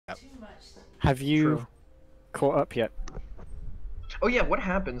Have you caught up yet? Oh yeah, what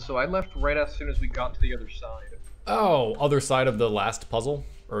happened? So I left right as soon as we got to the other side. Oh, other side of the last puzzle?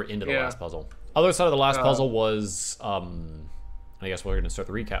 Or into the Yeah. last puzzle? Other side of the last puzzle was, I guess we're gonna start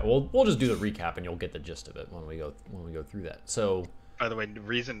the recap. We'll just do the recap and you'll get the gist of it when we go through that. So, by the way, the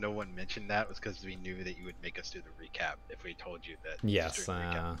reason no one mentioned that was because we knew that you would make us do the recap if we told you that. yes.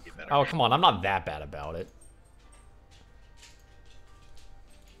 Would be better. Oh, come on, I'm not that bad about it.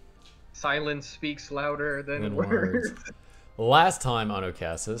 Silence speaks louder than Than words. Last time on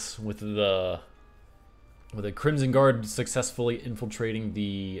Occasus, with the Crimson Guard successfully infiltrating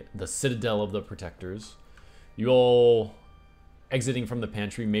the citadel of the Protectors, you all, exiting from the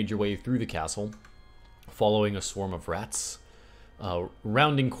pantry, made your way through the castle, following a swarm of rats,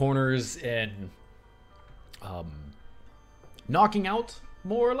 rounding corners and knocking out,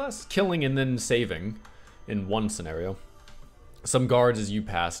 more or less, killing and then saving, in one scenario, some guards as you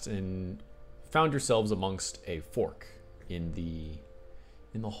passed, and found yourselves amongst a fork in the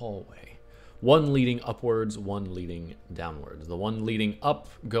hallway. One leading upwards, one leading downwards. The one leading up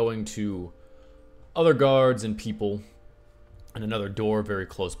going to other guards and people, and another door very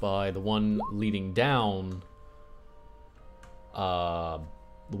close by. The one leading down,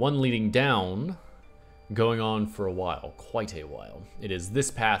 going on for a while, quite a while. It is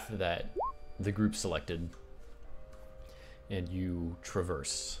this path that the group selected, and you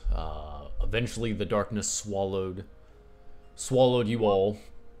traverse. Eventually, the darkness swallowed you all,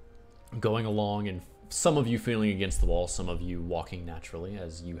 going along, and some of you feeling against the wall, some of you walking naturally,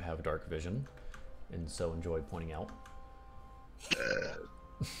 as you have dark vision, and so enjoy pointing out.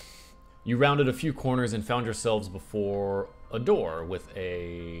 You rounded a few corners and found yourselves before a door with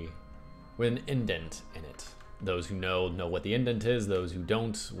an indent in it. Those who know what the indent is. Those who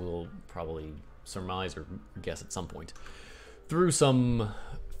don't will probably surmise or guess at some point. Through some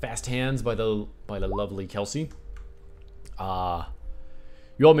fast hands by the lovely Kelsey,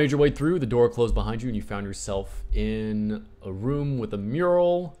 you all made your way through. The door closed behind you, and you found yourself in a room with a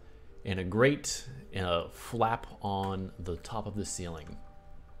mural and a grate and a flap on the top of the ceiling.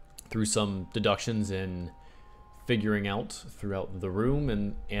 Through some deductions and figuring out throughout the room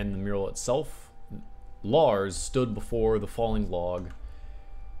and the mural itself, Lars stood before the falling log,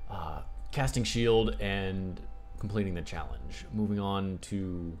 casting shield and completing the challenge. Moving on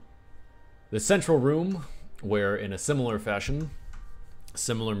to the central room, where in a similar fashion,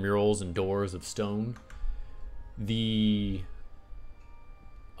 similar murals and doors of stone, the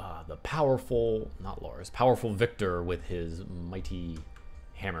powerful, not Lars, powerful Victor with his mighty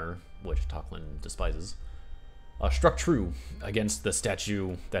hammer, which Tocklin despises, struck true against the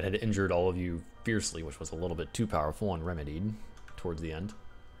statue that had injured all of you fiercely, which was a little bit too powerful and remedied towards the end.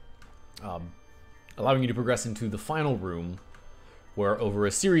 Allowing you to progress into the final room, where over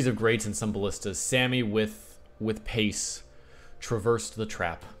a series of grates and some ballistas, Sammy with pace traversed the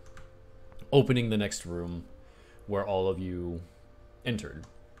trap, opening the next room where all of you entered.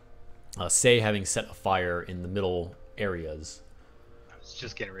 Say having set a fire in the middle areas. I was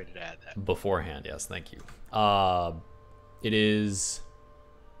just getting ready to add that. Beforehand, yes, thank you. It is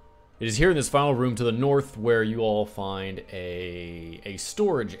here in this final room to the north where you all find a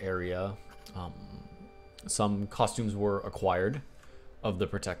storage area. Some costumes were acquired of the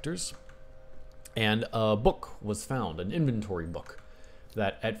Protectors, and a book was found, an inventory book,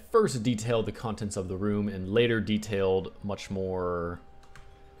 that at first detailed the contents of the room and later detailed much more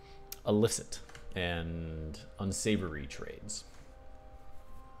illicit and unsavory trades.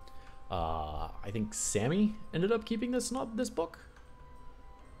 I think Sammy ended up keeping this book?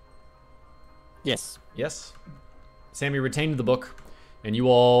 Yes. Yes. Sammy retained the book, and you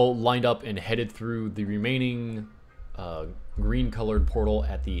all lined up and headed through the remaining green-colored portal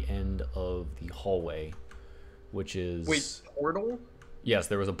at the end of the hallway, which is... Wait, portal? Yes,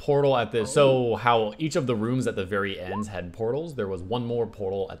 there was a portal at the... So how each of the rooms at the very ends had portals, there was one more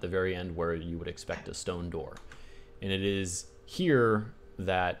portal at the very end where you would expect a stone door. And it is here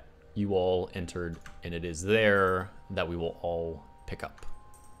that you all entered, and it is there that we will all pick up.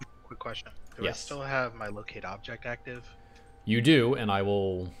 Quick question. Do Yes. I still have my locate object active? You do, and I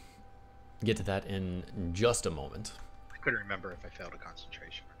will get to that in just a moment. I couldn't remember if I failed a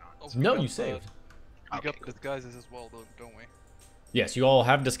concentration or not. Also, No, we you got, saved. We Okay, got cool. disguises as well, though, don't we? Yes, you all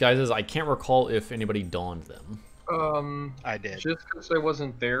have disguises. I can't recall if anybody donned them. I did. Just because I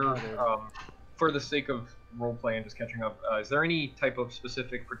wasn't there, for the sake of roleplay and just catching up, is there any type of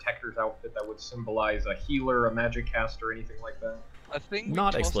specific Protector's outfit that would symbolize a healer, a magic caster, anything like that? I think we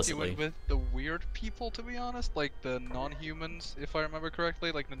Not tossed explicitly. you in with the weird people, to be honest, like the non-humans, if I remember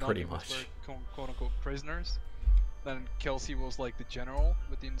correctly, like the Pretty non-humans much. were quote-unquote prisoners. Then Kelsey was like the general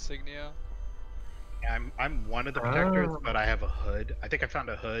with the insignia. I'm one of the protectors, but I have a hood. I think I found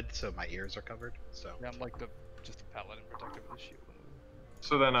a hood, so my ears are covered. So Yeah, I'm like just a paladin protector with a shield.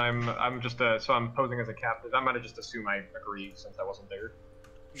 So then I'm just so I'm posing as a captive. I'm gonna just assume I agree since I wasn't there.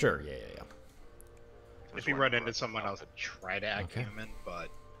 Sure, yeah. if we run into someone else, try to act Okay. human, but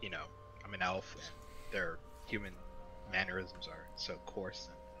you know, I'm an elf, and their human mannerisms are so coarse.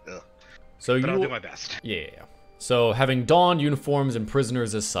 And, ugh. So But I'll you do my best. Yeah. So having donned uniforms and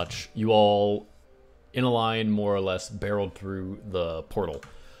prisoners as such, you all, in a line, more or less, barreled through the portal.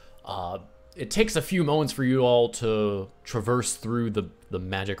 It takes a few moments for you all to traverse through the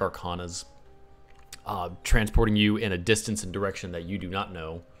magic arcanas, transporting you in a distance and direction that you do not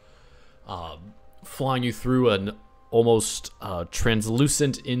know, flying you through an almost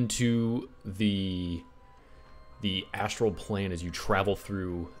translucent into the astral plane as you travel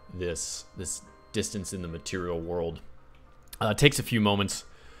through this distance in the material world. It takes a few moments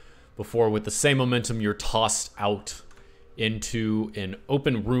before, with the same momentum, you're tossed out into an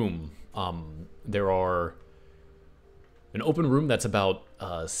open room. There are an open room that's about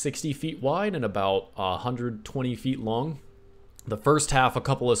 60 feet wide and about 120 feet long. The first half, a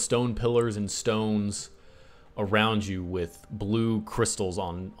couple of stone pillars and stones around you with blue crystals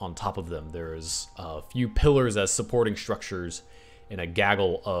on top of them. There's a few pillars as supporting structures and a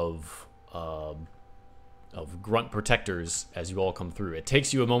gaggle of grunt protectors as you all come through. It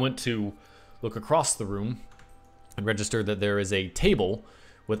takes you a moment to look across the room and register that there is a table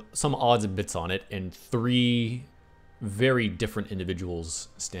with some odds and bits on it and 3 very different individuals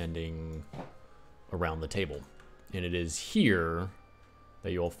standing around the table. And it is here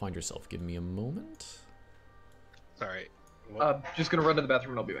that you all find yourself. Give me a moment. Sorry. Just gonna run to the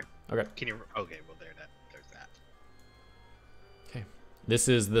bathroom and I'll be back. Okay. Can you? Okay. Well, there's that. Okay. This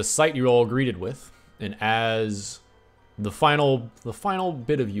is the sight you all greeted with, and as the final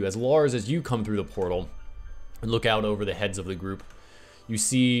bit of you, as Lars, as you come through the portal and look out over the heads of the group, you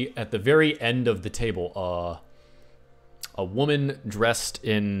see at the very end of the table a woman dressed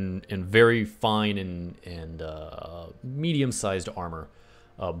in very fine and medium-sized armor,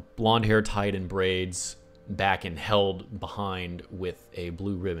 blonde hair tied in braids, back and held behind with a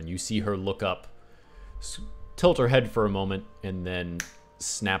blue ribbon. You see her look up, tilt her head for a moment, and then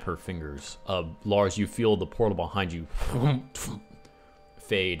snap her fingers. Lars, you feel the portal behind you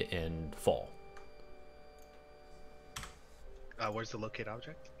fade and fall. Where's the locate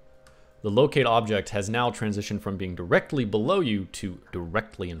object? The locate object has now transitioned from being directly below you to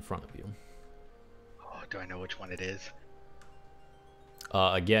directly in front of you. Oh, do I know which one it is?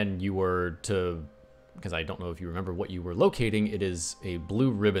 Again, you were to, because I don't know if you remember what you were locating, it is a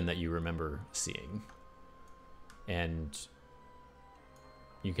blue ribbon that you remember seeing. And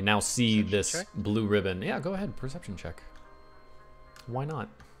you can now see Perception this check? blue ribbon. Yeah, go ahead, perception check. Why not?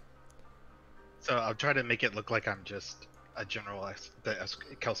 So I'll try to make it look like I'm just a general,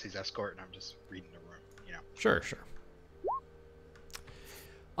 Kelsey's escort, and I'm just reading the room. You know. Sure.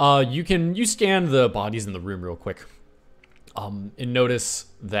 You scan the bodies in the room real quick, and notice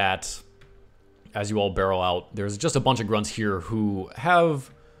that as you all barrel out, there's just a bunch of grunts here who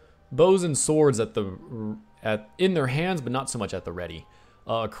have bows and swords in their hands, but not so much at the ready.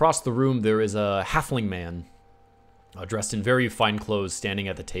 Across the room, there is a halfling man dressed in very fine clothes, standing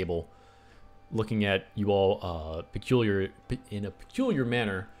at the table, looking at you all in a peculiar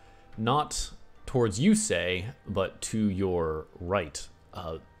manner, not towards you, say, but to your right.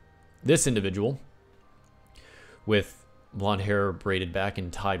 This individual, with blonde hair braided back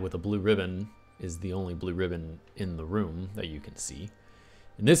and tied with a blue ribbon, is the only blue ribbon in the room that you can see.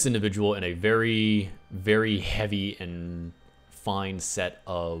 And this individual, in a very, very heavy and fine set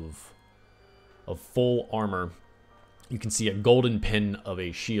of full armor, you can see a golden pin of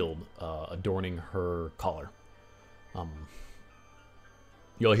a shield adorning her collar.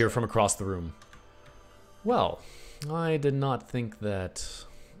 You'll hear from across the room. Well, I did not think that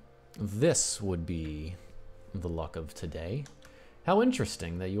this would be the luck of today. How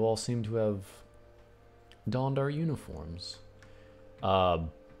interesting that you all seem to have donned our uniforms.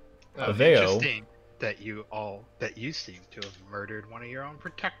 Aveo. Interesting that you seem to have murdered one of your own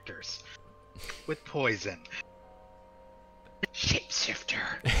protectors with poison. Shapeshifter.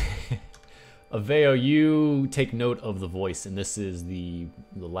 Aveo, you take note of the voice, and this is the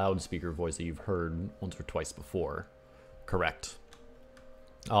loudspeaker voice that you've heard once or twice before. Correct.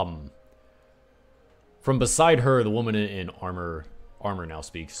 From beside her, the woman in armor now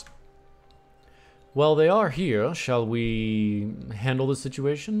speaks. Well, they are here. Shall we handle the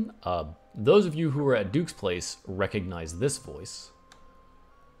situation? Those of you who were at Duke's place recognize this voice.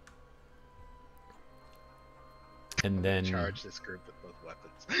 And then Charge this group with both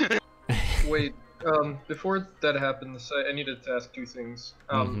weapons. Wait, before that happens, I needed to ask two things.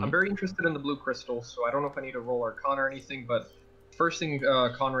 Mhm. I'm very interested in the blue crystals, so I don't know if I need to roll Arcana or anything, but first thing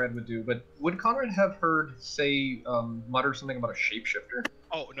Conrad would do, but would Conrad have heard say mutter something about a shapeshifter?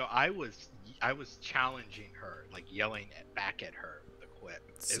 Oh no, I was challenging her, like yelling back at her with the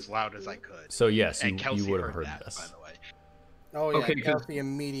quip as loud as I could. so yes, And you Kelsey would have heard that, this. by the way. Oh yeah, Okay, 'cause- Kelsey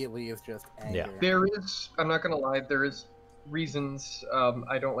immediately is just angry. Yeah. There is, I'm not gonna lie, there is reasons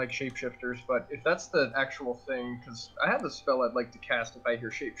I don't like shapeshifters, but if that's the actual thing, because I have a spell I'd like to cast if I hear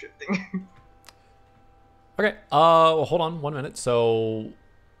shapeshifting. Okay. Well, hold on 1 minute. So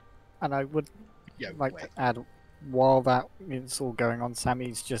And I would Yeah, like wait. to add, while that is all going on,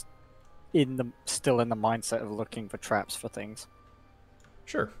 Sammy's just still in the mindset of looking for traps for things.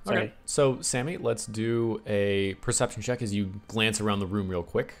 sure. Sorry. Okay. So Sammy, let's do a perception check as you glance around the room real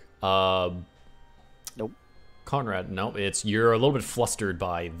quick. Nope. Conrad, no, you're a little bit flustered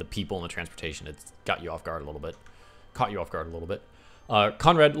by the people in the transportation. It's got you off guard a little bit. Caught you off guard a little bit.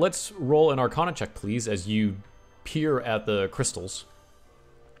 Conrad, let's roll an Arcana check, please, as you peer at the crystals.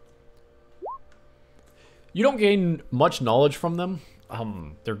 You don't gain much knowledge from them.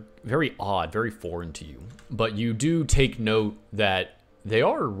 They're very odd, very foreign to you. But you do take note that they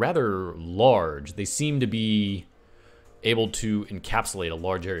are rather large. They seem to be able to encapsulate a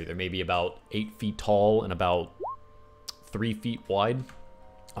large area. They're maybe about 8 feet tall and about 3 feet wide.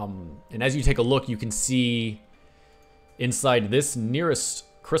 And as you take a look, you can see inside this nearest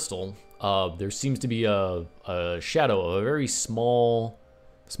crystal, there seems to be a shadow of a very small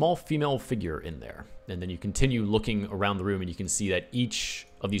female figure in there. And then you continue looking around the room and you can see that each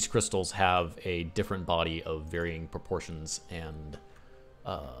of these crystals have a different body of varying proportions and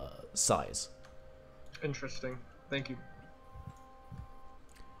size. Interesting. Thank you.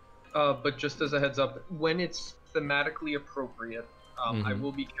 But just as a heads up, when it's thematically appropriate, I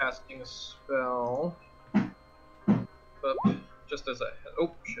will be casting a spell. But just as a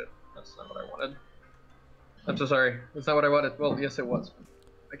oh shit, that's not what I wanted. I'm so sorry. That's not what I wanted. Well, yes, it was.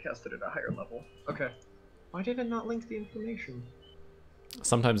 I cast it at a higher level. Okay. Why did it not link the information?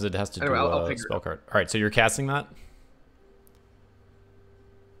 Sometimes it has to Anyway, do I'll a figure it spell out. card. All right, so you're casting that?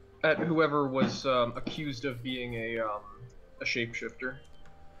 At whoever was accused of being a shapeshifter,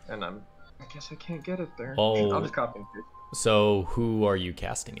 and I guess I can't get it there. Oh. I'll just copy and paste. So who are you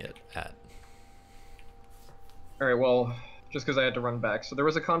casting it at? All right. Well, just because I had to run back, so there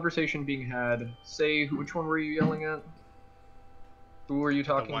was a conversation being had. Say, which one were you yelling at? Who were you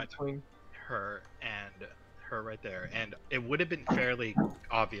talking one- between? Her and her right there, and it would have been fairly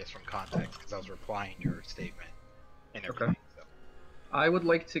obvious from context because I was replying to her statement and Okay. everything. So. I would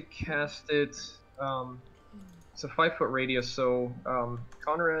like to cast it. It's a 5-foot radius, so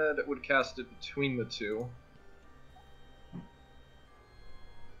Conrad would cast it between the two.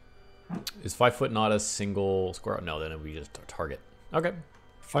 Is 5 foot not a single square? No, then it would be just a target. Okay.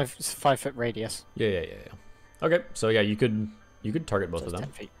 5 foot radius. Yeah. Okay, so yeah, you could target both Just of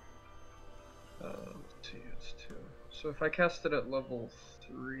them. 10 feet. Let's see, it's 2. So if I cast it at level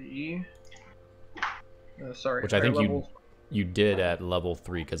 3, sorry, Which I higher think level, you did at level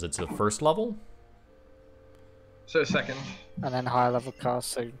 3 because it's the first level. So second, And then higher level cast,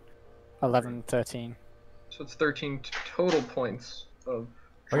 so 11, 13. so it's 13 total points of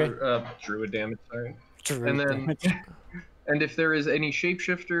Okay. druid damage. Sorry. Druid And then- damage. And if there is any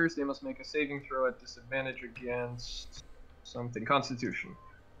shapeshifters, they must make a saving throw at disadvantage against something. Constitution.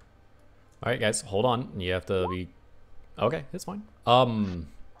 All right, guys, hold on. You have to be. Okay, it's fine.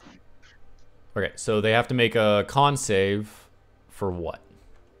 Okay, so they have to make a con save for what?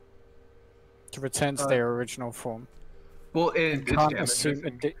 To return to their original form. Well, it's Can't damage. assume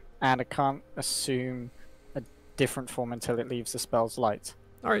and it can't assume a different form until it leaves the spell's light.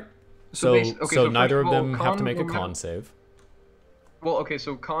 All right. So So basi- okay, so so neither first of of all, them have to con make a will con have- save. Well, okay,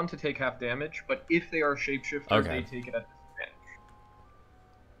 so con to take half damage, but if they are shapeshifters, Okay. they take it at disadvantage.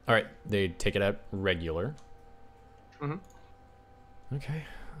 All right, they take it at regular. Mhm. Okay.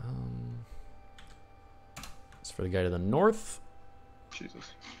 It's for the guy to the north.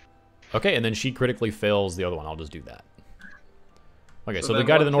 Jesus. Okay, and then she critically fails the other one. I'll just do that. Okay, so the then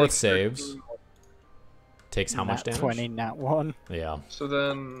guy to one the north takes saves. 13. Takes how much Nat damage? 20, nat 1. Yeah. So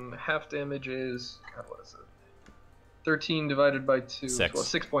then half damage is God, what is it? 13 divided by 2. 6. Well,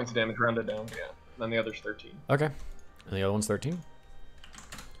 6 points of damage rounded down. Yeah. Then the other's 13. Okay. And the other one's 13.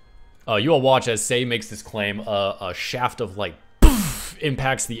 You all watch as Say makes this claim. A shaft of like poof,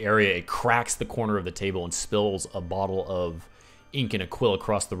 impacts the area. It cracks the corner of the table and spills a bottle of ink and a quill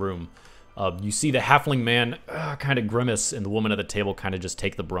across the room. You see the halfling man kind of grimace, and the woman at the table kind of just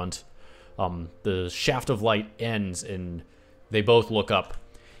take the brunt The shaft of light ends, and they both look up.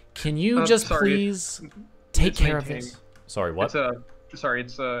 Can you just please take care of this? Sorry, what? I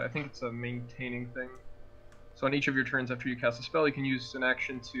think it's a maintaining thing. So on each of your turns after you cast a spell, you can use an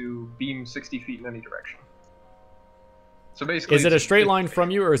action to beam 60 feet in any direction. So basically, is it a straight line from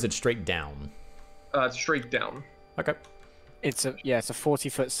you, or is it straight down? It's straight down. Okay. It's a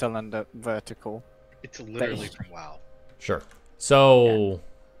 40-foot cylinder vertical. It's literally from WoW. Sure. So,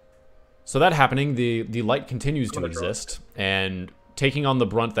 so that happening, the light continues to exist, and taking on the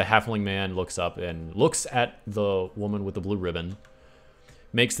brunt, the halfling man looks up and looks at the woman with the blue ribbon,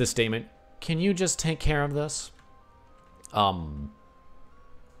 makes this statement: "Can you just take care of this?"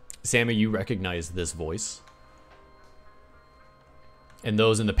 Sammy, you recognize this voice. And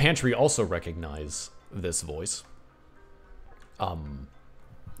those in the pantry also recognize this voice. The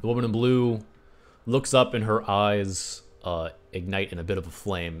woman in blue looks up and her eyes ignite in a bit of a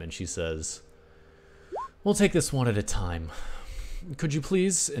flame, and she says, "We'll take this one at a time. Could you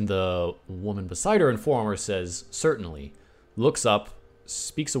please?" And the woman beside her in form says, "Certainly." Looks up,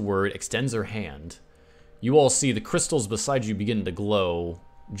 speaks a word, extends her hand. You all see the crystals beside you begin to glow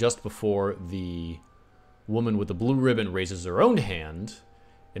just before the woman with the blue ribbon raises her own hand,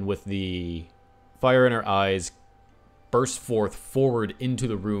 and with the fire in her eyes, bursts forward into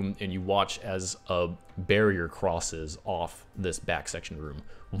the room, and you watch as a barrier crosses off this back section room,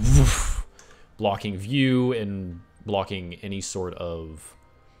 blocking view and blocking any sort of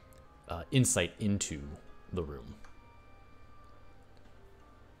insight into the room.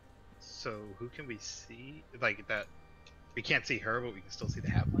 So who can we see? Like that, we can't see her, but we can still see the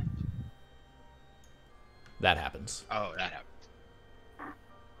halfling. That happens. Oh, that happens.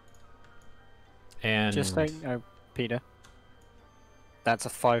 And Just so you know, Peter, that's a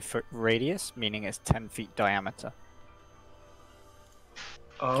 5-foot radius, meaning it's 10 feet diameter.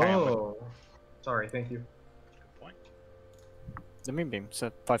 Oh, sorry. Thank you. Good point. The moonbeam's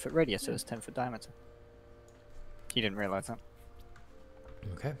a 5-foot radius, so it's 10-foot diameter. You didn't realize that.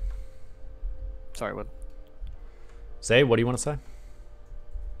 Okay. Sorry, Will. Say, what do you want to say?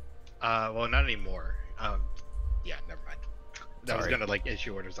 Well, not anymore. Yeah, never mind. I was Sorry. gonna like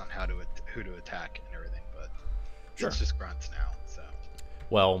issue orders on who to attack and everything, but Sure. it's just grunts now. So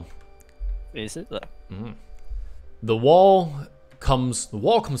Well, Is it though? the wall comes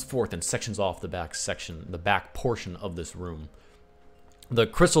forth and sections off the back portion of this room. The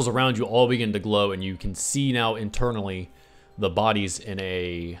crystals around you all begin to glow, and you can see now internally the bodies in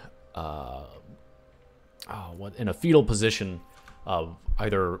a in a fetal position,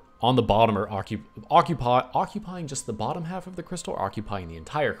 either on the bottom or occupying just the bottom half of the crystal, or occupying the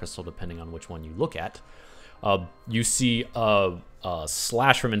entire crystal, depending on which one you look at. You see a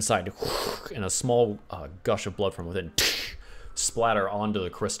slash from inside, and a small gush of blood from within splatter onto the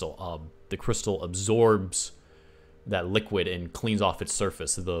crystal. The crystal absorbs that liquid and cleans off its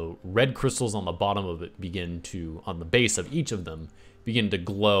surface. The red crystals on the bottom of it on the base of each of them, begin to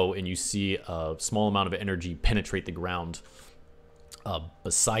glow, and you see a small amount of energy penetrate the ground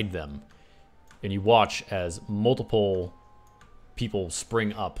beside them. And you watch as multiple people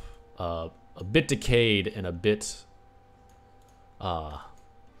spring up, a bit decayed and a bit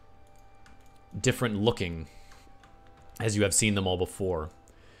different looking, as you have seen them all before.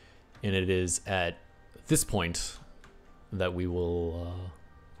 And it is at this point that we will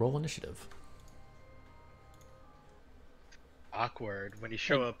roll initiative. awkward when you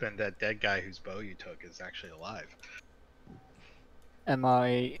show up and that dead guy whose bow you took is actually alive. Am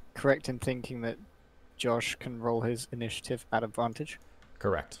I correct in thinking that Josh can roll his initiative at advantage?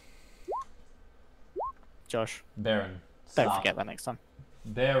 Correct. Josh, Baron. don't Stop. forget that next time.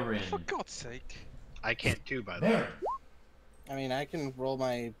 Baron. For God's sake. I can't too, by the way. Baron. I mean, I can roll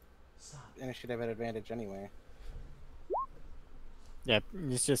my initiative at advantage anyway. Yeah,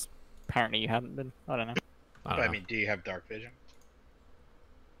 it's just apparently you haven't been. I don't know. I don't But, I know. mean, do you have dark vision?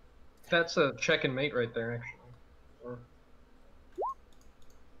 That's a check and mate right there, actually. Or...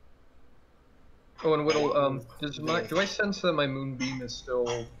 Oh, and Whittle, do I sense that my moonbeam is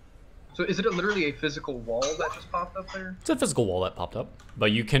still... So is it literally a physical wall that just popped up there? It's a physical wall that popped up,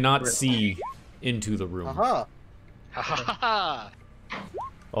 but you cannot Really? see into the room. Aha! Ha ha ha!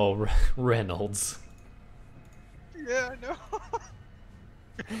 Oh, Reynolds. Yeah, I know.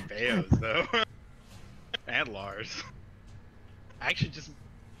 Bayo's, though. And Lars. Actually, just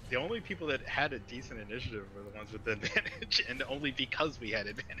the only people that had a decent initiative were the ones with the advantage, and only because we had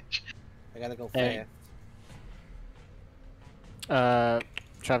advantage. I gotta go Hey. fast.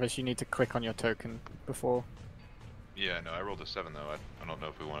 Travis, you need to click on your token before. Yeah, no, I rolled a 7 though. I don't know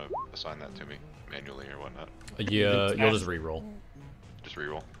if we want to assign that to me manually or whatnot. Yeah, you'll just re-roll. just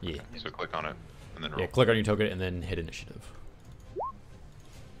reroll. Yeah. Okay, so click on it and then roll. Yeah, click on your token and then hit initiative.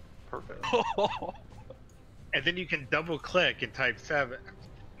 Perfect. And then you can double click and type 7.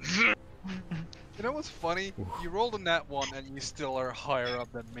 You know what's funny? You rolled a nat 1 and you still are higher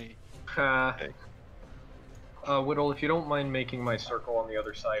up than me. Whittle, if you don't mind making my circle on the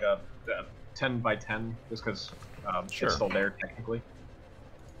other side 10 by 10, just because Sure. it's still there technically.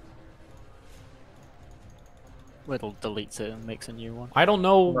 Whittle deletes it and makes a new one. I don't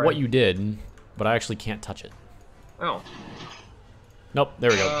know what Right. you did, but I actually can't touch it. Oh. Nope, there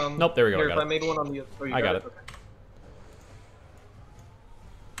we go. Nope, there we go. Here, I if got I it. made one on the... Oh, you I got it. Okay.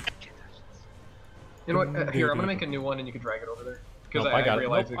 You know what? Here, I'm gonna make a new one and you can drag it over there. Because Nope, I got it.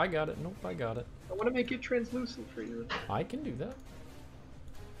 realized Nope, I got it. Nope, I got it. I want to make it translucent for you. I can do that.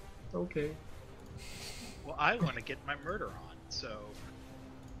 Okay. Well, I want to get my murder on, so.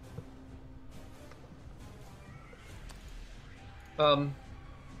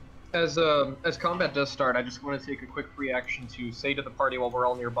 As combat does start, I just want to take a quick free action to say to the party while we're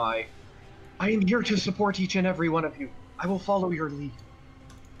all nearby, I am here to support each and every one of you. I will follow your lead.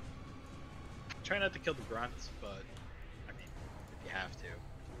 Try not to kill the grunts, but I mean, if you have to.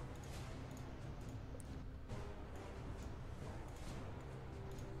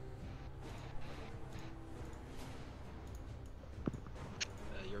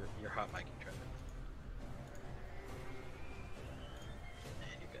 You're hot micing Trevor. And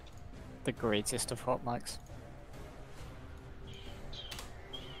you're good. The greatest of hot mics.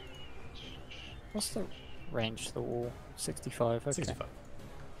 What's the range to the wall? 65. Okay. 65.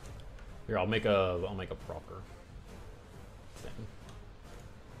 Here, I'll make a proper thing.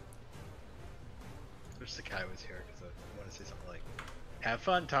 Wish the guy was here because I want to say something like, "Have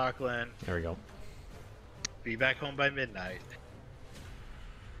fun, Talklin. There we go. Be back home by midnight."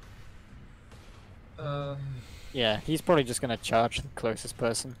 Yeah, he's probably just gonna charge the closest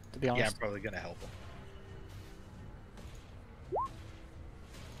person, to be Yeah, I'm honest. probably gonna help him.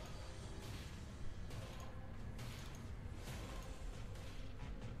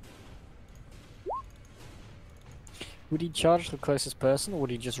 Would he charge the closest person, or would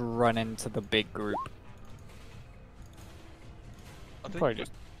he just run into the big group? I think Probably you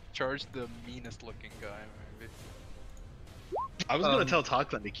just... charge the meanest looking guy, maybe. I was gonna tell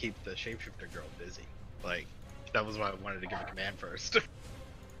Talklin to keep the shapeshifter girl busy. Like, that was why I wanted to give a command first.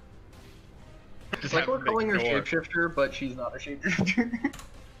 It's like we're calling her shapeshifter, but she's not a shapeshifter.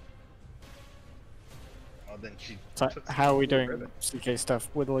 Well, then she. So, took how are we some doing ribbon. CK stuff?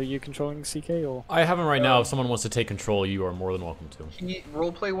 Whittle, are you controlling CK, or...? I have him right now. If someone wants to take control, you are more than welcome to.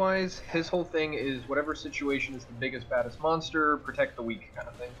 Roleplay wise, his whole thing is whatever situation is the biggest, baddest monster, protect the weak kind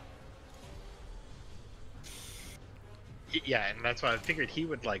of thing. Yeah, and that's why I figured he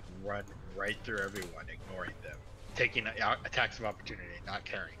would like run right through everyone, ignoring them, taking attacks of opportunity, not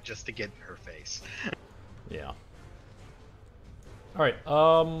caring, just to get in her face. Yeah. All right.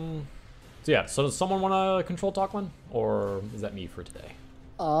 So yeah. So does someone want to control Talklin, or is that me for today?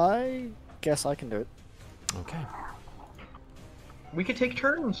 I guess I can do it. Okay. We could take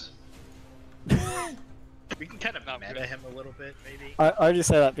turns. We can kind of meta him a little bit, maybe. I only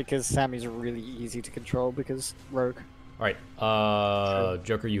say that because Sammy's really easy to control because rogue. All right.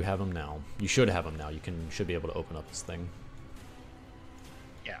 Joker, you have him now. You should have him now. You should be able to open up this thing.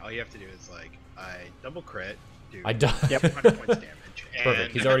 Yeah, all you have to do is like, I double crit, do I done. 200 points damage. Perfect.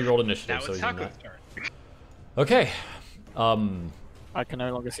 And He's already rolled now initiative, so it's he's in Taco's that. turn. Okay. I can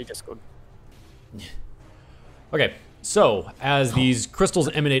no longer see Discord. Okay. So as these crystals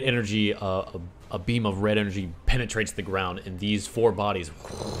emanate energy, a beam of red energy penetrates the ground, and these four bodies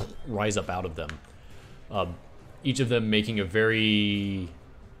rise up out of them. Each of them making a very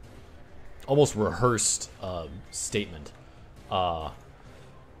almost rehearsed statement. Ta,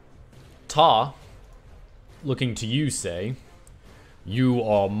 looking to you, say, "You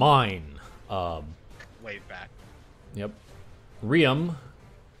are mine." Wave back. Yep. Riam,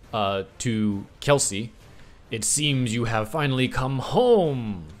 to Kelsey, "It seems you have finally come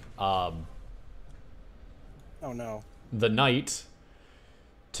home." Oh no. The Knight,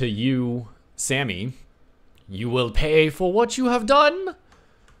 to you, Sammy, "You will pay for what you have done."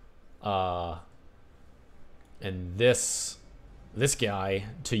 And this guy,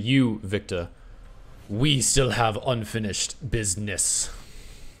 to you, Victor, "We still have unfinished business."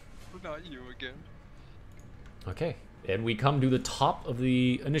 Not you again. Okay, and we come to the top of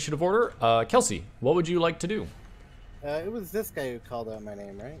the initiative order. Kelsey, what would you like to do? It was this guy who called out my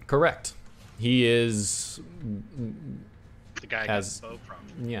name, right? Correct. He is... The guy I got the bow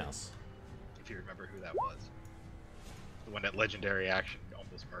from, Yes. if you remember who that was. The one that legendary action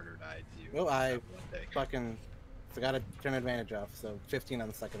almost murdered I. Oh, I one day. fucking So I got to turn advantage off. So 15 on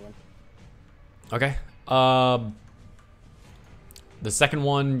the second one. Okay. The second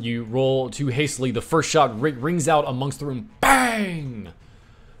one, you roll too hastily. The first shot rings out amongst the room. Bang!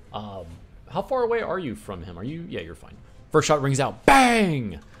 How far away are you from him? Are you? Yeah, you're fine. First shot rings out.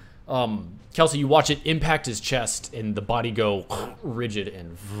 Bang! Kelsey, you watch it impact his chest and the body go rigid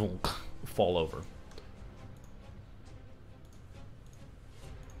and fall over.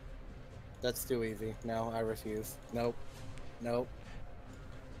 That's too easy. No, I refuse. Nope. Nope.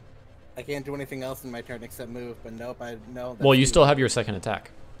 I can't do anything else in my turn except move, but nope, no. Well, you still have your second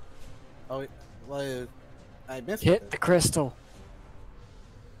attack. Oh, well, I missed Hit it. the crystal.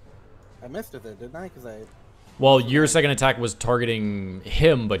 I missed with it, didn't I? Because I... Well, your second attack was targeting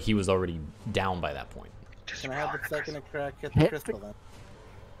him, but he was already down by that point. Can I have the second attack hit the crystal then?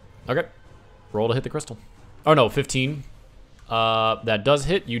 Okay. Roll to hit the crystal. Oh, no, 15. That does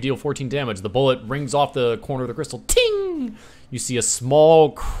hit. You deal 14 damage. The bullet rings off the corner of the crystal. Ting! You see a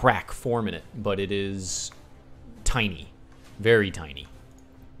small crack form in it, but it is tiny. Very tiny.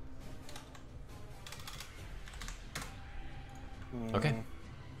 Okay.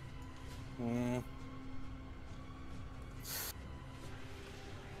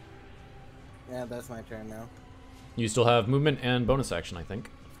 Yeah, that's my turn now. You still have movement and bonus action, I think.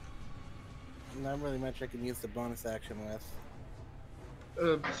 Not really much I can use the bonus action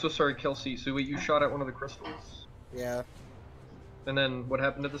with. So sorry, Kelsey. So wait, you shot at one of the crystals? Yeah, And then what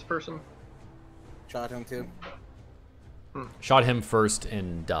happened to this person? shot him too. Shot him first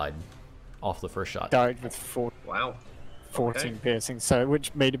and died off the first shot. Died with Wow. 14 Okay. piercings, so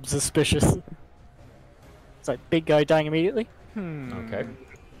which made him suspicious. It's like, big guy dying immediately? Okay.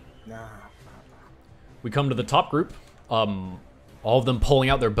 Nah. We come to the top group. All of them pulling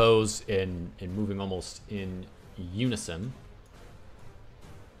out their bows and moving almost in unison.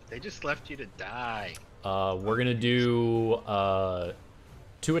 They just left you to die. We're gonna do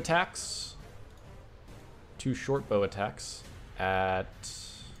 2 attacks, 2 short bow attacks at.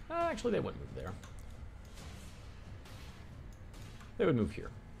 Actually, they wouldn't move there. They would move here.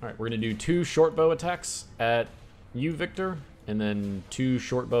 All right, we're gonna do 2 short bow attacks at you, Victor, and then 2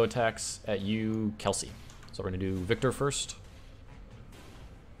 short bow attacks at you, Kelsey. So we're gonna do Victor first.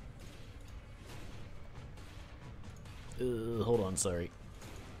 Hold on, sorry.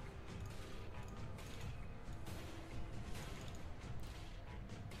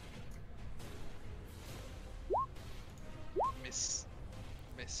 Miss.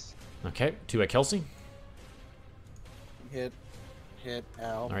 Okay, 2 at Kelsey. Hit,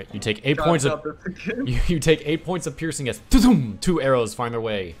 ow. All right, you take 8 God, points not of this again. you take 8 points of piercing as 2 arrows find their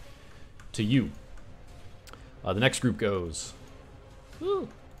way to you. The next group goes. Ooh.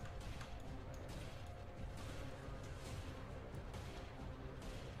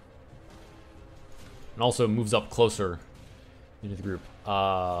 And also moves up closer into the group.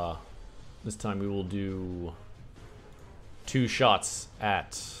 This time we will do 2 shots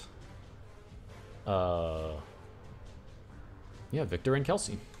at yeah, Victor and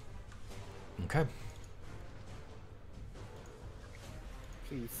Kelsey. Okay.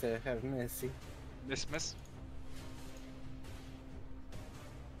 Please have mercy. Miss.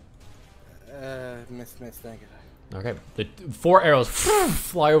 Miss, thank you. Okay. The 4 arrows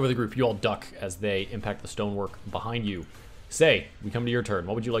fly over the group. You all duck as they impact the stonework behind you. Say, we come to your turn.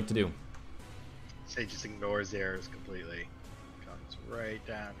 What would you like to do? Say just ignores the arrows completely. Comes right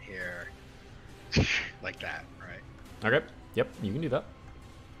down here. Like that, right? Okay. Yep, you can do that.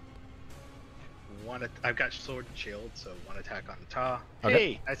 I've got sword and shield, so 1 attack on the top. Okay.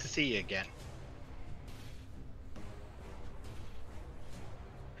 Hey, nice to see you again.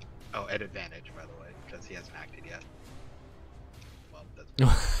 Oh, at advantage, by the way, because he hasn't acted yet. Well,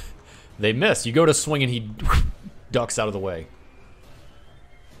 that's They miss. You go to swing and he ducks out of the way.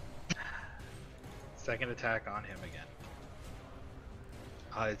 second attack on him again.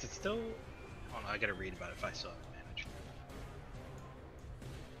 Is it still? Oh no, I gotta read about it if I still have advantage.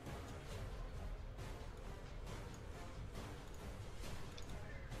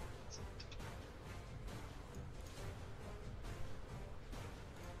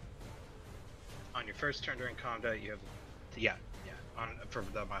 On your first turn during combat, you have, yeah, for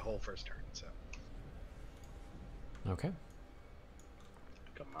my whole first turn. So Okay.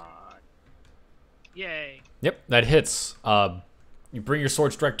 come on, yay! Yep, that hits. You bring your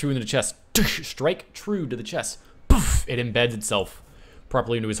sword strike true into the chest. Strike true to the chest. Poof! It embeds itself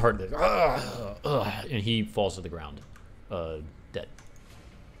properly into his heart. And he falls to the ground. Dead.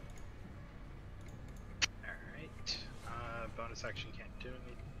 Alright. Bonus action can't do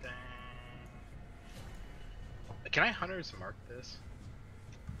anything. Can I Hunter's Mark this?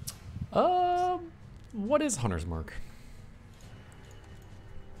 What is Hunter's Mark?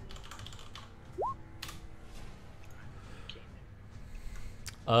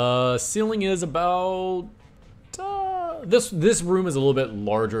 Ceiling is about this room is a little bit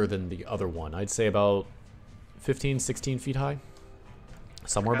larger than the other one. I'd say about 15, 16 feet high.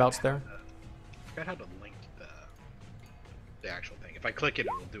 Somewhere abouts there. I forgot how to link the actual thing. If I click it,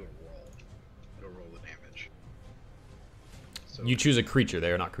 it'll do a roll. It'll roll the damage. So You choose a creature.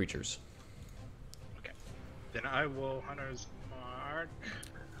 They are not creatures. okay. Then I will Hunter's Mark.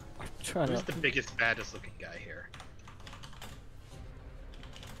 Try Who's to. the biggest, baddest looking guy here?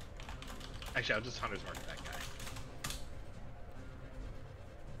 Actually, I'll just Hunter's Mark that guy.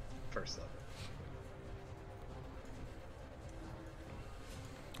 First level.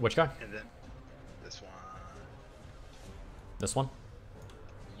 Which guy? And then this one. This one?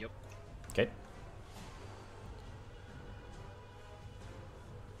 Yep. Okay.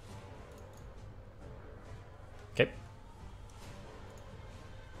 Okay.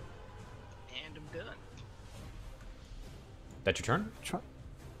 And I'm done. That's your turn?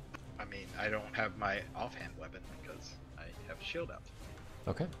 I mean, I don't have my offhand weapon because I have a shield out.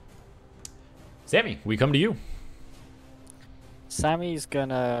 Okay. Sammy, we come to you. Sammy's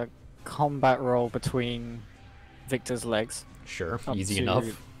gonna combat roll between Victor's legs. Sure, up easy to enough.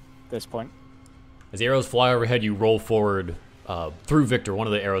 This point. As the arrows fly overhead, you roll forward through Victor, one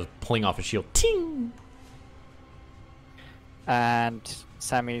of the arrows pulling off his shield. Ting! And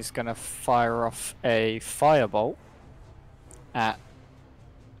Sammy's gonna fire off a firebolt at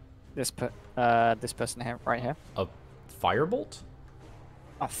this person here, right here. A firebolt?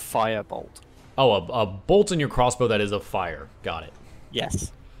 A firebolt. Oh, a bolt in your crossbow that is a fire. Got it.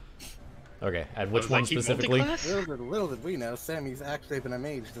 Yes. Okay, and which Was one that key specifically? multi-class? Little did we know, Sammy's actually been a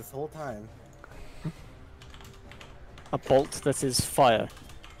mage this whole time. A bolt that is fire.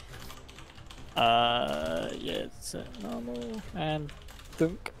 Yeah, it's normal and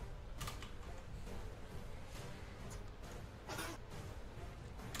dunk.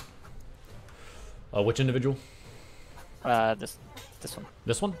 Which individual? This one.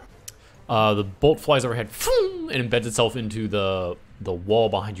 This one? The bolt flies overhead and embeds itself into the wall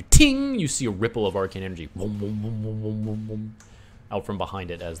behind you. Ting! You see a ripple of arcane energy out from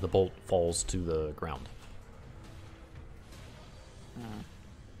behind it as the bolt falls to the ground.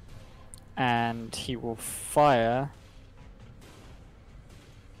 And he will fire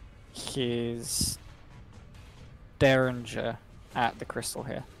his Derringer at the crystal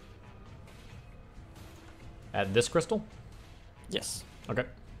here. At this crystal? Yes. Okay.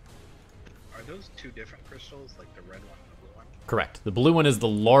 Are those two different crystals, like the red one and the blue one? Correct. The blue one is the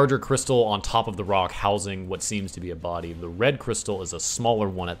larger crystal on top of the rock housing what seems to be a body. The red crystal is a smaller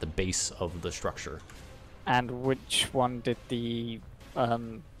one at the base of the structure. And which one did the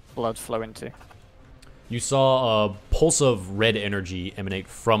blood flow into? You saw a pulse of red energy emanate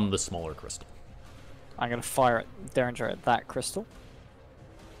from the smaller crystal. I'm going to fire at Derringer at that crystal.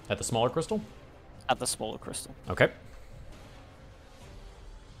 At the smaller crystal? At the smaller crystal. Okay.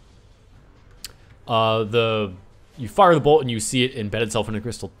 You fire the bolt and you see it embed itself in the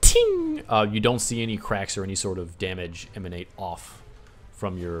crystal. Ting! You don't see any cracks or any sort of damage emanate off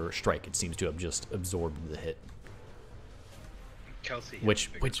from your strike. It seems to have just absorbed the hit. Kelsey.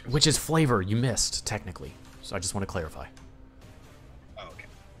 Which is flavor you missed technically. So I just want to clarify. Oh, okay.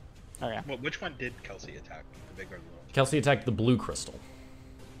 Okay. Well, which one did Kelsey attack? The big or the little? Kelsey attacked the blue crystal.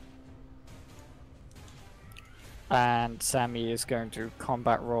 And Sammy is going to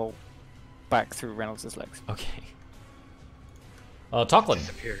combat roll back through Reynolds' legs. Okay. Tocklin.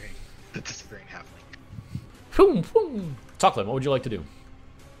 Disappearing. The disappearing halfling. Boom, boom. Tocklin, what would you like to do?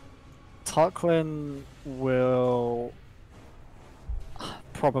 Tocklin will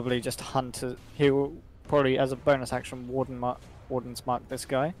probably just hunt. He will probably, as a bonus action, Warden's Mark this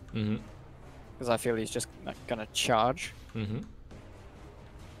guy. Mm-hmm. Because I feel he's just gonna charge. Mm-hmm.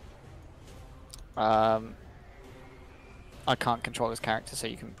 I can't control his character, so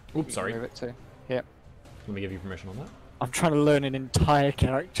you can. Oops, sorry. Move it to. Yep. Let me give you permission on that. I'm trying to learn an entire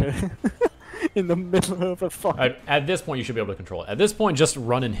character in the middle of a fight. At this point, you should be able to control it. At this point, just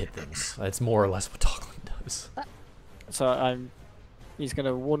run and hit things. That's more or less what Tocklin does. So he's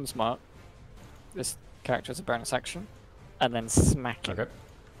gonna Warden's Mark this character as a bonus action, and then smack him. Okay.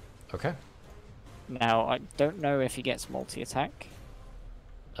 Okay. Now I don't know if he gets multi-attack.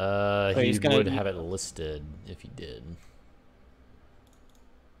 He he's gonna would be- have it listed if he did.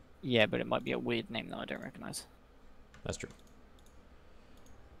 Yeah, but it might be a weird name that I don't recognize. That's true.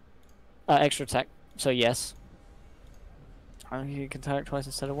 Extra attack. So yes. He can attack twice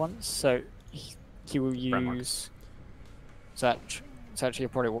instead of once. So he will Brand mark. use. So actually, he'll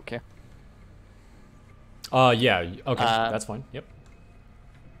probably walk here. Yeah. Okay, that's fine. Yep.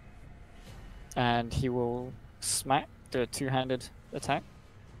 And he will smack, do a two-handed attack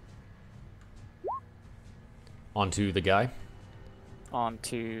Onto the guy.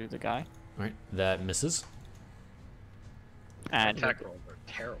 onto the guy. All right, that misses. And Attack rolls are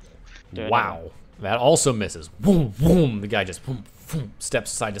terrible. do another Wow, one. that also misses. Boom, boom. The guy just boom, boom,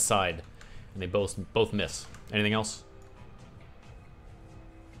 steps side to side, and they both miss. Anything else?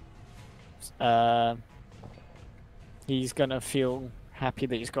 He's gonna feel happy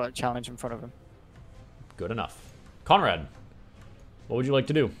that he's got a challenge in front of him. Good enough. Conrad, what would you like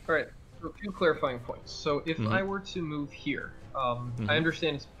to do? All right. So a few clarifying points. So if I were to move here, I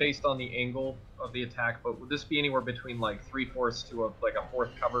understand it's based on the angle of the attack, but would this be anywhere between like 3/4 to a 1/4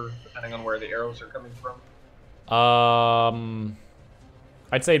 cover, depending on where the arrows are coming from?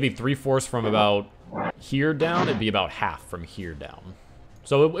 I'd say it'd be 3/4 from about here down. It'd be about half from here down.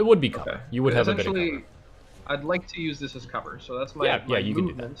 So it would be cover. Okay. You would have a bit of Essentially, cover. I'd like to use this as cover, so that's my, Yeah, my you can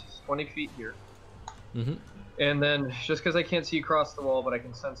do movement. that. 20 feet here. Mm-hmm. And then, just because I can't see across the wall, but I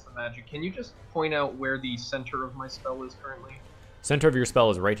can sense the magic, can you just point out where the center of my spell is currently? Center of your spell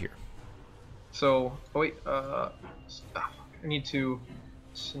is right here. So, oh wait, I need to,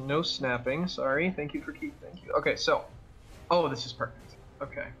 no snapping, sorry, thank you. Okay, so, oh, this is perfect,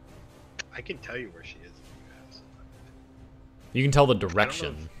 okay. I can tell you where she is if you ask. You can tell the I don't know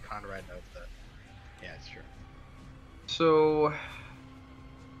direction. if Conrad knows that. Yeah, it's true. So,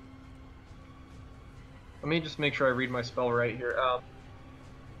 let me just make sure I read my spell right here.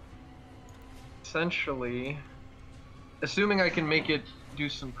 Essentially, assuming I can make it do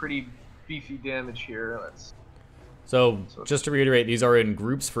some pretty beefy damage here, let's... So, just to reiterate, these are in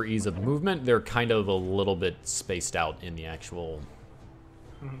groups for ease of movement. They're kind of a little bit spaced out in the actual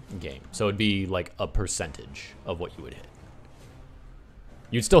game. So it'd be like a percentage of what you would hit.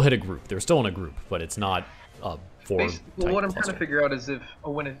 You'd still hit a group. They're still in a group, but it's not a four. Well, what I'm trying to figure out is if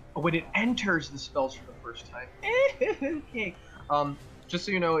when it enters the spells for the first time. Okay. Just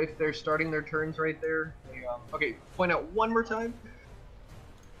so you know, if they're starting their turns right there, they, okay, point out one more time.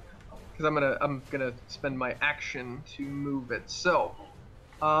 Because I'm gonna spend my action to move it. So,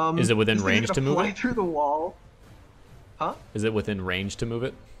 is it within this range thing's to gonna move fly it? through the wall? Huh? Is it within range to move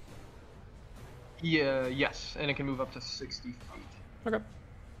it? Yeah. Yes, and it can move up to 60 feet. Okay.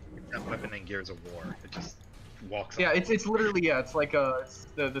 That weapon in Gears of War. It just walks Yeah, on. it's literally, yeah, it's like it's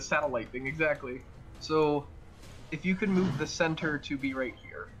the satellite thing, exactly. So, if you could move the center to be right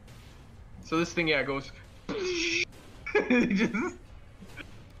here. So this thing, yeah, goes... Just...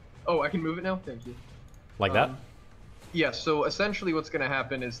 Oh, I can move it now? Thank you. Like that? Yeah, so essentially what's going to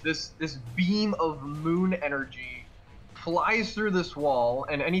happen is this beam of moon energy flies through this wall,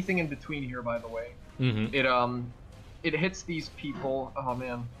 and anything in between here, by the way. Mm-hmm. It hits these people. Oh,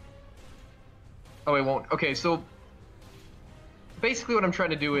 man. Oh, it won't. Okay, so basically what I'm trying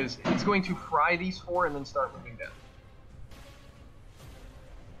to do is it's going to fry these four and then start moving down.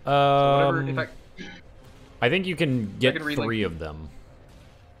 So whatever, if I think you can get can read, 3 of them.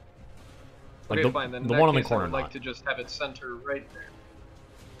 Like okay, fine, then the in one that on the case, corner, I would like not. to just have it center right there.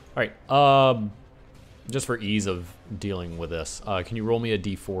 All right. Just for ease of dealing with this, can you roll me a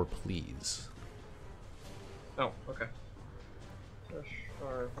d4, please? Oh, okay.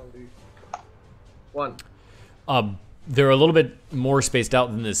 1. They're a little bit more spaced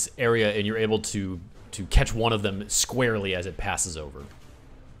out than this area, and you're able to catch one of them squarely as it passes over.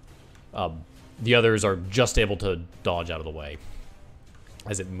 The others are just able to dodge out of the way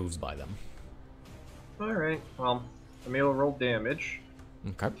as it moves by them. Alright, well, I'm able to roll damage.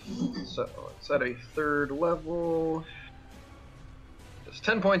 Okay. So it's at a 3rd level. Just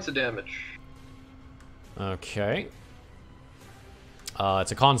 10 points of damage. Okay.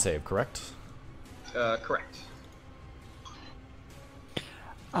 It's a con save, correct? Correct.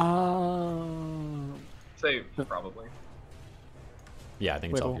 Save, probably. Yeah, I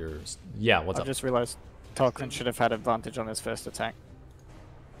think it's Whittle. off yours. Yeah, what's I up? just realized Tarquin should have had advantage on his first attack.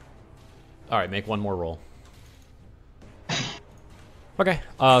 All right, make one more roll. Okay,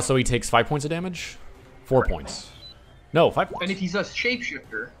 so he takes 5 points of damage? 4 points. No, 5 points. And if he's a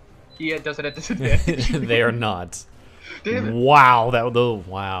shapeshifter, he does it at disadvantage. They are not. Damn it. Wow,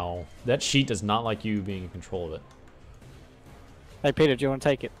 wow. That sheet does not like you being in control of it. Hey Peter, do you want to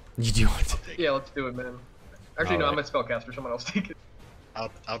take it? You do want to. Yeah, let's do it, man. Actually, no, I'm a Alright. spellcaster. Someone else take it.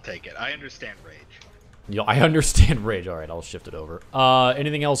 I'll take it. I understand rage. Yo, I understand rage. All right, I'll shift it over.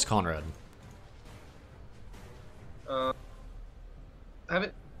 Anything else, Conrad? I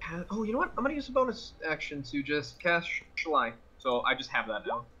haven't. Oh, you know what? I'm gonna use a bonus action to just cast Shalai. So I just have that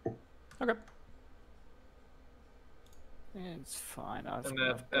now. Okay. It's fine. And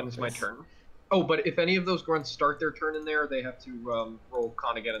that ends my turn. Oh, but if any of those grunts start their turn in there, they have to roll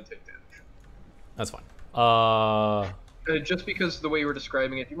con again and take damage. That's fine. Just because the way you were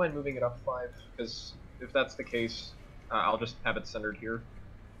describing it, do you mind moving it up 5? Because if that's the case, I'll just have it centered here.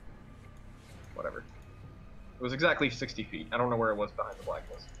 Whatever. It was exactly 60 feet. I don't know where it was behind the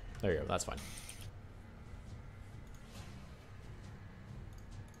blacklist. There you go. That's fine.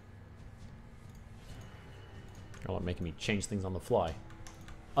 You're not making me change things on the fly.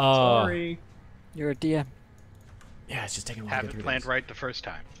 Sorry. You're a DM. Yeah, it's just taking a while to Have get it through planned things. right the first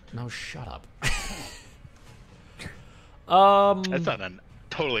time. No, shut up. That's not a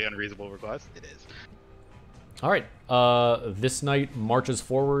totally unreasonable request. It is. All right. This knight marches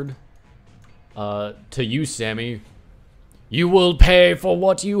forward to you, Sammy. You will pay for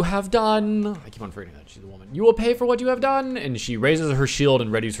what you have done. I keep on forgetting that she's a woman. You will pay for what you have done. And she raises her shield and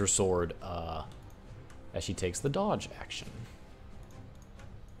readies her sword as she takes the dodge action.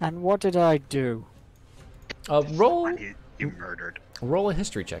 And what did I do? Roll You murdered. Roll a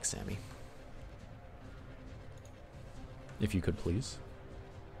history check, Sammy. If you could, please.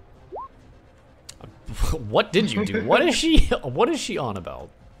 What did you do? What is she on about?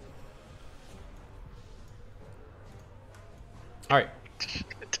 All right.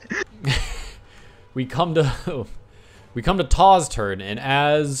 we come to Taw's turn, and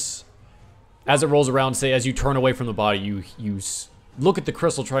as it rolls around, say as you turn away from the body, you look at the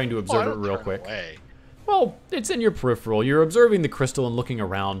crystal, trying to observe it real quick. Away. Well, it's in your peripheral. You're observing the crystal and looking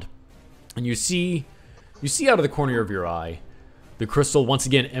around, and you see out of the corner of your eye the crystal once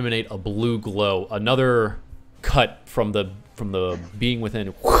again emanate a blue glow. Another cut from the being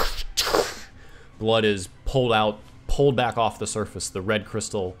within. Blood is pulled back off the surface. The red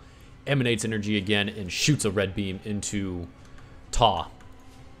crystal emanates energy again and shoots a red beam into Taw.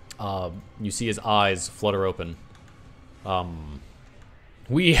 You see his eyes flutter open.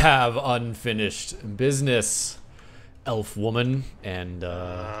 We have unfinished business, elf woman, and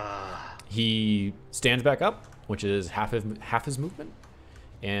he stands back up, which is half his movement,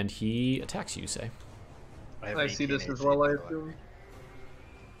 and he attacks you. Say, I see this as well, I assume.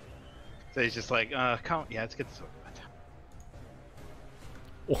 So he's just like, count. Yeah, let's get this over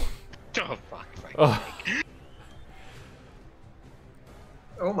with. Oh fuck!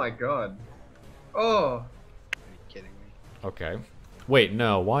 Oh my god. Oh. Are you kidding me? okay. Wait,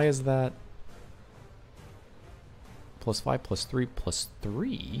 no. Why is that? +5, +3,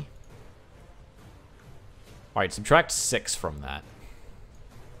 +3. All right, subtract 6 from that.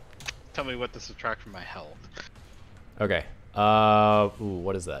 Tell me what to subtract from my health. Okay.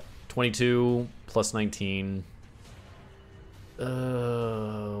 What is that? 22 plus 19.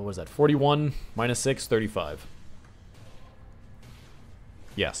 What is that? 41 minus 6, 35.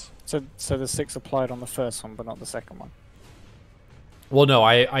 Yes. So the 6 applied on the first one, but not the second one. Well, no,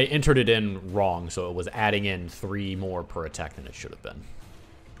 I entered it in wrong, so it was adding in 3 more per attack than it should have been.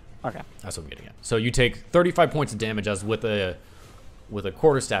 Okay. That's what I'm getting at. So you take 35 points of damage as with a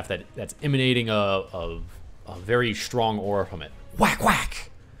quarterstaff that's emanating a very strong aura from it. Whack, whack!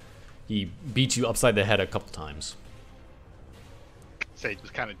 He beats you upside the head a couple times. Sage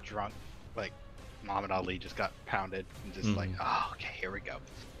was kind of drunk, like Muhammad Ali just got pounded, and just like, oh, okay, here we go.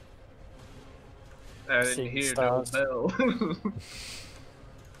 I didn't Seeing hear no stars. bell.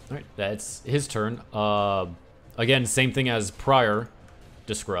 Alright, that's his turn. Again, same thing as prior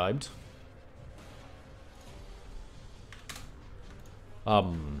described. As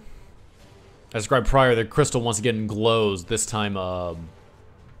described prior, the crystal once again glows, this time a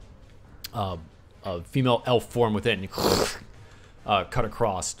female elf form within. Cut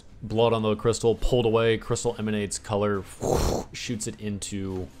across. Blood on the crystal, pulled away. Crystal emanates color, shoots it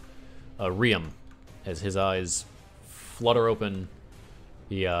into Riam. As his eyes flutter open,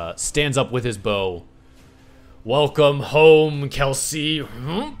 he stands up with his bow. Welcome home, Kelsey.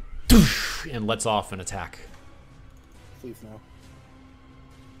 And lets off an attack. Please no.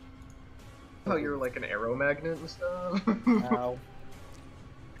 Oh, you're like an arrow magnet and stuff. Ow.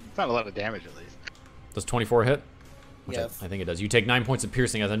 It's not a lot of damage, at least. Does 24 hit? Which Yes. I think it does. You take 9 points of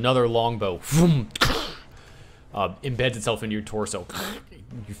piercing as another longbow embeds itself into your torso.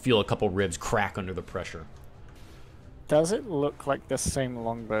 You feel a couple ribs crack under the pressure. Does it look like the same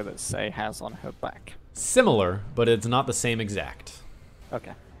longbow that Say has on her back? Similar, but it's not the same exact.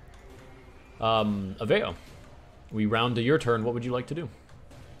 Okay. Aveo, we round to your turn. What would you like to do?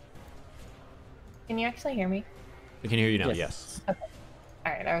 Can you actually hear me? I can hear you now, Yes. yes.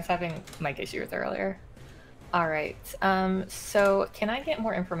 Alright, I was having mic issues earlier. Alright, so can I get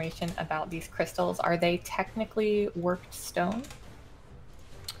more information about these crystals? Are they technically worked stone?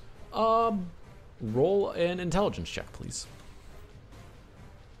 Roll an intelligence check, please.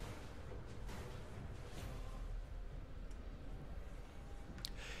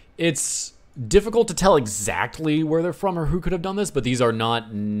 It's difficult to tell exactly where they're from or who could have done this, but these are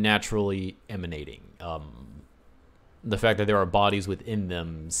not naturally emanating. The fact that there are bodies within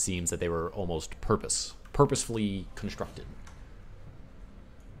them seems that they were almost purposefully constructed.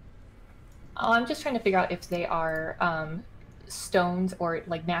 Oh, I'm just trying to figure out if they are stones or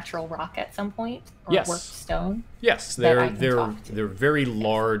like natural rock at some point, or Yes. worked stone. Yes, that I they're can talk to. they're very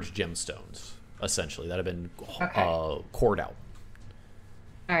large gemstones, essentially, that have been cored out.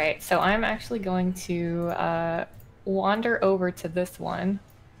 All right, so I'm actually going to wander over to this one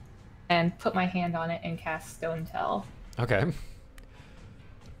and put my hand on it and cast Stone Tell. Okay.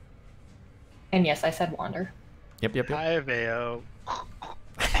 And yes, I said wander. Yep. Hi, Veo.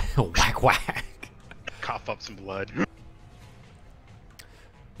 Whack whack. Cough up some blood.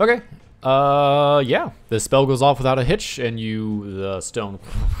 Okay. Yeah. The spell goes off without a hitch, and the stone.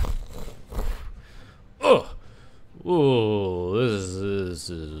 Ugh. Ooh, this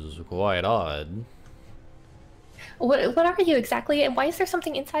is quite odd. What are you exactly? And why is there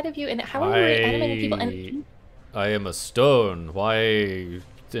something inside of you? And how are you animating people? And I am a stone. Why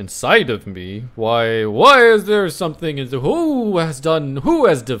inside of me? Why is there something? Who has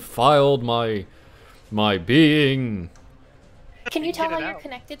defiled my being? can you tell Get how it you're out.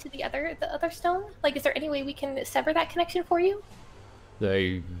 connected to the other stone? Like, is there any way we can sever that connection for you?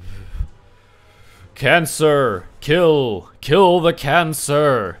 Cancer! Kill the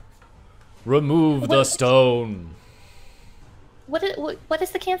cancer! Remove the stone! What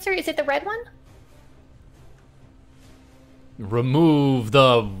is the cancer? Is it the red one? Remove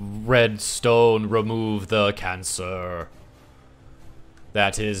the red stone, remove the cancer.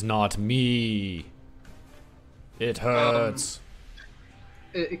 That is not me. It hurts.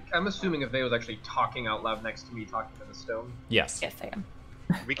 I'm assuming Ave was actually talking out loud next to me, talking to the stone. Yes. Yes, I am.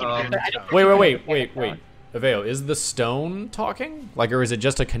 We can hear the stone. Wait. Aveo, is the stone talking? Like, or is it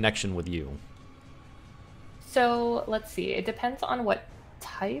just a connection with you? So let's see. It depends on what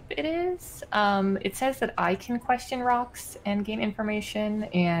type it is. It says that I can question rocks and gain information,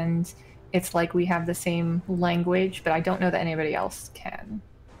 and it's like we have the same language, but I don't know that anybody else can.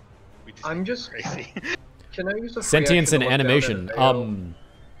 We just I'm just crazy. Can I use a free Sentience action and to look down animation. at Aveo?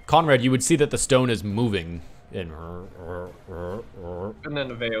 Conrad, you would see that the stone is moving. And And then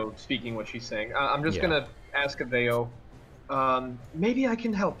Aveo speaking what she's saying. I'm just Yeah. gonna ask Aveo, maybe I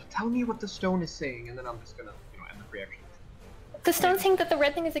can help. Tell me what the stone is saying, and then I'm just gonna, end the free action. The stone's saying that the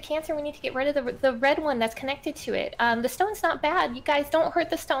red thing is a cancer. We need to get rid of the red one that's connected to it. The stone's not bad. You guys don't hurt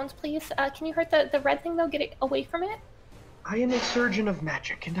the stones, please. Can you hurt the red thing though? Get it away from it. I am a surgeon of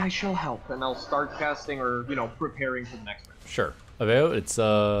magic, and I shall help. And I'll start casting or, preparing for the next round. Sure. Aveo, it's,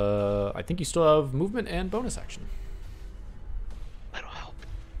 I think you still have movement and bonus action. That'll help.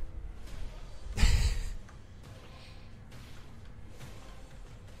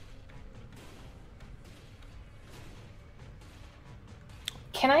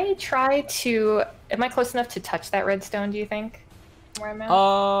 Can I try to? Am I close enough to touch that red stone? Do you think? Where I'm at?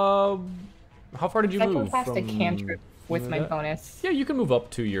 How far did you I move? can cast a from cantrip with my that? bonus. Yeah, you can move up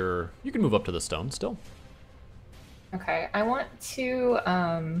to the stone still. Okay, I want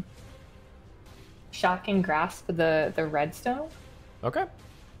to shock and grasp the red stone. Okay.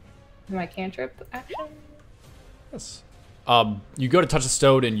 My cantrip action. Yes. You go to touch the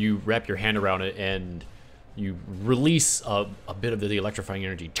stone and you wrap your hand around it and you release a bit of the electrifying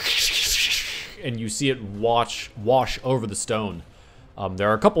energy, and you see it wash over the stone. There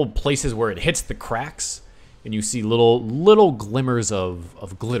are a couple places where it hits the cracks, and you see little glimmers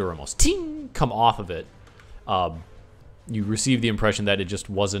of glitter almost ting come off of it. You receive the impression that it just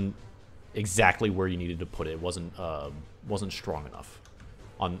wasn't exactly where you needed to put it. It wasn't strong enough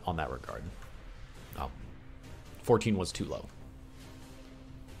on that regard. 14 was too low.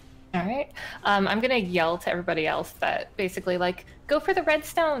 All right. I'm gonna yell to everybody else that basically like go for the red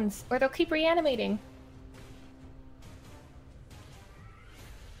stones or they'll keep reanimating.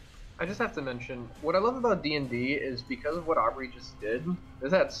 I just have to mention, what I love about D&D is because of what Aubrey just did,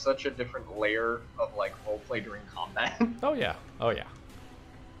 this had such a different layer of, roleplay during combat. Oh yeah.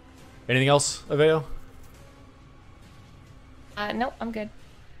 Anything else, Aveo? Nope, I'm good.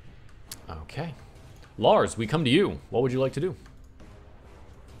 Okay. Lars, we come to you. What would you like to do?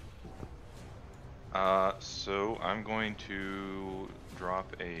 So I'm going to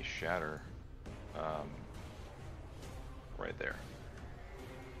drop a shatter, right there.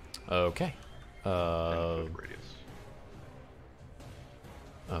 Okay. Foot radius.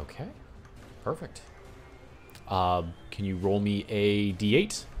 Okay. Perfect. Can you roll me a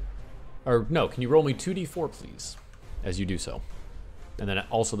d8? Or no, can you roll me 2d4, please, as you do so? And then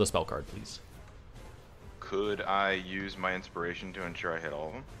also the spell card, please. Could I use my inspiration to ensure I hit all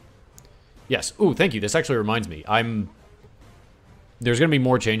of them? Yes. Ooh, thank you. This actually reminds me. There's going to be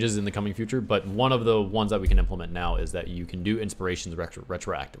more changes in the coming future, but one of the ones that we can implement now is that you can do inspirations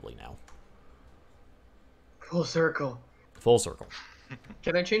retroactively now. Full circle. Full circle.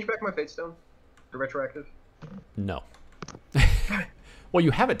 Can I change back my fate stone to retroactive? No. Well,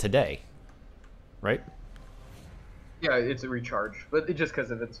 you have it today, right? Yeah, it's a recharge, but just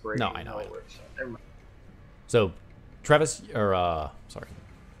because of inspiration. No, I know. It works. Never mind. So, Travis, or sorry,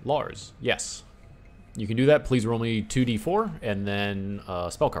 Lars, yes. You can do that. Please roll me 2d4 and then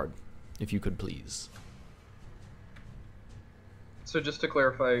spell card, if you could please. So just to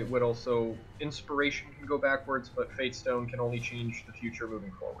clarify, would also inspiration can go backwards, but fate stone can only change the future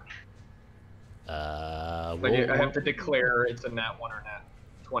moving forward. Like I have to declare it's a nat 1 or nat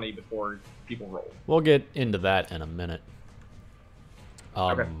 20 before people roll. We'll get into that in a minute.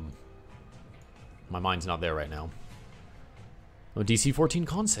 Okay. My mind's not there right now. Oh, DC 14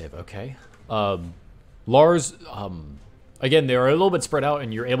 con save, okay. Lars, again, they are a little bit spread out,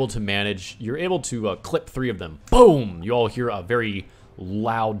 and you're able to clip 3 of them. Boom! You all hear a very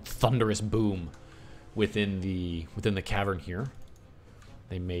loud, thunderous boom within the cavern here.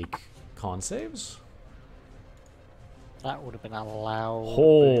 They make con saves. That would have been a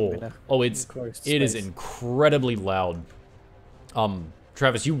loud. It is incredibly loud.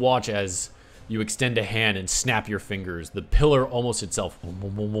 Travis, you watch as you extend a hand and snap your fingers. The pillar almost itself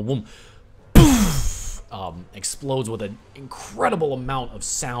explodes with an incredible amount of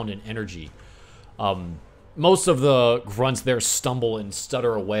sound and energy. Most of the grunts there stumble and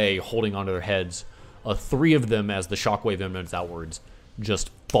stutter away, holding onto their heads. 3 of them, as the shockwave emanates outwards, just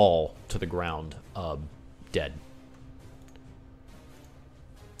fall to the ground, dead.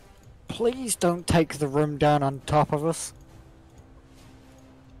 Please don't take the room down on top of us.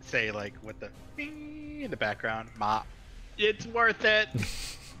 Say like with the in the background, mop. It's worth it.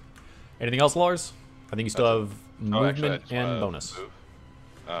 Anything else, Lars? I think you still have movement I just and wanna bonus.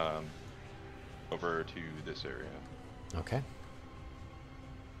 Move, over to this area. Okay.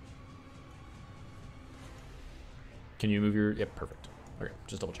 Can you move your... Yep, perfect. Okay,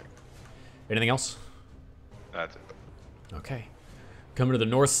 just double check. Anything else? That's it. Okay. Coming to the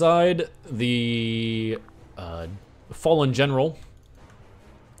north side, the fallen general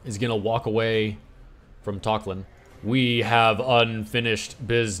is going to walk away from Toklin. We have unfinished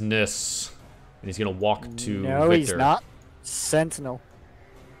business. And he's going to walk to No, Victor. he's not. Sentinel.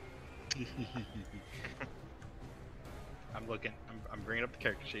 I'm looking. I'm bringing up the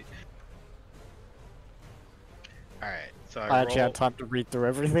character sheet. All right. So I actually had time to read through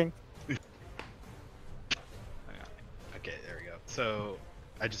everything. Hang on. Okay, there we go. So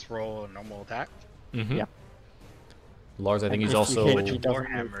I just roll a normal attack. Mm-hmm. Yeah. Lars, I think he's If you also... hit, Which he doesn't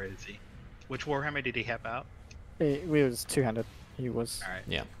warhammer is he? Which warhammer did he have out? He was two-handed. He was. All right.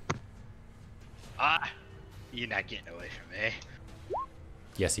 Yeah. Ah, you're not getting away from me.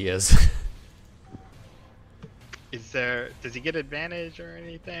 Yes, he is. Does he get advantage or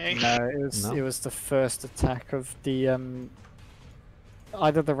anything? No, No. it was the first attack of the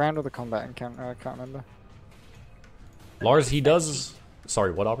either the round or the combat encounter. I can't remember. Lars, he does...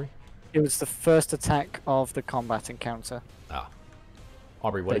 Sorry, what, Aubrey? It was the first attack of the combat encounter Ah.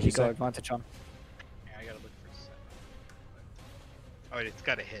 Aubrey, what that did he you got say? advantage on. Yeah, I gotta look for a second. Oh, it's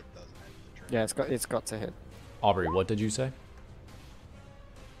got a hit, doesn't it? Yeah, it's got to hit. Aubrey, what did you say?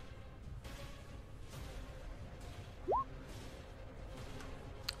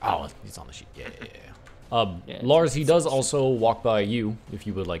 Oh, he's on the sheet. Yeah. Yeah, Lars, he does also walk by you if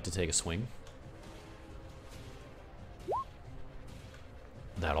you would like to take a swing.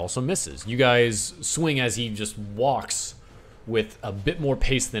 That also misses. You guys swing as he just walks with a bit more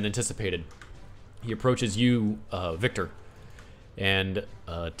pace than anticipated. He approaches you, Victor, and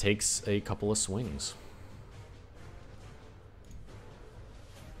takes a couple of swings.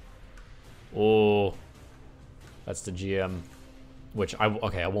 Oh, that's the GM, which I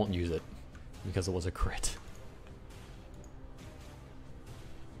won't use it because it was a crit.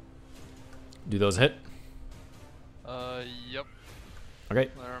 Do those hit? Yep. Okay.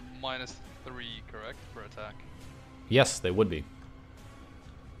 They're -3, correct, for attack. Yes, they would be.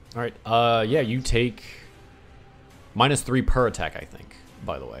 All right. Yeah, you take -3 per attack, I think,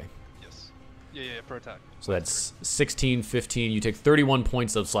 by the way. Yes. Yeah, per attack. So that's 16, 15. You take 31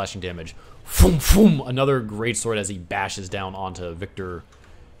 points of slashing damage. Foom, foom. Another great sword as he bashes down onto Victor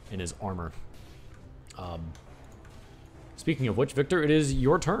in his armor. Speaking of which, Victor, it is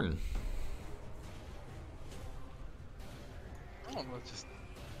your turn. I don't know, just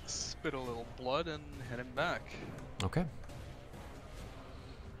spit a little blood and hit him back. Okay.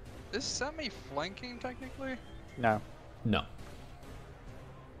 Is Sammy flanking technically? No. No.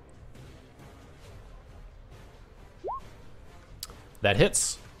 That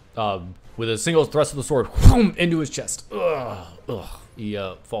hits. With a single thrust of the sword, whoom, into his chest. Ugh, ugh. He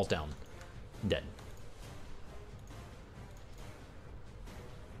falls down, dead.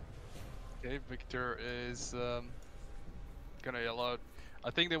 Okay, Victor is gonna yell out. I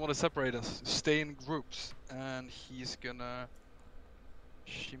think they want to separate us. Stay in groups, and he's gonna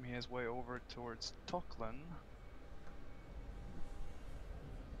shimmy his way over towards Toclin.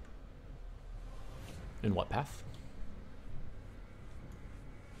 In what path?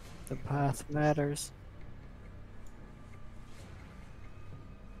 The path matters.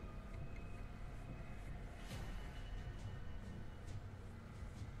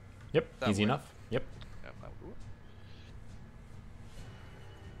 Yep, That easy way. enough. Yep. Yeah, that would do it.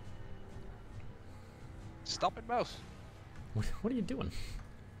 Stop it, mouse. What are you doing?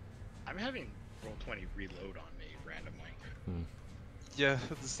 I'm having Roll20 reload on me randomly. Yeah,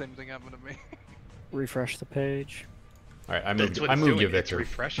 the same thing happened to me. Refresh the page. All right, I That's moved. what I it's moved you, doing, it's Victor.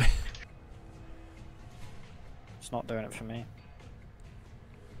 refreshing. It's not doing it for me.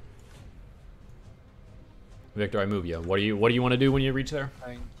 Victor, I move you. What do you want to do when you reach there?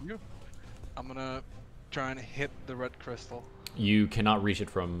 Thank you. I'm gonna try and hit the red crystal. You cannot reach it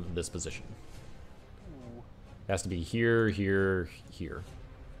from this position. Ooh. It has to be here, here, here.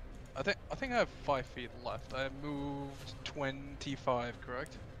 I think I have 5 feet left. I moved 25,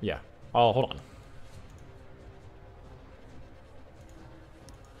 correct? Yeah. Oh, hold on.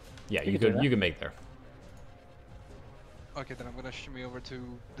 Yeah, You you can do could that. you can make there. Okay, then I'm gonna shimmy over to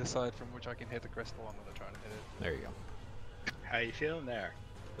the side from which I can hit the crystal. I'm gonna try and hit it. There you go. How you feeling there?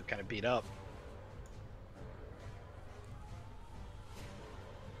 Look kind of beat up.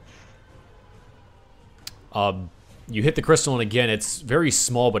 You hit the crystal, and again, it's very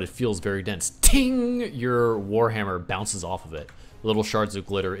small, but it feels very dense. Ting! Your warhammer bounces off of it. Little shards of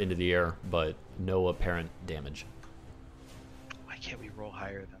glitter into the air, but no apparent damage. Why can't we roll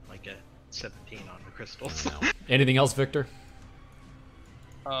higher than like a 17 on the crystals? No. Anything else, Victor?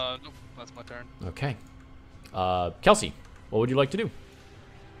 Nope, that's my turn. Okay. Kelsey, what would you like to do?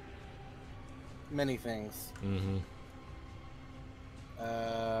 Many things. Mm-hmm.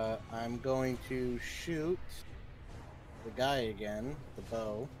 I'm going to shoot the guy again, the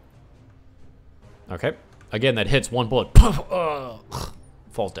bow. Okay. Again, that hits one bullet.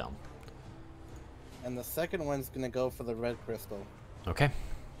 Falls down. And the second one's gonna go for the red crystal. Okay.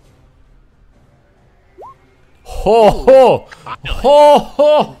 Ho ho! Ho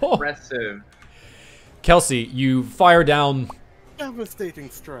ho ho! Impressive. Kelsey, you fire down. Devastating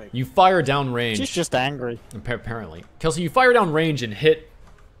strike. You fire down range. She's just angry. Apparently, Kelsey, you fire down range and hit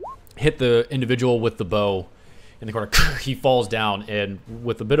the individual with the bow in the corner. He falls down, and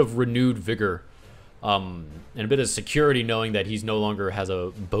with a bit of renewed vigor, and a bit of security, knowing that he's no longer has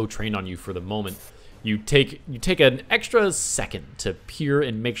a bow trained on you for the moment, you take an extra second to peer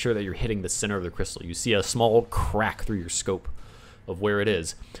and make sure that you're hitting the center of the crystal. You see a small crack through your scope of where it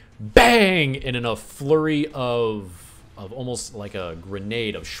is. Bang! And in a flurry of almost like a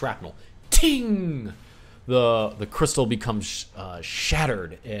grenade of shrapnel, ting! The crystal becomes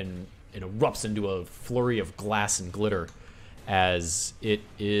shattered and it erupts into a flurry of glass and glitter as it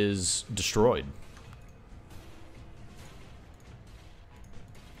is destroyed.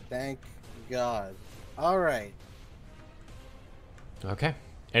 Thank God. All right. Okay.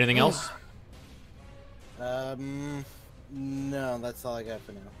 Anything else? No, that's all I got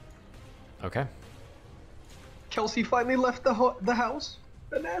for now. Okay. Kelsey finally left the house,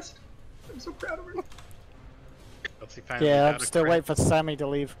 the nest. I'm so proud of her. Let's see, finally Yeah, got I'm a still crit. waiting for Sammy to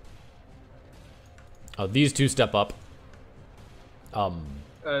leave. These two step up.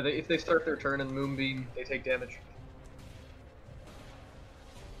 If they start their turn in Moonbeam, they take damage.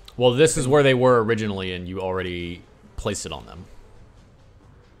 Well, this is where they were originally, and you already placed it on them.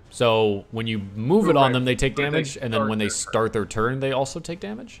 So when you move it on Right. them, they take Or they damage, and then start when they their start their turn, they also take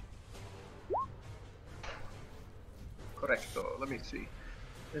damage? Correcto. Let me see.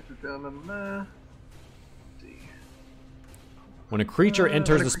 When a creature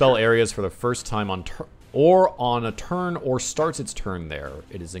enters the spell areas for the first time on a turn or starts its turn there,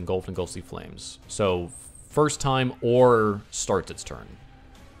 it is engulfed in ghostly flames. So first time or starts its turn.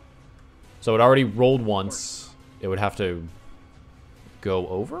 So it already rolled once. It would have to go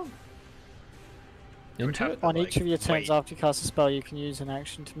over into it. On each of your turns wait. after you cast a spell, you can use an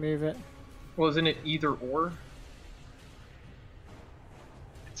action to move it. Well, isn't it either or?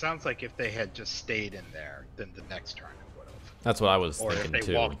 It sounds like if they had just stayed in there, then the next turn it would have. That's what I was Or if thinking they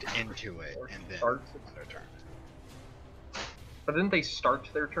too. walked into it Or and then start. on their turn. But didn't they start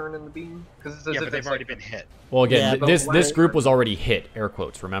their turn in the beam? Because it's as Yeah, if but they've it's already like, been hit. Well, again, Yeah, but this why- group was already hit. Air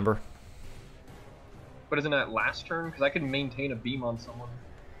quotes. Remember? But isn't that last turn? Because I could maintain a beam on someone.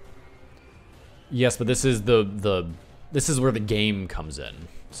 Yes, but this is this is where the game comes in.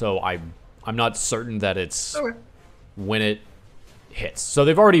 So I'm not certain that it's when it hits. So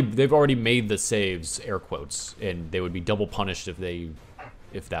they've already made the saves, air quotes, and they would be double punished if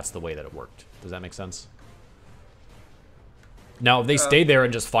that's the way that it worked. Does that make sense? Now, if they stay there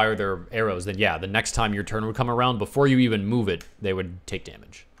and just fire their arrows, then yeah, the next time your turn would come around, before you even move it, they would take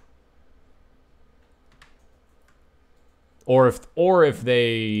damage. Or if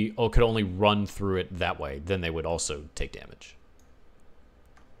they could only run through it that way, then they would also take damage.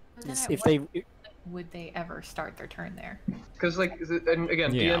 If would they ever start their turn there? Because and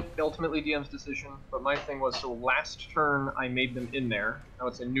again, Yeah. ultimately DM's decision. But my thing was, so last turn I made them in there. Now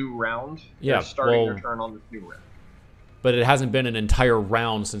it's a new round. Yeah, They're starting their turn on this new round. But it hasn't been an entire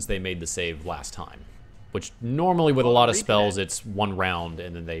round since they made the save last time. Which normally with a lot of spells, it's one round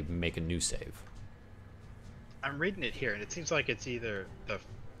and then they make a new save. I'm reading it here, and it seems like it's either the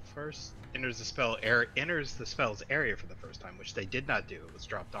first enters the spell's area for the first time, which they did not do. It was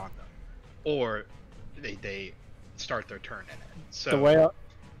dropped on them, or they start their turn in it. So The way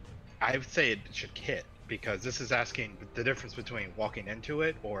I would say it should hit, because this is asking the difference between walking into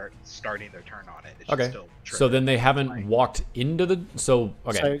it or starting their turn on it. It should Okay. still So trigger. then they haven't walked into the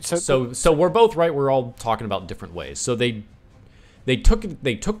okay. So- So we're both right. We're all talking about different ways. So they took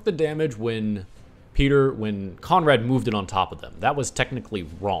the damage when Conrad moved it on top of them. That was technically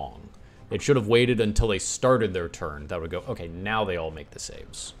wrong. They should have waited until they started their turn. That would go, okay, now they all make the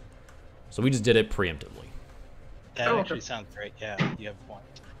saves. So we just did it preemptively. That Oh, actually okay. sounds great. Yeah, you have a point.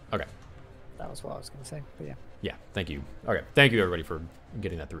 Okay. that was what I was going to say, but yeah. Yeah, thank you. Okay, thank you everybody for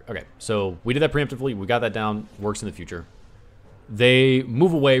getting that through. Okay, so we did that preemptively. We got that down. Works in the future. They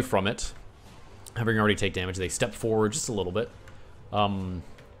move away from it, having already take damage. They step forward just a little bit.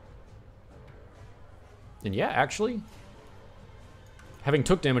 And yeah, actually, having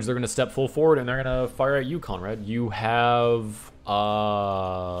took damage, they're going to step full forward and they're going to fire at you, Conrad. You have,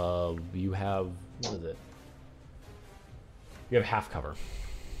 what is it? You have half cover.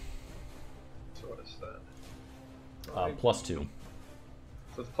 So what is that? +2.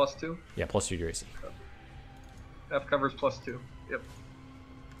 So it's +2. Yeah, +2 to your AC. Half covers +2. Yep.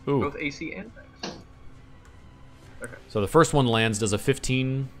 Ooh. Both AC and dex. Okay. So the first one lands. Does a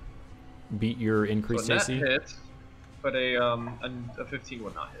 15 beat your So increased that AC? hits, but a 15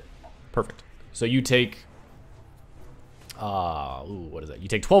 would not hit. Perfect. So you take, what is that? You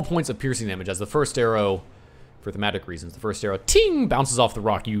take 12 points of piercing damage as the first arrow, for thematic reasons, the first arrow, ting, bounces off the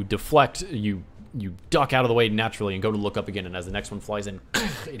rock. You deflect, you duck out of the way naturally and go to look up again, and as the next one flies in,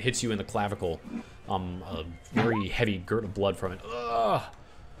 it hits you in the clavicle. A very heavy gurt of blood from it. Ugh.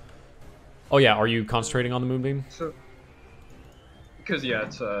 Oh yeah, are you concentrating on the moonbeam? So, because yeah,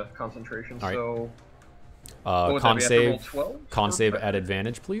 it's concentration. All right. So, what would that Con be? I have to roll save, 12? con save at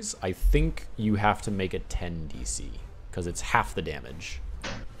advantage, please. I think you have to make a 10 DC because it's half the damage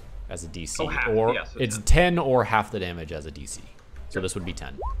as a DC, Oh, half, or yeah, so it's 10. 10 or half the damage as a DC. So this would be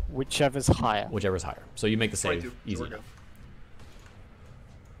 10, Whichever's higher. whichever's higher. So you make the save 22, so easy we're good. enough.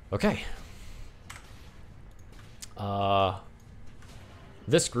 Okay.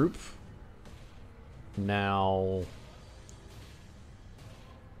 This group now,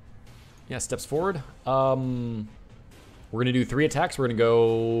 yeah, steps forward. We're gonna do 3 attacks. We're gonna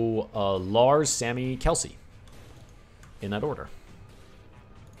go Lars, Sammy, Kelsey, in that order.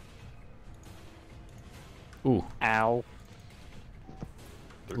 Ooh, Ow.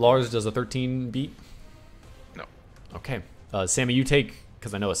 Lars does a 13 beat. No. Okay, Sammy, you take,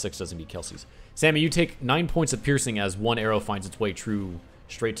 because I know a 6 doesn't beat Kelsey's. Sammy, you take 9 points of piercing as one arrow finds its way true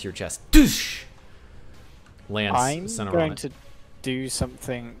straight to your chest. Doosh! Lands I'm center going on it. to do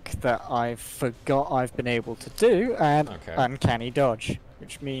something that I forgot I've been able to do, and Okay. uncanny dodge,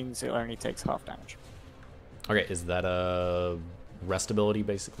 which means it only takes half damage. Okay, is that a rest ability,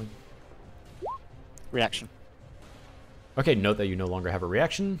 basically? Reaction. Okay, note that you no longer have a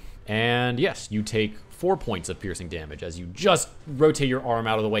reaction. And yes, you take 4 points of piercing damage as you just rotate your arm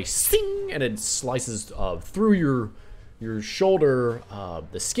out of the way, sing, and it slices through your shoulder,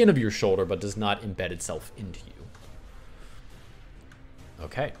 the skin of your shoulder, but does not embed itself into you.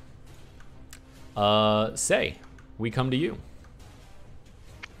 Okay. Say, we come to you.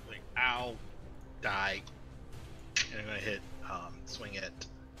 Like, ow, die, and I'm gonna hit, swing at,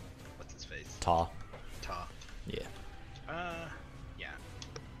 what's his face? Ta. Ta. Yeah. Yeah.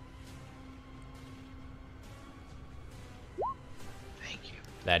 Thank you.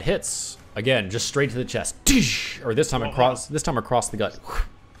 That hits. Again, just straight to the chest. Tish! Or this time across the gut.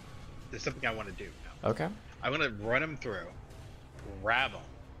 There's something I want to do now. Okay. I'm gonna run him through, grab him.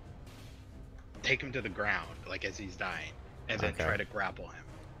 I'm take him to the ground, like as he's dying, and then Okay. try to grapple him,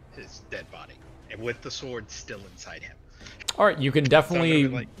 his dead body, and with the sword still inside him. All right, you can So I'm definitely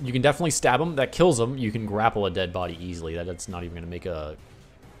gonna be you can definitely stab him. That kills him. You can grapple a dead body easily. That's not even going to make a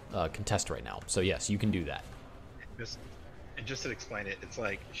contest right now. So yes, you can do that. Just to explain it, it's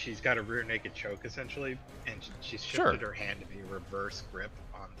like she's got a rear naked choke essentially, and she's shifted Sure. her hand to be a reverse grip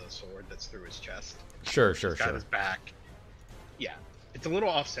on the sword that's through his chest. Sure. She's got his back. Yeah, it's a little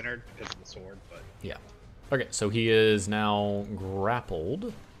off-centered because of the sword, but Yeah. Okay, so he is now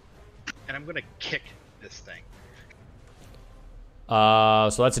grappled. and I'm gonna kick this thing.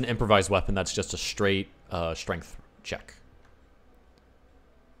 So that's an improvised weapon. That's just a straight strength check.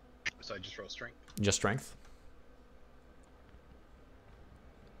 So I just roll strength, Just strength.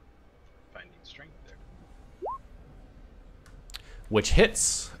 finding strength there. Which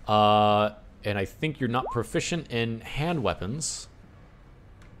hits. And I think you're not proficient in hand weapons.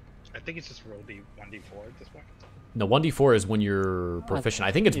 I think it's just roll D1d4 at this point. No, 1d4 is when you're proficient.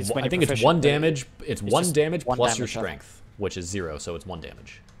 I think it's It's when I you're think it's proficient, one but damage. It's one just damage one plus your damage, I think. strength, which is 0, so it's 1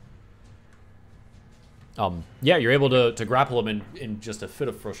 damage. Yeah, you're able to grapple him in just a fit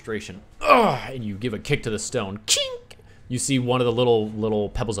of frustration. And you give a kick to the stone. Chink! You see one of the little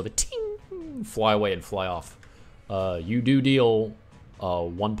pebbles of it ting, fly away and fly off. You do deal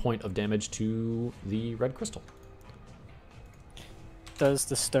 1 point of damage to the red crystal. Does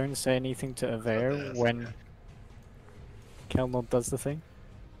the stone say anything to Aver when Kelnor does the thing?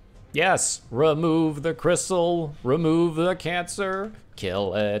 Yes, remove the crystal, remove the cancer,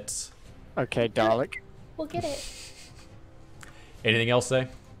 kill it. Okay, Dalek. We'll get it. Anything else, say?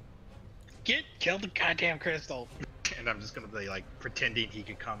 Kill the goddamn crystal. And I'm just gonna be like pretending he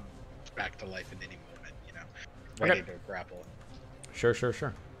could come back to life at any moment, you know, ready to grapple. Sure.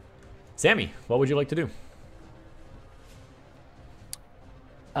 Sammy, what would you like to do?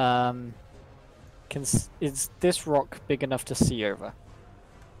 Is this rock big enough to see over?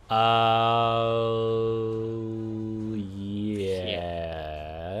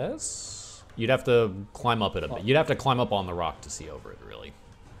 Yes. You'd have to climb up it a bit. You'd have to climb up on the rock to see over it, really.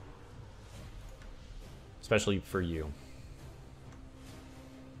 Especially for you.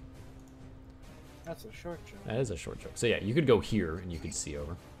 That's a short jump. That is a short jump. So yeah, you could go here and you could see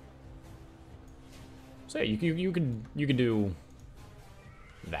over. So yeah, you could do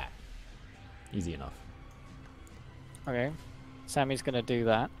that. Easy enough. Okay. Sammy's gonna do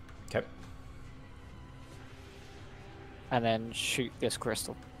that. Okay. And then shoot this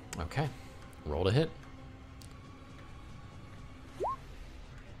crystal. Okay. Roll to hit.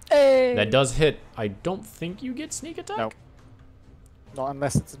 Hey! That does hit. I don't think you get sneak attack. Nope. Not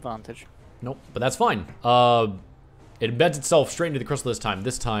unless it's advantage. Nope, but that's fine. It embeds itself straight into the crystal this time.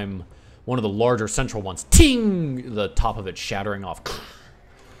 This time, one of the larger central ones. Ting! The top of it shattering off.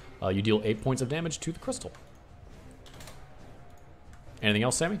 You deal 8 points of damage to the crystal. Anything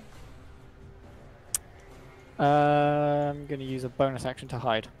else, Sammy? I'm gonna use a bonus action to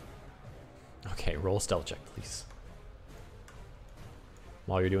hide. Okay, roll a stealth check, please.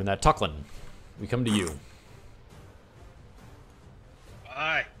 While you're doing that, Tucklin, we come to you.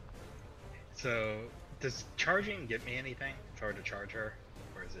 Alright. So, does charging get me anything if I were to charge her?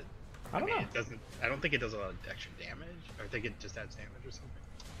 Or is it... I don't know. It doesn't... I don't think it does a lot of extra damage. I think it just adds damage or something.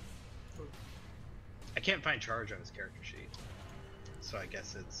 I can't find charge on his character sheet. So I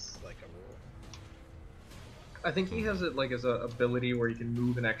guess it's like a rule. I think he has it like as a ability where you can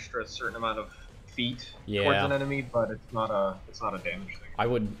move an extra certain amount of feet towards Yeah. an enemy, but it's not a damage thing. I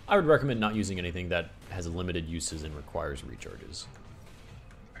would recommend not using anything that has limited uses and requires recharges.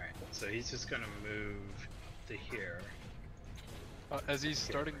 Alright, so he's just gonna move to here. As he's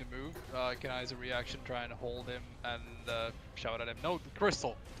starting to move, can I, as a reaction, try and hold him and shout at him, "No, the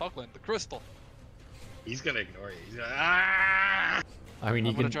crystal! Tucklin, the crystal!" He's gonna ignore you. He's gonna... Ah! I mean,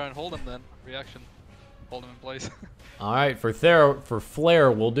 I'm you gonna can. try and hold him then. Reaction. Hold him in place. All right, for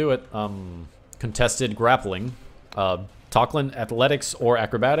Flair, we'll do it. Contested grappling. Tucklin, athletics or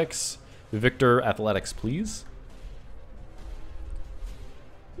acrobatics. Victor, athletics, please.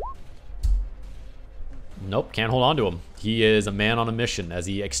 Nope, can't hold on to him. He is a man on a mission as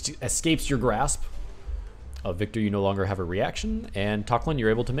he escapes your grasp. Victor, you no longer have a reaction, and Tucklin, you're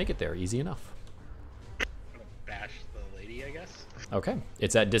able to make it there. Easy enough. I'm gonna bash the lady, I guess. Okay,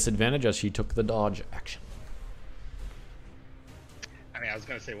 it's at disadvantage as she took the dodge action. I mean, I was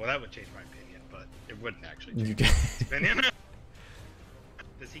gonna say, well, that would change my opinion, but it wouldn't actually You change can- my opinion.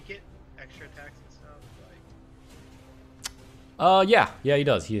 Does he get extra attacks and stuff? Like, yeah, he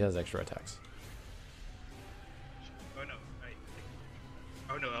does. He has extra attacks. oh no,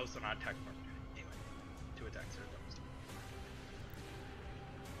 oh no, that was not attack mark. Anyway, 2 attacks are those.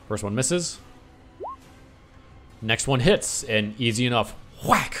 First one misses. Next one hits, and easy enough.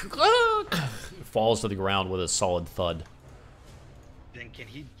 Whack! Falls to the ground with a solid thud. Then can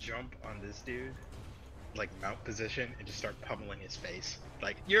he jump on this dude, like mount position, and just start pummeling his face?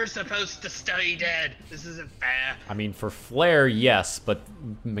 Like, you're supposed to stay dead. This isn't fair. I mean, for flair, yes, but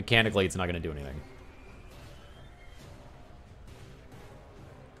mechanically, it's not going to do anything.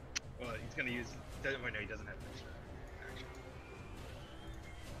 Well, he's gonna use. Wait, no, he doesn't have action.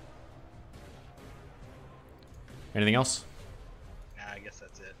 Anything else? Nah, I guess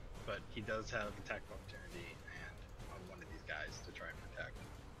that's it. But he does have attack of opportunity and on one of these guys to try and protect,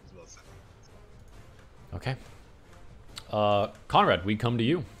 as well as something. Okay. Conrad, we come to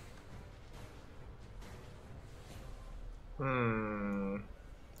you. And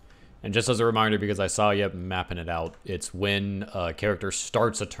just as a reminder, because I saw you mapping it out, it's when a character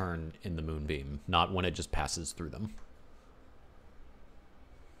starts a turn in the Moonbeam, not when it just passes through them.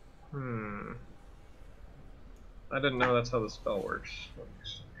 I didn't know that's how the spell works.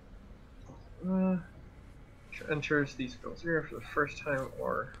 Enters these spells area for the first time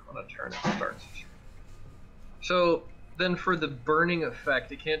or on a turn it starts. So then for the burning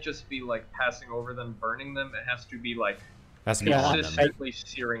effect, it can't just be like passing over them, burning them. It has to be like Has to be on them. consistently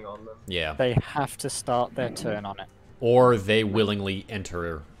searing on them. Yeah. They have to start their turn on it. Or they willingly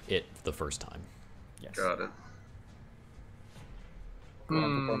enter it the first time. Yes. Got it.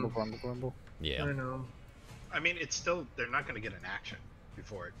 Grumble, grumble, grumble, grumble. Yeah. I know. I mean, it's still, they're not gonna get an action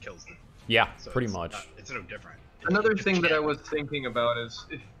before it kills them. Yeah, So pretty it's much. it's no different. Another It's thing that I can't. was thinking about is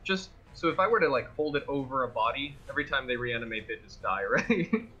if I were to like hold it over a body, every time they reanimate, they just die,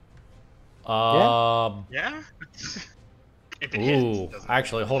 right? Yeah. If it hits, Ooh, it doesn't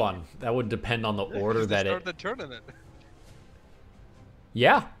actually, matter. hold on. That would depend on the order that start it. the turn in it.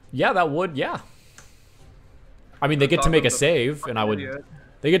 Yeah, that would. Yeah. I mean, they get to make a save, and I would. Idiot.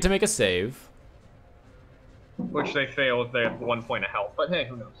 They get to make a save. Which they fail if they have 1 point of health, but hey,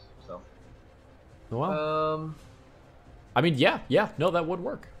 who knows? So. Well, I mean, yeah, no, that would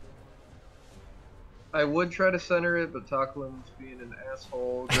work. I would try to center it, but Taklin's being an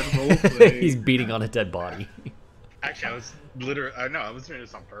asshole. Good roleplay. He's beating on a dead body. Actually, I was I was doing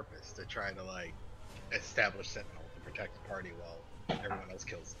this on purpose to try to like establish Sentinel to protect the party while everyone else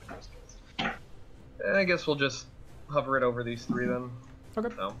kills the first kills. I guess we'll just hover it over these three then.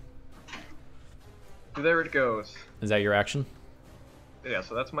 Okay. So. There it goes. Is that your action? Yeah,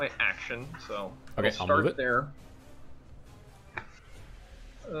 so that's my action. So Okay, I'll I'll start move it. there.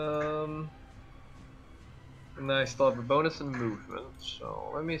 And then I still have a bonus in movement.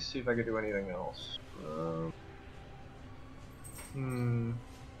 So let me see if I could do anything else. So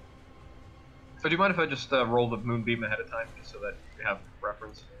do you mind if I just roll the moonbeam ahead of time, just so that you have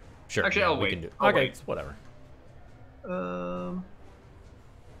reference? Sure. Actually, yeah, I'll we wait. can do- I'll okay, wait. it's whatever.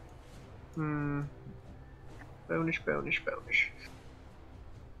 Bonish.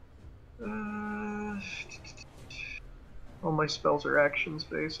 All my spells are actions,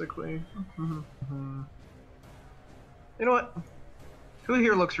 basically. You know what? Who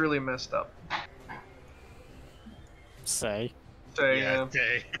here looks really messed up? Say. Say, Yeah,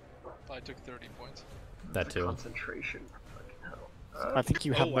 okay. I took 30 points. That too. concentration. Fucking hell. I think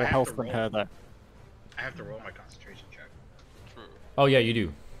you have Oh, I more have health to than roll. her, though. I have to roll my concentration check. True. Oh yeah, you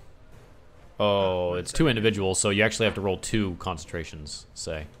do. Oh, it's 2 individuals, so you actually have to roll 2 concentrations.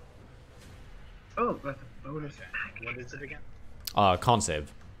 Say. Oh, that's a bonus. Okay. What is it again? Con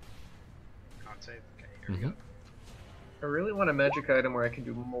save. Con save? Okay, here we go. I really want a magic item where I can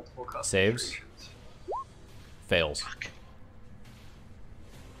do multiple Saves? concentrations. Fails.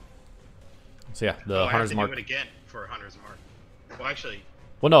 So yeah, the Oh, I have hunter's to mark. do it again for Hunter's Mark. Well, actually,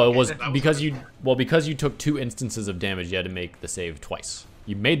 Well, no, it was that was because the you because you took 2 instances of damage. You had to make the save twice.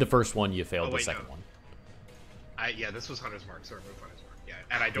 You made the first one, you failed Oh, the wait, second no. one. yeah, this was Hunter's Mark, so I removed Hunter's Mark. Yeah,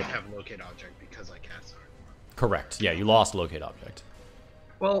 and I don't have Locate Object because I cast Hunter's Mark. Correct. Yeah, you lost locate object.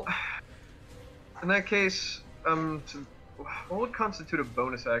 Well, in that case, what would constitute a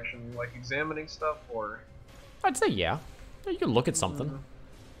bonus action? Like examining stuff, or? I'd say yeah. You can look at something.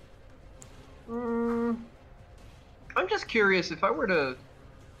 I'm just curious if I were to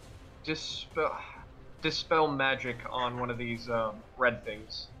dispel magic on one of these red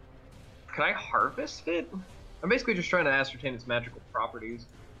things. Can I harvest it? I'm basically just trying to ascertain its magical properties.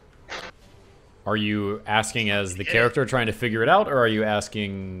 Are you asking as the character trying to figure it out, or are you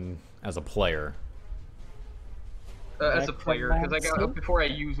asking as a player? As a player, because I got Necromancy? before I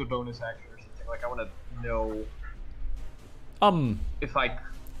use a bonus action or something. Like I want to know if I.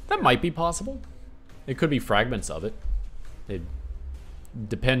 That might be possible. It could be fragments of it. It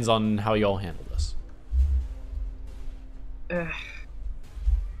depends on how y'all handle this.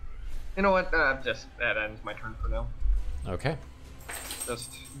 In You know what? Just that ends my turn for now. Okay.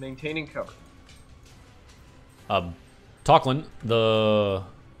 Just maintaining cover. Tocklin, the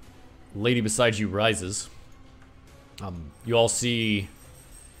lady beside you rises. You all see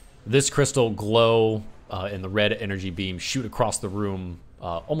this crystal glow and the red energy beam shoot across the room,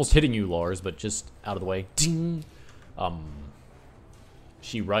 almost hitting you, Lars, but just out of the way. Ding!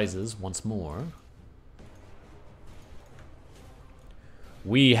 She rises once more.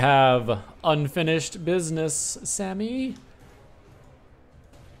 We have unfinished business, Sammy.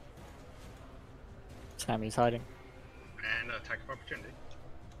 Sammy's hiding. And attack of opportunity.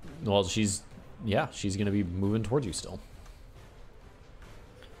 Well, she's gonna be moving towards you still.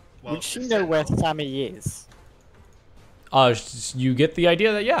 Well, Would she know where Sammy is? You get the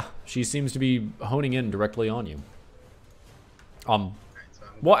idea that, yeah, she seems to be honing in directly on you.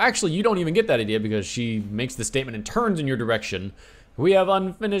 Well, actually, you don't even get that idea because she makes the statement and turns in your direction. We have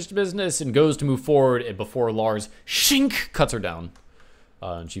unfinished business, and goes to move forward, and before Lars, shink, cuts her down.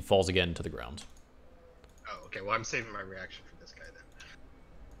 And she falls again to the ground. Oh, okay. Well, I'm saving my reaction for this guy then.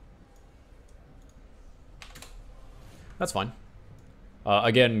 That's fine.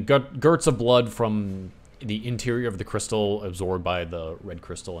 Again, gurts of blood from the interior of the crystal absorbed by the red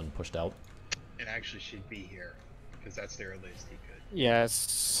crystal and pushed out. And actually, she'd be here because that's the earliest he could. Yes.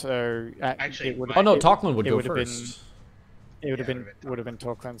 So Actually, it would. Oh no, Tocklin would it go would have been- first. It would have Yeah, been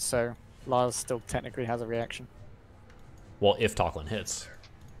Torklin. So Lars still technically has a reaction. Well, if Tocklin hits.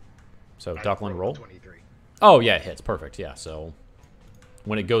 So I Tocklin rolled a roll. 23. Oh yeah, it hits. Perfect. Yeah. So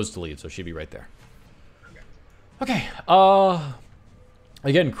when it goes to leave, so she'd be right there. Okay.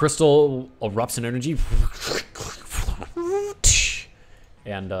 Again, crystal erupts in energy,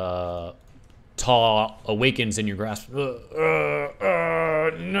 and Taw awakens in your grasp. No,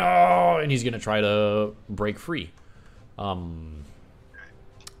 and he's gonna try to break free.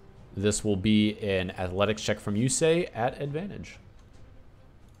 This will be an athletics check from Yusei at advantage.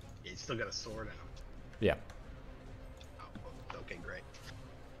 He's still got a sword in him. Yeah. Oh, well, okay, great.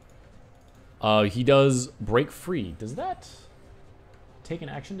 He does break free. Does that take an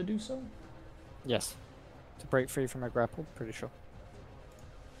action to do so? Yes. To break free from a grapple, pretty sure.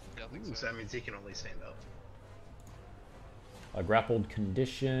 Yeah, I think Ooh, so. so that means he can only stand up. A grappled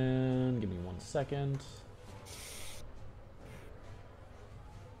condition. Give me 1 second.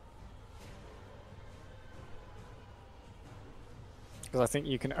 Because I think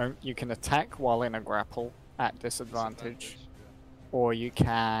you can attack while in a grapple at disadvantage, or you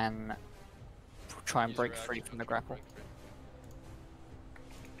can try and Use break reaction free from the to grapple. break free.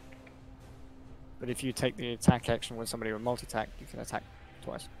 But if you take the attack action with somebody with multi-attack, you can attack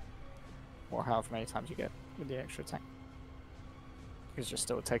twice, or however many times you get with the extra attack. Because you're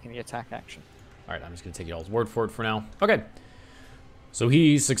still taking the attack action. All right, I'm just going to take y'all's word for it for now. Okay. So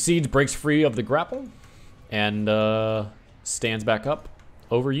he succeeds, breaks free of the grapple, and stands back up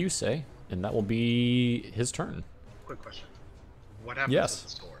over Yusei, and that will be his turn. Quick question. What happens Yes.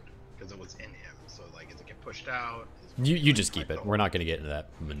 with the sword? Because it was in him. So, like, does it get pushed out? You just keep it. We're not going to get into that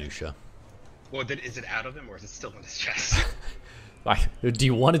minutia. Well, is it out of him or is it still in his chest? Do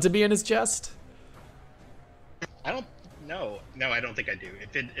you want it to be in his chest? I don't know. No, I don't think I do.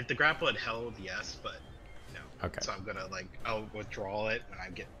 If the grapple had held, yes, but no. Okay. So I'm gonna I'll withdraw it when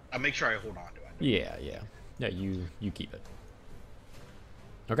I'll make sure I hold on to it. Yeah. Yeah, you keep it.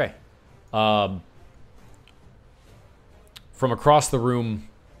 Okay. From across the room,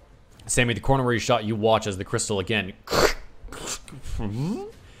 Sammy, the corner where you shot, you watch as the crystal again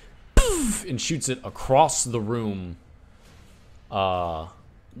and shoots it across the room,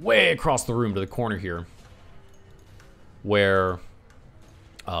 way across the room to the corner here, where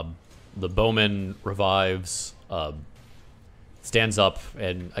the bowman revives, stands up,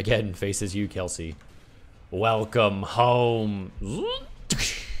 and again faces you, Kelsey. Welcome home.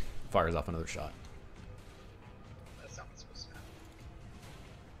 Fires off another shot. That's not what's supposed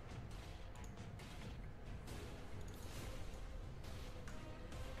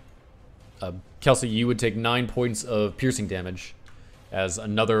to happen. Kelsey, you would take 9 points of piercing damage as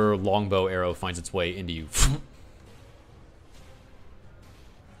another longbow arrow finds its way into you. I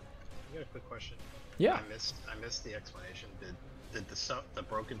got a quick question. Yeah. I missed the explanation. Did the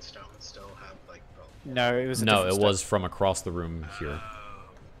broken stone still have like? No, it was. No, it was from across the room here.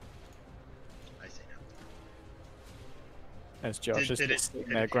 I see now. As Josh is Did just it sitting hit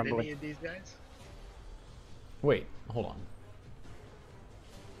there any grumbling. of these guys? Wait, hold on.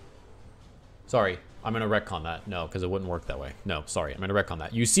 Sorry, I'm gonna retcon that. No, because it wouldn't work that way. No, sorry, I'm gonna retcon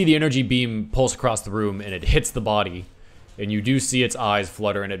that. You see the energy beam pulse across the room, and it hits the body, and you do see its eyes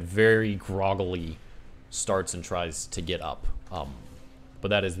flutter, and it very groggily starts and tries to get up. but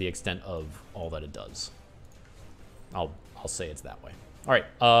that is the extent of all that it does. I'll say it's that way. All right,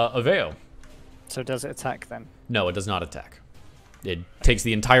 Aveo. So does it attack then? No, it does not attack. It takes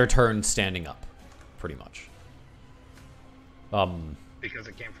the entire turn standing up, pretty much. Because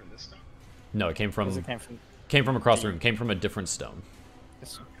it came from this stone. No, it came from Because it came from across the room. Came from a different stone.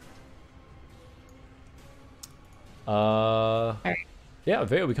 Yes. Yeah,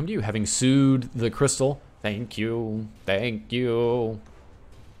 Aveo, we come to you, having sued the crystal. Thank you, thank you.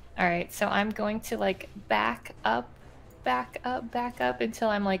 All right, so I'm going to like back up until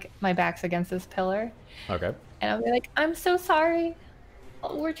I'm like my back's against this pillar, Okay. and I'll be like, "I'm so sorry.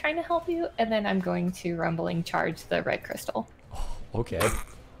 We're trying to help you." And then I'm going to rumbling charge the red crystal. Okay.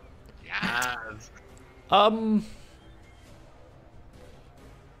 Yes. I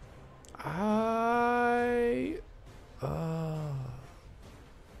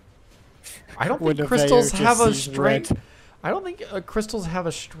don't When think Aveo crystals just have a sees strength. red. I don't think crystals have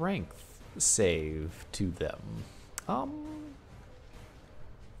a strength save to them.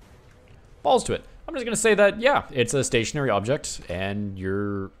 Balls to it. I'm just gonna say that yeah, it's a stationary object, and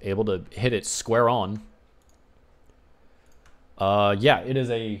you're able to hit it square on. Yeah, it is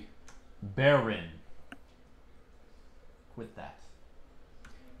a Baron. Quit that.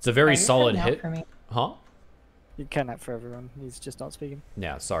 It's a very Sorry, you're solid cutting out hit. for me. Huh? You can that for everyone. He's just not speaking.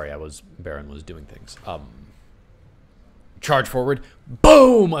 Yeah, sorry, Baron was doing things. Charge forward.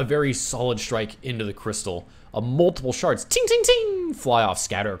 Boom! A very solid strike into the crystal. Multiple shards, ting, ting, ting, fly off,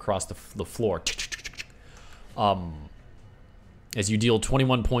 scatter across the floor. As you deal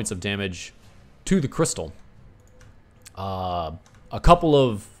 21 points of damage to the crystal. A couple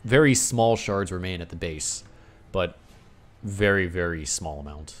of very small shards remain at the base, but very, very small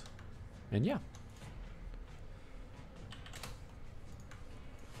amount. And yeah.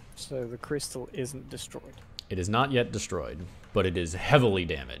 So the crystal isn't destroyed. It is not yet destroyed, but it is heavily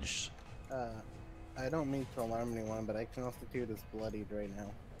damaged. I don't mean to alarm anyone, but I constitute as bloodied right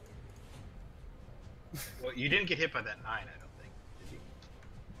now. Well, you didn't get hit by that 9, I don't think. Did you?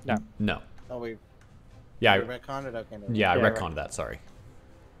 No. No. Oh, we Yeah, we retconned it? Okay. No. yeah, I Yeah, retconned that, sorry.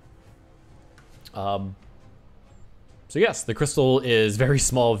 So yes, the crystal is very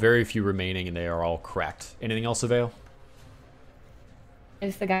small, very few remaining, and they are all cracked. Anything else, Aveo?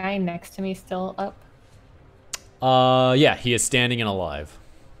 Is the guy next to me still up? Yeah, he is standing and alive.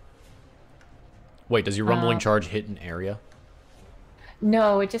 Wait, does your rumbling charge hit an area?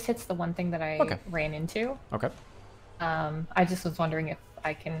 No, it just hits the one thing that I Okay. ran into. Okay. I just was wondering if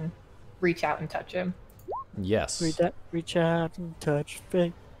I can reach out and touch him. Yes. Reach out and touch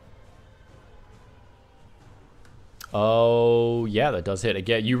fate. Oh, yeah, that does hit.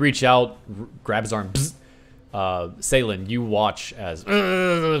 Again, you reach out, grab his arm. Bzz. Salen, you watch as...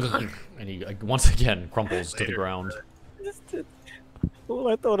 and he once again crumples to the ground. All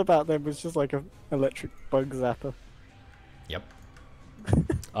I thought about them was just like an electric bug zapper. Yep.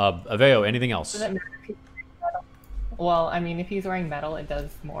 Aveo, anything else? Does it matter if he's wearing metal? Well, I mean, if he's wearing metal, it does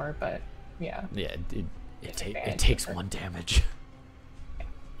more, but yeah. Yeah, it Disadvantage, takes but- 1 damage.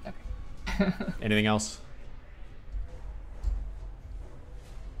 Okay. Anything else?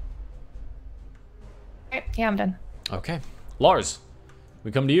 Alright, yeah, I'm done. Okay. Lars,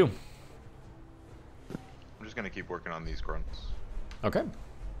 we come to you. I'm just gonna keep working on these grunts. Okay.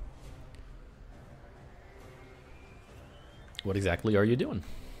 What exactly are you doing?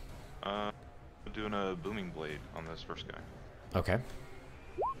 I'm doing a booming blade on this first guy. Okay.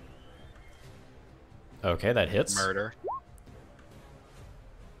 Okay, that hits. Murder.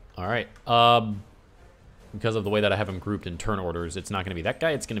 All right. Because of the way that I have them grouped in turn orders, it's not going to be that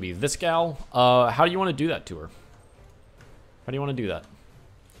guy. It's going to be this gal. How do you want to do that to her? How do you want to do that?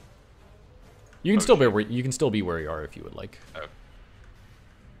 You can still be where you be where you are if you would like. Okay.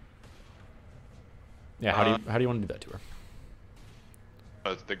 Yeah. How do you want to do that to her?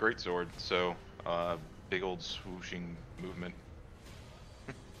 It's the great sword, so big old swooshing movement.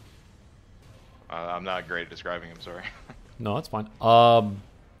 I'm not great at describing. I'm sorry. No, that's fine.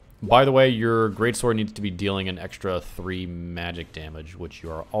 By the way, your greatsword needs to be dealing an extra 3 magic damage, which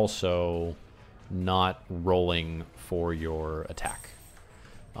you are also not rolling for your attack.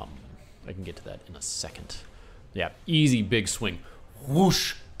 I can get to that in a second. Yeah, easy big swing.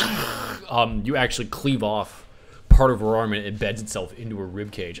 Whoosh. You actually cleave off part of her arm and it embeds itself into her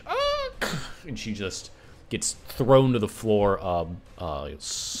rib cage. And she just gets thrown to the floor.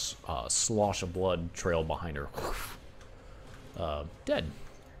 Slosh of blood trail behind her. Dead.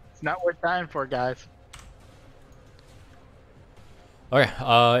 It's not worth dying for, guys. Okay,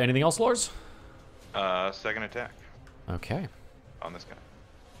 anything else, Lars? Second attack Okay. on this guy.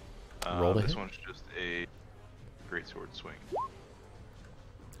 Roll to This hit. one's just a great sword swing.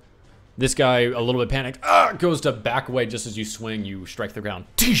 This guy, a little bit panicked, goes to back away. Just as you swing, you strike the ground.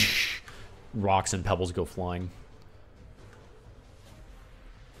 Rocks and pebbles go flying.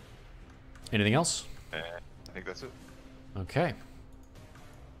 Anything else? I think that's it. Okay.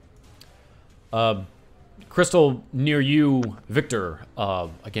 Crystal, near you, Victor.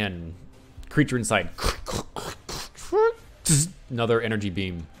 Again, creature inside. Another energy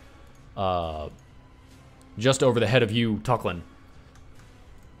beam. Just over the head of you, Tucklin.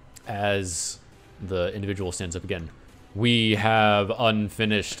 As the individual stands up again. We have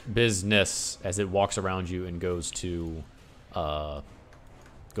unfinished business, as it walks around you and goes to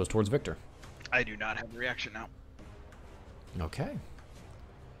goes towards Victor. I do not have a reaction now. Okay.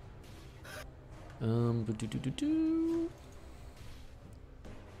 Ba-do-do-do-do.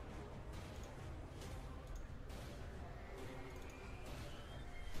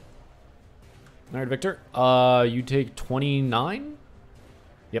 All right, Victor. You take 29.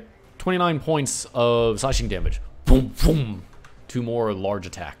 Yep, 29 points of slashing damage. Boom, boom. 2 more large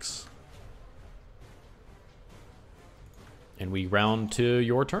attacks. And we round to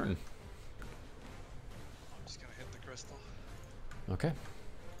your turn. I'm just gonna hit the crystal. Okay.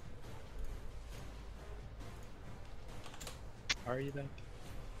 Are you then?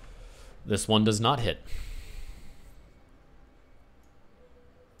 This one does not hit.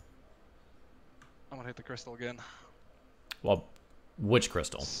 I'm gonna hit the crystal again. Well, which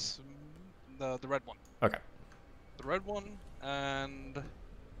crystal? The red one. Okay. The red one and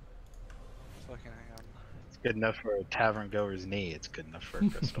fucking hang on. It's good enough for a tavern goer's knee. It's good enough for a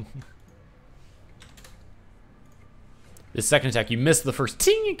crystal. The second attack, you miss the first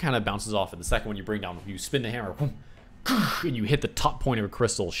ting, it kind of bounces off. And the second one you bring down, you spin the hammer, and you hit the top point of a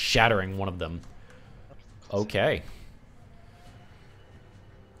crystal, shattering one of them. Okay.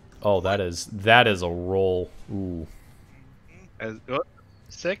 Oh, that is a roll. Ooh. As, what?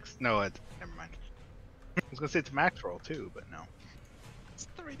 6? No, it's never mind. I was gonna say it's max roll too, but no. It's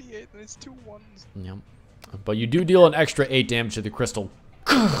 38 and it's 2 ones. Yep. But you do deal an extra 8 damage to the crystal.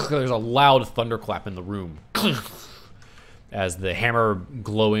 There's a loud thunderclap in the room. As the hammer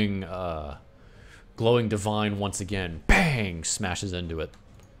glowing divine once again, bang, smashes into it.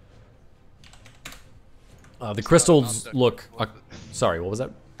 The crystals look... sorry, what was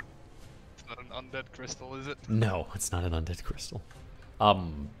that? It's not an undead crystal, is it? No, it's not an undead crystal.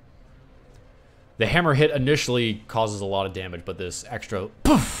 The hammer hit initially causes a lot of damage, but this extra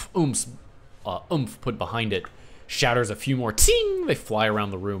poof, oomph put behind it shatters a few more. Ting! They fly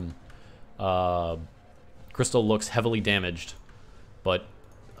around the room. Crystal looks heavily damaged, but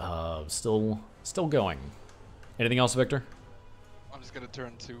still going. Anything else, Victor? I'm just gonna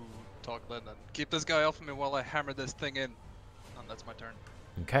turn to Talklin and keep this guy off of me while I hammer this thing in. And that's my turn.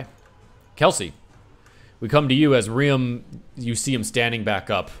 Okay. Kelsey, we come to you as Riam, you see him standing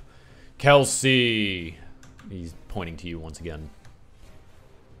back up. Kelsey! He's pointing to you once again.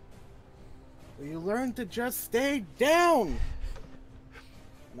 You learn to just stay down!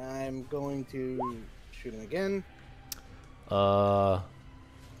 And I'm going to shoot him again.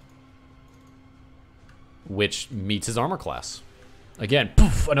 Which meets his armor class. Again,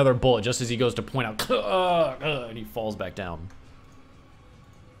 poof, another bullet just as he goes to point out, and he falls back down.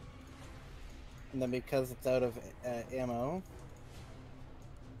 And then because it's out of ammo...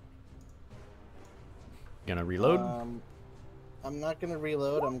 Gonna reload? I'm not gonna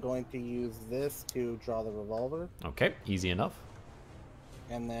reload. I'm going to use this to draw the revolver. Okay, easy enough.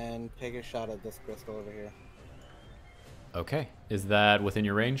 And then take a shot at this crystal over here. Okay, is that within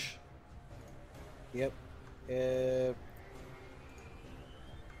your range? Yep. Is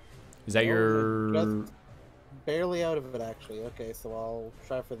that your... Just barely out of it, actually. Okay, so I'll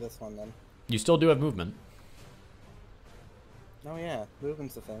try for this one then. You still do have movement. Oh yeah,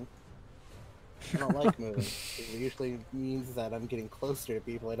 movement's a thing. I don't like moving. It usually means that I'm getting closer to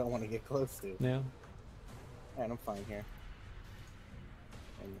people I don't want to get close to. Yeah. Alright, I'm fine here.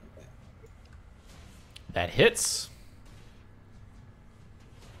 And That hits.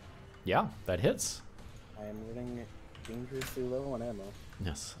 Yeah, that hits. I am running dangerously low on ammo.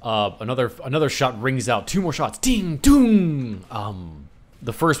 Yes. Another shot rings out. 2 more shots. Ding, doom.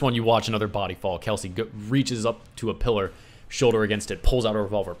 The first one you watch another body fall. Kelsey reaches up to a pillar, shoulder against it, pulls out a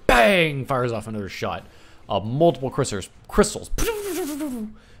revolver, bang, fires off another shot. Multiple crystals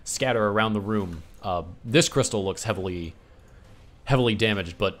scatter around the room. This crystal looks heavily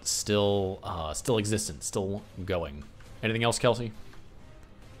damaged, but still existent, still going. Anything else, Kelsey?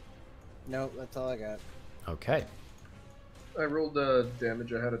 Nope, that's all I got. Okay. I rolled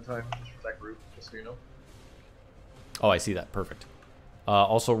damage ahead of time just for that group, just so you know. Oh, I see that. Perfect.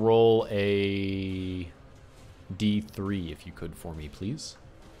 Also roll a D3 if you could for me, please.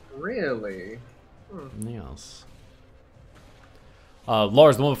 Really? Yes.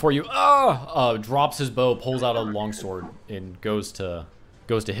 Lars, the one before you, drops his bow, pulls out a longsword, and goes to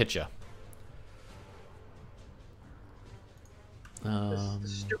hit you. This is the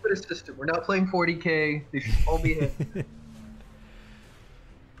stupidest system. We're not playing 40k. They should all be hit.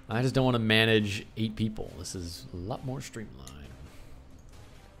 I just don't want to manage 8 people. This is a lot more streamlined.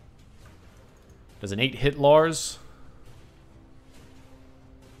 Does an 8 hit Lars?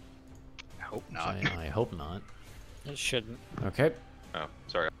 I hope not. I hope not. It shouldn't. Okay. Oh,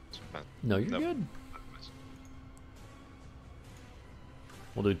 sorry. No, you're Nope. good.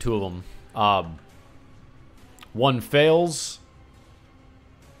 We'll do 2 of them. One fails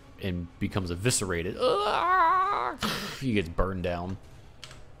and becomes eviscerated. He gets burned down.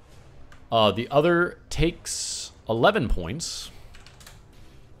 The other takes 11 points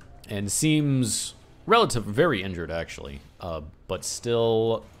and seems very injured, actually, but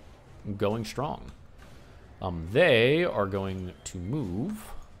still going strong. They are going to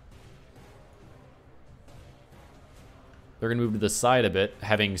move. They're going to move to the side a bit,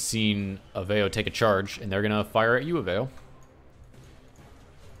 having seen Aveo take a charge, and they're going to fire at you, Aveo.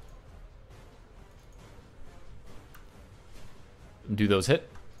 Do those hit?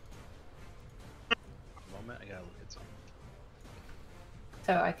 One moment, I gotta look at something.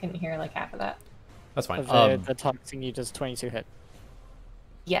 So I couldn't hear like half of that. That's fine. The targeting you does 22 hit.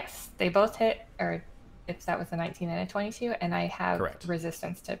 Yes, they both hit, or if that was a 19 and a 22, and I have Correct.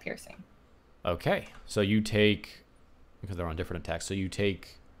 resistance to piercing. Okay, so you take, because they're on different attacks, so you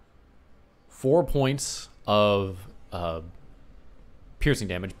take 4 points of piercing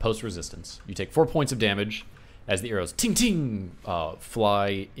damage post resistance. You take 4 points of damage as the arrows ting ting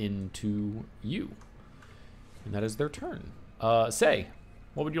fly into you, and that is their turn. Say,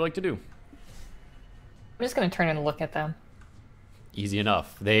 what would you like to do? I'm just gonna turn and look at them. Easy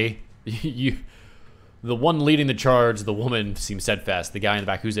enough. The one leading the charge, the woman seems steadfast. The guy in the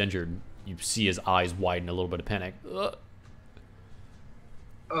back who's injured, you see his eyes widen, a little bit of panic.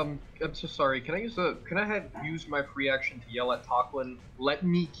 I'm so sorry. Can I use my free action to yell at Toklin? Let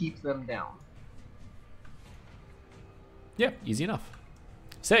me keep them down. Yeah, easy enough.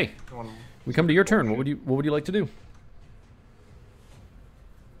 Say, we come to your turn. What would you like to do?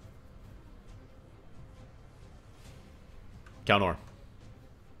 Kalnor.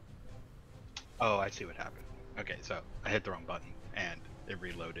 Oh, I see what happened. Okay, so I hit the wrong button and it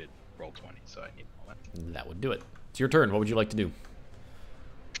reloaded roll 20, so I need a moment. That would do it. It's your turn. What would you like to do?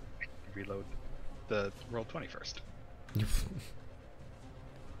 Reload the roll 20 first.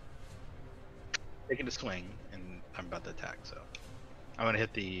 Taking a swing, and I'm about to attack, so I'm gonna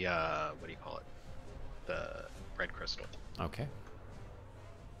hit the what do you call it? The red crystal. Okay.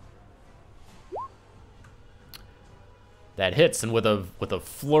 That hits, and with a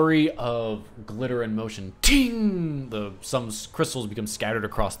flurry of glitter and motion, ting! Some crystals become scattered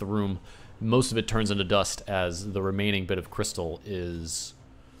across the room. Most of it turns into dust as the remaining bit of crystal is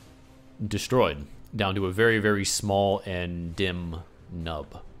destroyed down to a very, very small and dim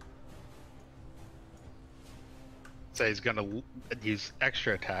nub. So he's gonna use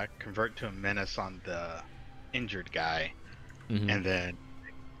extra attack, convert to a menace on the injured guy, and then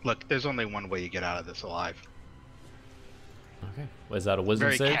look. There's only one way you get out of this alive. Okay. Was that a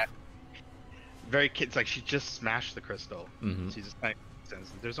wisdom save? It's like she just smashed the crystal. She just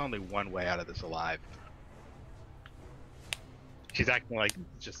there's only one way out of this alive. She's acting like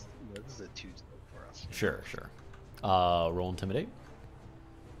just this is a Tuesday for us. Sure. Roll intimidate.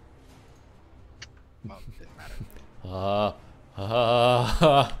 Well, it didn't matter.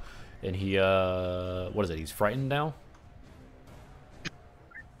 And he what is it? He's frightened now?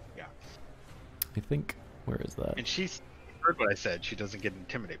 Yeah. I think. Where is that? And she's heard what I said. She doesn't get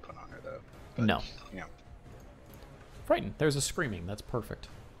intimidate put on her though. But, no. Yeah. Frightened. There's a screaming. That's perfect.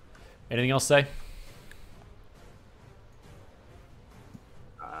 Anything else to say?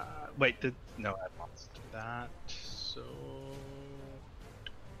 Wait. No, I lost that. So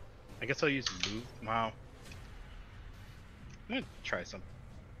I guess I'll use move. Wow. I'm gonna try something.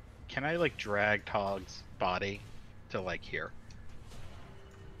 Can I like drag Tog's body to like here?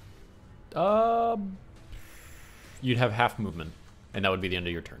 You'd have half movement, and that would be the end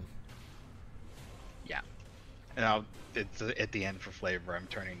of your turn. Yeah. And it's at the end for flavor. I'm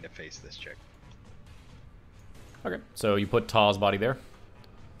turning to face this chick. Okay, so you put Ta's body there.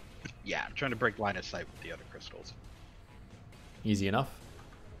 Yeah, I'm trying to break line of sight with the other crystals. Easy enough.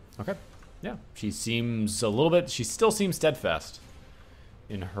 Okay. Yeah, she seems a little bit. She still seems steadfast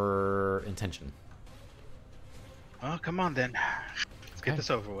in her intention. Oh, come on then. Let's get this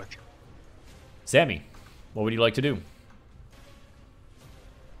over with. Sammy, what would you like to do?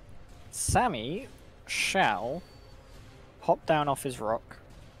 Sammy shall hop down off his rock,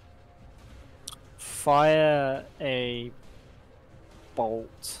 fire a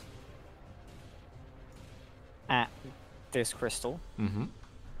bolt at this crystal. Mm-hmm.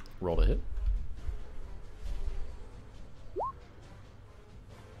 Roll to hit.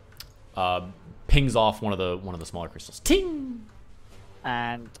 Pings off one of the smaller crystals. Ting!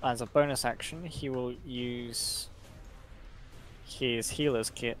 And as a bonus action, he will use his healer's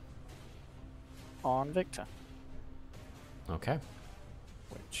kit on Victor, Okay,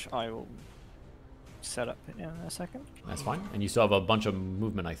 which I will set up in a second. that's fine. And you still have a bunch of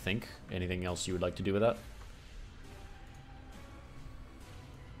movement, I think. Anything else you would like to do with that?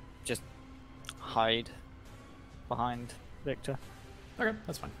 Just hide behind Victor. Okay,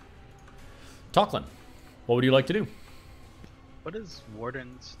 that's fine. Talklin, what would you like to do? What does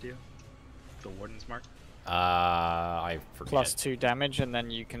Wardens do? The Warden's mark? I forget. +2 damage, and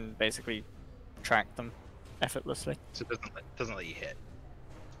then you can basically track them effortlessly. So it doesn't let you hit.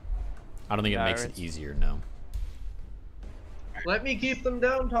 I don't think it No, makes it it's- easier, no. Let me keep them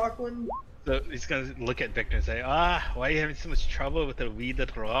down, Talklin. So he's gonna look at Victor and say, why are you having so much trouble with the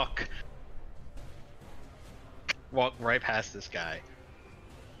weeded rock? Walk right past this guy.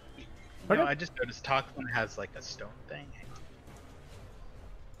 You know, I just noticed Talklin has like a stone thing. Hang on.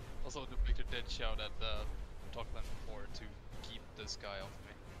 Also, the Victor did shout at the Talkland before to keep this guy off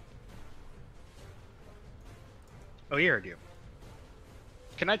me. Oh, he heard you.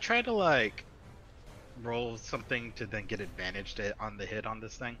 Can I try to like roll something to then get advantage on the hit on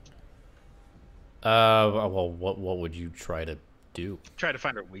this thing? Well, what would you try to do? Try to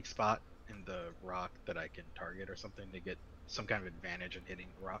find a weak spot in the rock that I can target or something to get some kind of advantage in hitting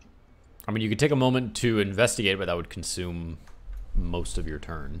the rock. I mean, you could take a moment to investigate, but that would consume most of your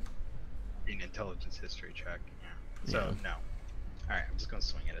turn. An intelligence history check. Yeah. So no. All right, I'm just gonna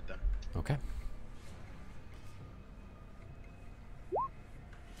swing at it then. Okay.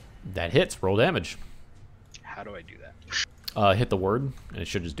 That hits. Roll damage. How do I do that? Hit the word, and it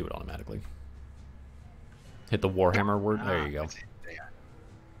should just do it automatically. Hit the Warhammer word. There you go.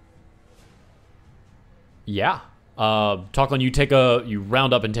 Yeah. Talklin, you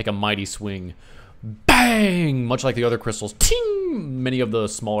round up and take a mighty swing. Bang! Much like the other crystals, ting! Many of the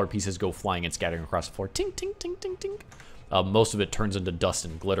smaller pieces go flying and scattering across the floor. Ting, ting, ting, ting, ting. Most of it turns into dust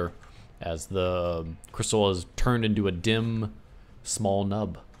and glitter as the crystal is turned into a dim, small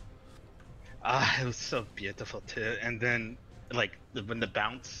nub. It was so beautiful too. And then, like, when the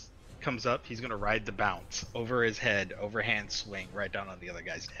bounce comes up, he's gonna ride the bounce over his head, overhand swing right down on the other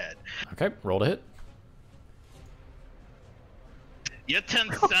guy's head. Okay, roll to hit. Your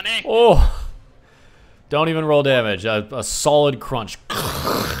turn, Sonny. Oh! Don't even roll damage. A solid crunch.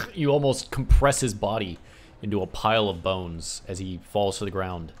 You almost compress his body into a pile of bones as he falls to the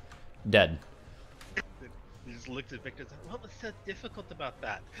ground, dead. He just looked at Victor and said, "What was so difficult about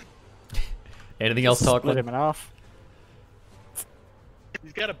that?" Anything else, Split Talklin? him in half.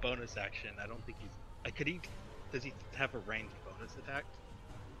 He's got a bonus action. I don't think he's. Could he? Does he have a ranged bonus attack?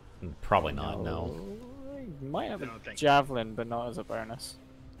 Probably not. No. He might have I a don't think so. javelin, but not as a bonus.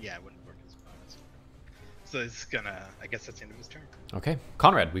 Yeah, it wouldn't work as a bonus. So he's gonna. I guess that's the end of his turn. Okay,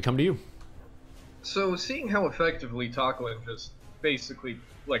 Conrad, we come to you. So, seeing how effectively Talklin just basically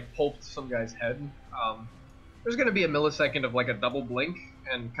like pulped some guy's head, there's gonna be a millisecond of like a double blink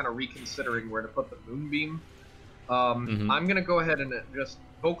and kind of reconsidering where to put the moonbeam. I'm gonna go ahead and just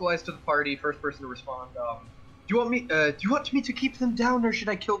vocalize to the party. First person to respond. Do you want me? Do you want me to keep them down, or should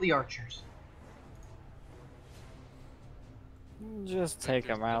I kill the archers? Just take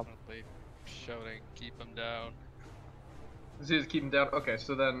Victor's him out. definitely shouting, keep him down. Just keep them down. Okay,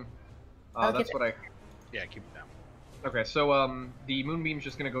 so then I'll that's get what I. Yeah, keep him down. Okay, so the moonbeam's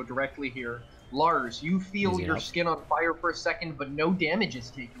just gonna go directly here. Lars, you feel Easy your enough. skin on fire for a second, but no damage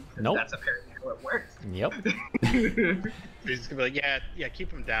is taken. 'Cause Nope. That's apparently how it works. Yep. He's gonna be like, yeah,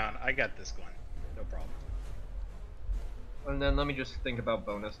 keep him down. I got this one. No problem. And then let me just think about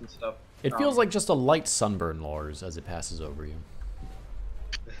bonus and stuff. It feels like just a light sunburn, Lars, as it passes over you.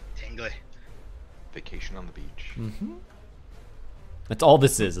 Tingly. Vacation on the beach. Mm-hmm. That's all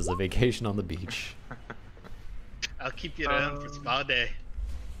this is a vacation on the beach. I'll keep you down for spa day.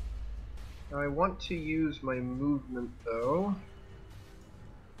 I want to use my movement though.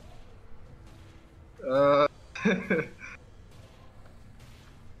 You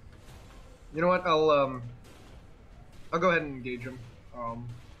know what? I'll go ahead and engage him.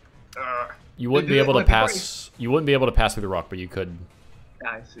 You wouldn't be able to pass. You wouldn't be able to pass through the rock, but you could.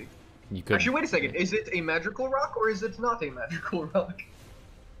 Yeah, I see. You could. Actually, wait a second. Is it a magical rock or is it not a magical rock?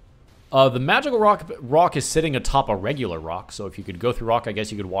 The magical rock is sitting atop a regular rock, so if you could go through rock, I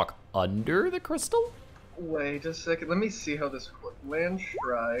guess you could walk under the crystal? Wait a second, let me see how this works. Land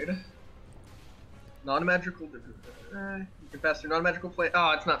Stride. Non-magical... you can pass through non-magical plant...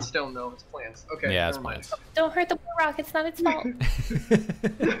 Oh, it's not stone, though. It's plants. Okay, Yeah, it's never mind. plants. Don't hurt the poor rock. It's not its fault. I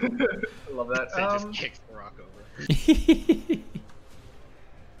love that. They just kicks the rock over. I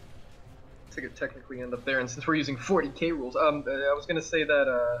think it technically end up there, and since we're using 40k rules, I was gonna say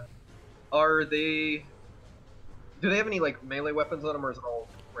that, are they... Do they have any, like, melee weapons on them, or is it all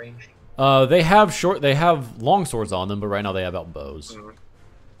ranged? They have long swords on them, but right now they have out bows. Mhm.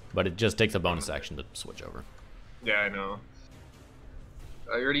 But it just takes a bonus action to switch over. Yeah, I know.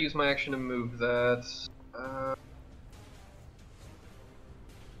 I already used my action to move that.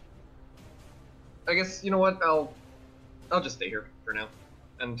 I guess, you know what, I'll just stay here for now.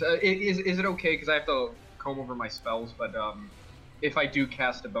 And is it okay, because I have to comb over my spells, but if I do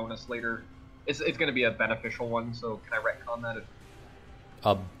cast a bonus later, it's going to be a beneficial one, so can I retcon that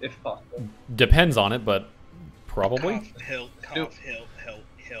if possible? Depends on it, but probably. Cough,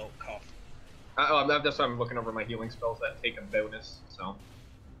 cough. That's why I'm looking over my healing spells that take a bonus, so...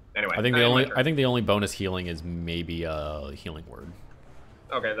 Anyway, I think the only bonus healing is maybe a healing word.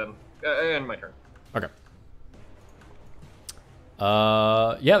 Okay, then. And my turn. Okay.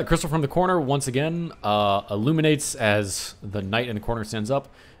 Yeah, the crystal from the corner, once again, illuminates as the knight in the corner stands up.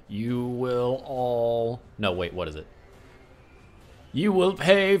 You will all... No, wait, what is it? You will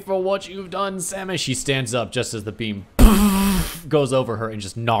pay for what you've done, Samus. She stands up just as the beam goes over her and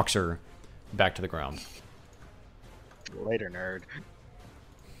just knocks her back to the ground. Later, nerd.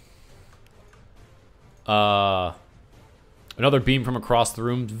 Another beam from across the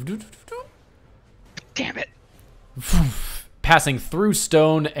room. Damn it. Passing through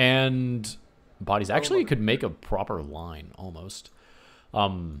stone and bodies. Actually, it could make a proper line, almost.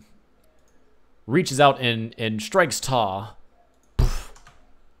 Reaches out and strikes Ta.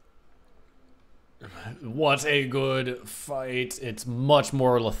 What a good fight. It's much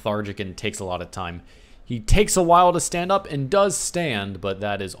more lethargic and takes a lot of time. He takes a while to stand up and does stand, but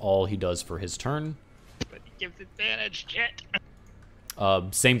that is all he does for his turn. But he gives advantage, shit.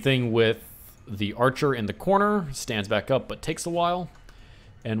 Same thing with the archer in the corner. Stands back up, but takes a while.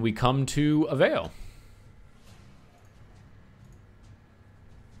 And we come to Aveo.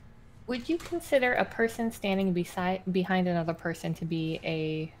 Would you consider a person standing behind another person to be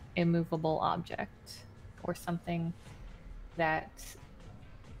a immovable object or something that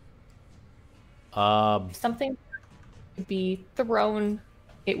if something could be thrown,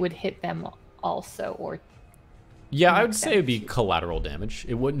 it would hit them also? Or yeah, I would say it'd be collateral damage.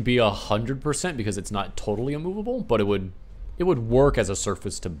 It wouldn't be 100% because it's not totally immovable, but it would work as a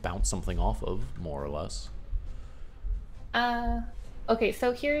surface to bounce something off of, more or less. Okay,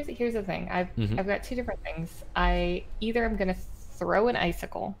 so here's the thing. I've got two different things. Either I'm gonna throw an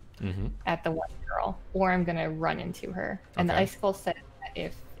icicle at the one girl, or I'm gonna run into her. And the icicle says that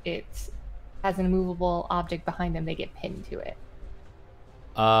if it has an immovable object behind them, they get pinned to it.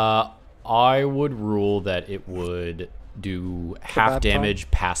 I would rule that it would do half damage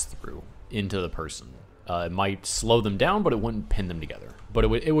pass through into the person. It might slow them down, but it wouldn't pin them together. But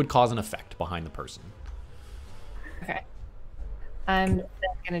it would cause an effect behind the person. Okay. I'm then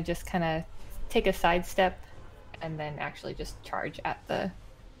gonna just kind of take a sidestep and then actually just charge at the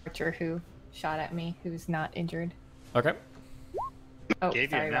archer who shot at me, who's not injured. Okay. Oh,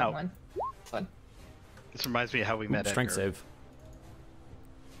 Gave sorry, you wrong an out. one. This one. This reminds me of how we met Strength Edgar. save.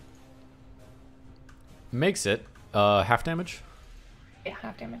 Makes it half damage. Yeah,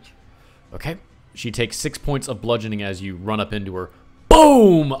 half damage. Okay. She takes 6 points of bludgeoning as you run up into her.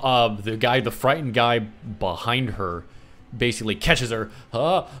 Boom! The frightened guy behind her basically catches her.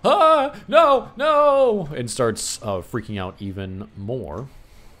 No! And starts freaking out even more.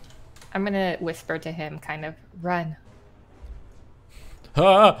 I'm gonna whisper to him, kind of, run.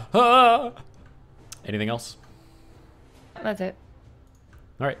 Anything else? That's it.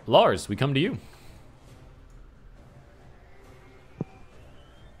 All right, Lars, we come to you.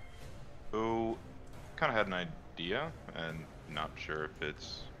 So, kind of had an idea, and not sure if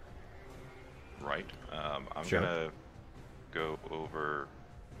it's right. I'm Sure. gonna go over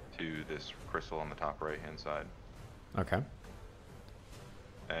to this crystal on the top right-hand side Okay.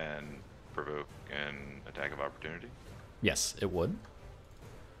 and provoke an attack of opportunity. Yes, it would.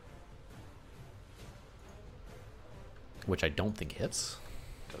 Which I don't think hits.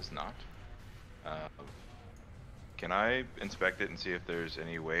 Does not. Can I inspect it and see if there's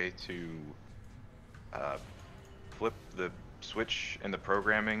any way to flip the switch in the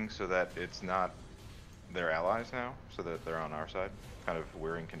programming so that it's not their allies now, so that they're on our side. Kind of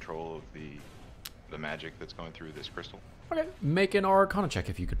we're in control of the magic that's going through this crystal. Okay. Make an Arcana check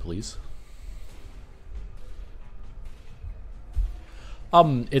if you could, please.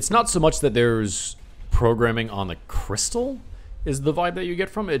 It's not so much that there's programming on the crystal is the vibe that you get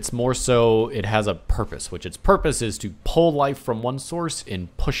from it. It's more so it has a purpose, which its purpose is to pull life from one source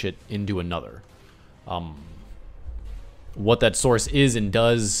and push it into another. What that source is and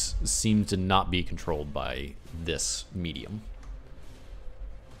does seems to not be controlled by this medium.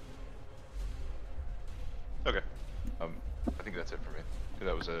 Okay. I think that's it for me.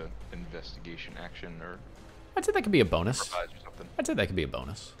 That was a investigation action or I'd say that could be a bonus. or something. I'd say that could be a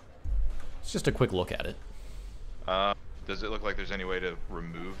bonus. It's just a quick look at it. Does it look like there's any way to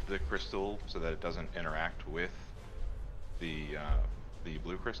remove the crystal so that it doesn't interact with the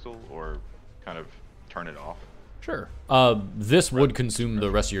blue crystal, or kind of turn it off? Sure. This would consume the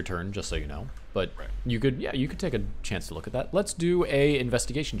rest of your turn, just so you know. But Right. you could take a chance to look at that. Let's do a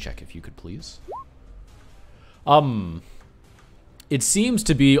investigation check, if you could, please. It seems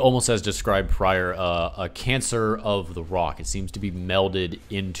to be, almost as described prior, a cancer of the rock. It seems to be melded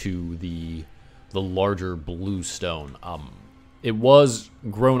into the larger blue stone. It was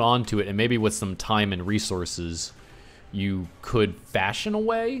grown onto it, and maybe with some time and resources, you could fashion a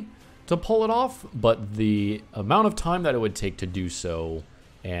way to pull it off, but the amount of time that it would take to do so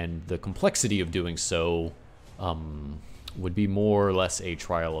and the complexity of doing so would be more or less a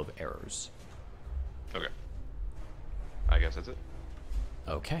trial of errors. Okay. I guess that's it.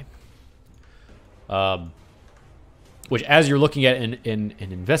 Okay. Which, as you're looking at and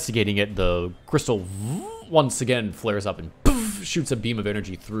investigating it, the crystal once again flares up and poof, shoots a beam of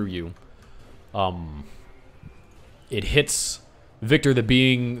energy through you. It hits Victor, the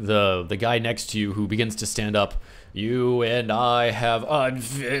being, the guy next to you, who begins to stand up. You and I have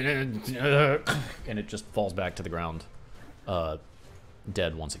unfinished, and it just falls back to the ground,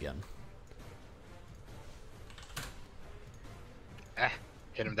 dead once again.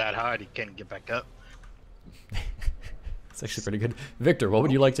 Hit him that hard, he can't get back up. It's actually pretty good. Victor, what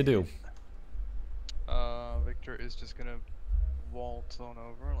would you like to do? Victor is just gonna waltz on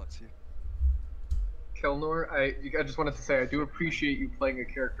over. Let's see. Kelnor, I just wanted to say I do appreciate you playing a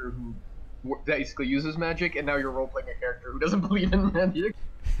character who basically uses magic, and now you're role-playing a character who doesn't believe in magic.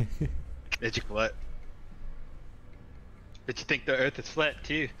 Magic what? But you think the earth is flat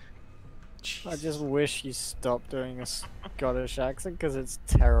too? I just wish you stopped doing a Scottish accent because it's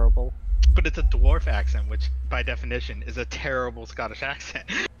terrible. But it's a dwarf accent, which by definition is a terrible Scottish accent.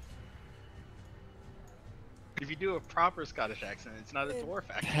 If you do a proper Scottish accent, it's not a dwarf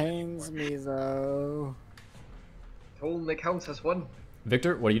accent. Pains anymore. me though. Only counts as one.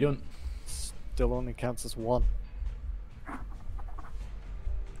 Victor, what are you doing? Still only counts as one.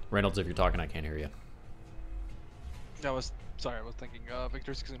 Reynolds, if you're talking, I can't hear you. I was thinking.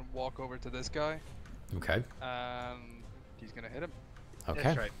 Victor's gonna walk over to this guy, Okay. and he's gonna hit him. Okay.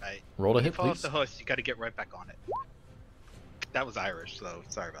 That's right, mate. Roll to You hit, fall off please. the horse, you gotta get right back on it. That was Irish, so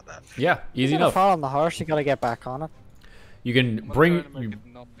sorry about that. Yeah, easy You gotta enough. fall on the horse, you gotta get back on it. You can I'm bring. trying to make it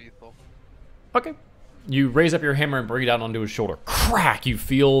non-lethal. Okay. You raise up your hammer and bring it down onto his shoulder. Crack! You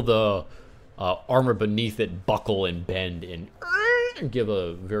feel the armor beneath it buckle and bend and give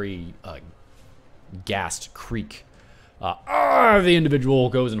a very gassed creak. The individual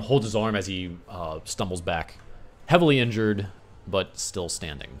goes and holds his arm as he stumbles back. Heavily injured, but still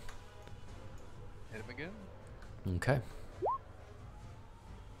standing. Hit him again. Okay.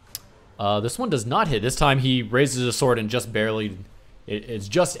 This one does not hit. This time he raises his sword and just barely... It's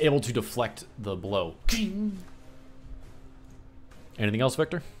just able to deflect the blow. Anything else,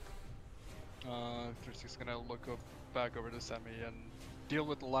 Victor? Victor's just gonna look back over to Sammy and deal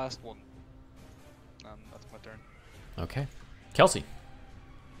with the last one. That's my turn. Okay. Kelsey.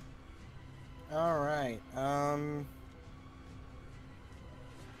 Alright,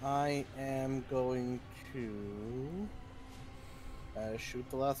 I am going to shoot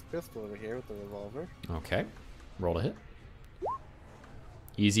the last pistol over here with the revolver. Okay. Roll to hit.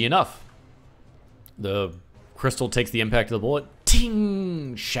 Easy enough. The crystal takes the impact of the bullet.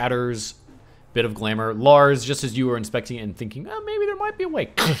 Ting! Shatters. Bit of glamour. Lars, just as you were inspecting it and thinking, oh, maybe there might be a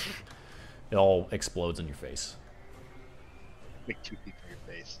way. It all explodes in your face. Like 2 feet from your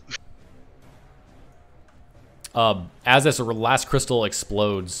face. As this last crystal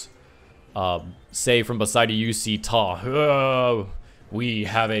explodes, say from beside you see Ta. We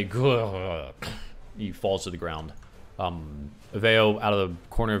have a good. He falls to the ground. Aveo, out of the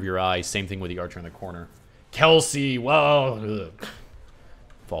corner of your eye, same thing with the archer in the corner. Kelsey, whoa!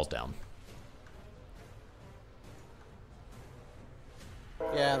 Falls down.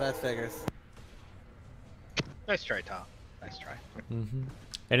 Yeah, that figures. Nice try, Tom. Nice try. Mm-hmm.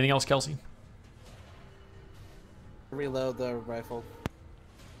 Anything else, Kelsey? Reload the rifle.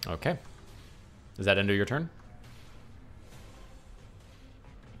 Okay. Is that end of your turn?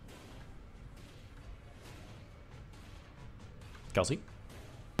 Kelsey?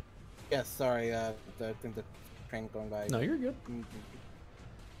 Yes, sorry. I think the train going by. No, you're good. Mhm.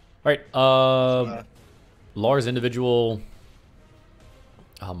 All right. Lars individual.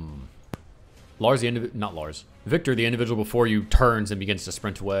 Not Lars. Victor, the individual before you, turns and begins to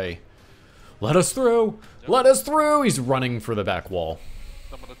sprint away. Let us through! Yep. Let us through! He's running for the back wall.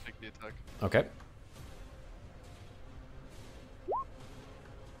 I'm gonna take the attack. Okay.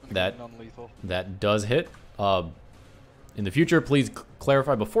 That non-lethal. that does hit. In the future, please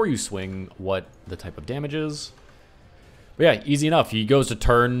clarify before you swing what the type of damage is. But yeah, easy enough. He goes to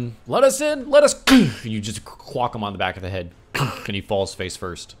turn. Let us in! Let us... You just clock him on the back of the head. And he falls face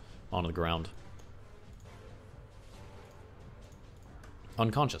first onto the ground.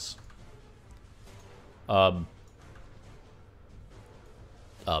 Unconscious. Taking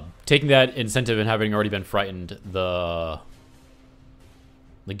that incentive and having already been frightened, the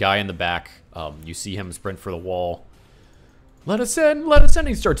guy in the back, you see him sprint for the wall. Let us in! Let us in!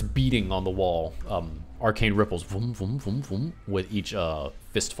 He starts beating on the wall. Arcane ripples, vroom, vroom, vroom, vroom, with each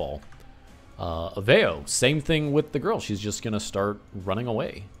fistfall. Aveo, same thing with the girl. She's just gonna start running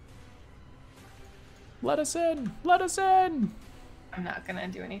away. Let us in! Let us in! I'm not gonna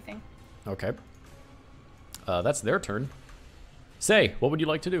do anything. Okay. That's their turn. Say, what would you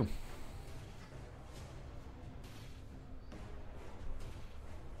like to do?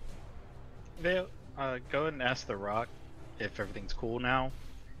 Vale, go and ask the rock if everything's cool now,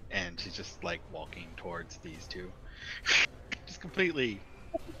 and she's just like walking towards these two, just completely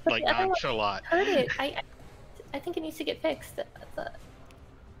like Everyone nonchalant. Heard it. I think it needs to get fixed. Well,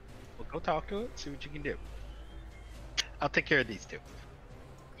 go talk to it, see what you can do. I'll take care of these two.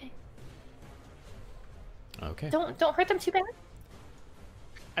 Okay. Don't hurt them too bad.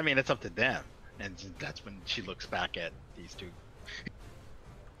 I mean, it's up to them, and that's when she looks back at these two.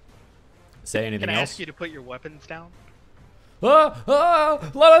 Say anything Can I else? ask you to put your weapons down? Let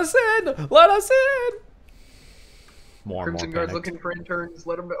us in! Let us in! More and Crimson more Guard's panicked. looking for interns.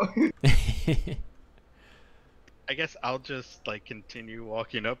 Let them know. I guess I'll just like continue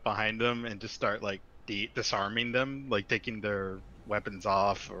walking up behind them and just start like disarming them, like taking their weapons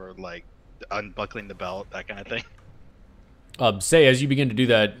off or like unbuckling the belt, that kind of thing. Say, as you begin to do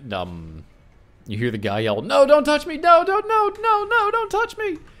that, you hear the guy yell, "No, don't touch me! No, don't touch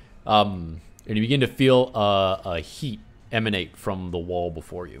me!" And you begin to feel a heat emanate from the wall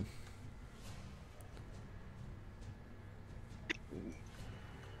before you.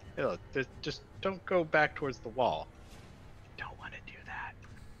 Hey, look, just don't go back towards the wall. Don't want to do that.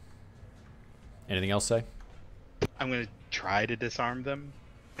 Anything else, Say? I'm gonna try to disarm them.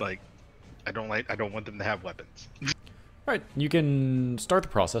 Like, I don't want them to have weapons. All right, you can start the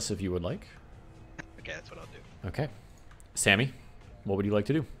process if you would like. Okay, that's what I'll do. Okay. Sammy, what would you like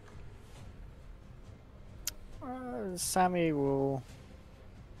to do? Sammy will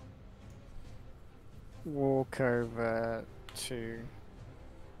walk over to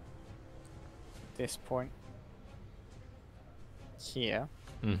this point here.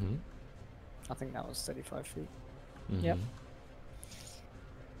 Mm-hmm. I think that was 35 feet. Mm-hmm. Yep.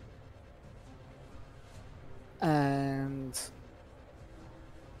 And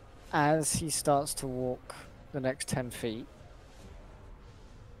as he starts to walk the next 10 feet,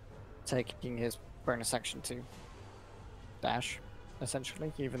 taking his bonus action to dash,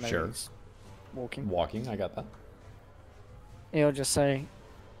 essentially, even though Sure. he's walking, Walking, I got that. he'll just say,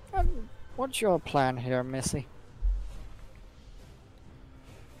 "What's your plan here, Missy?"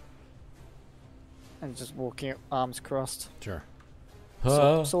 And just walking, arms crossed, Sure.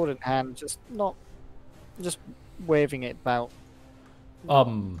 sword in hand, just waving it about.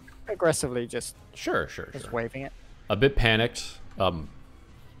 Aggressively, just Sure. waving it. A bit panicked.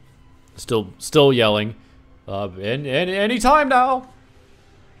 Still yelling. Any time now.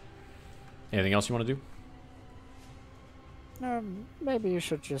 Anything else you want to do? Maybe you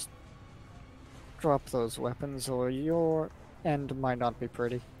should just drop those weapons, or your end might not be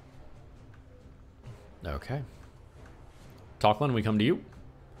pretty. Okay. Talklin, we come to you.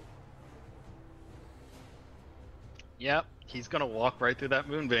 Yep, he's gonna walk right through that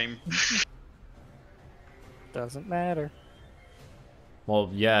moonbeam. Doesn't matter.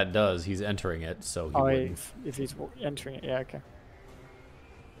 Well, yeah, it does. He's entering it, so he wouldn't. If he's entering it, yeah, okay.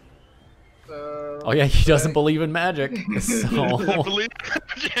 Oh yeah, he doesn't believe in magic. So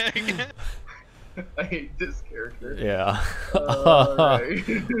I hate this character. yeah. Alright.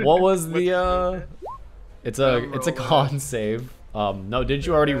 What was the It's a con save. No, did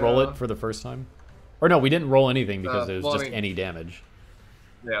you already roll it for the first time? Or no, we didn't roll anything because it was just any damage.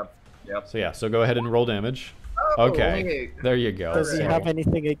 Yeah. Yep. So yeah, so go ahead and roll damage. Oh, Okay, there you go. Does he So- have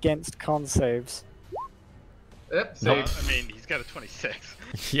anything against con saves? Yep, Nope. save. I mean, he's got a 26.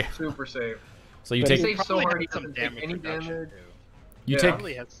 Yeah. Super save. So you But take he- Saves so Probably hard he has some doesn't take damage any reduction, damage. too. you Yeah. take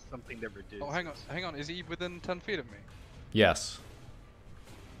Probably has something that reduces. Oh, hang on. Is he within 10 feet of me? yes.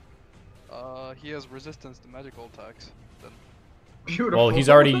 He has resistance to magical attacks. Then Beautiful. Well, he's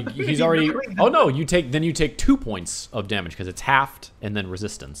already really Oh no, you take 2 points of damage because it's halved and then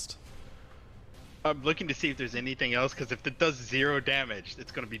resistanced. I'm looking to see if there's anything else, because if it does 0 damage,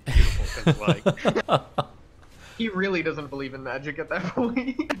 it's gonna be beautiful. Because like, He really doesn't believe in magic at that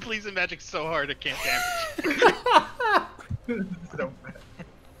point. it believes in magic so hard it can't damage. So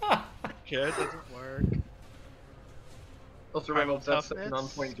bad. Okay, it doesn't work. Also, Primal Reynolds, that's such an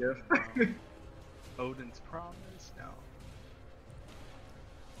toughness. on-point gift. Odin's promise? No.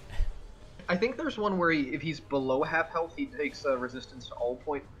 I think there's one where if he's below half health, he takes resistance to all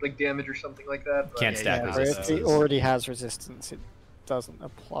point like damage or something like that. But Can't stack yeah, Or if he resistance. already has resistance, it doesn't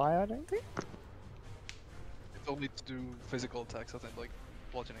apply, I don't think. it's only to do physical attacks, I think, like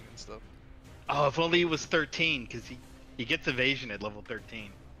bludgeoning and stuff. Oh, if only he was 13, because he gets evasion at level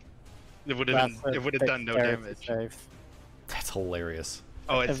 13. It would have That's a it would have done no dexterity damage. save. That's hilarious.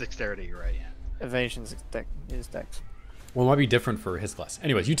 Oh, it's dexterity, you're right, yeah. Evasion's is dex. Well, it might be different for his class.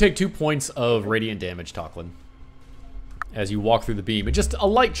 Anyways, you take 2 points of radiant damage, Tocklin, as you walk through the beam. It's just a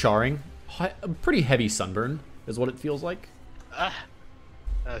light charring, a pretty heavy sunburn is what it feels like. Ah,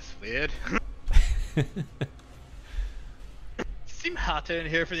 that's weird. Seem hotter in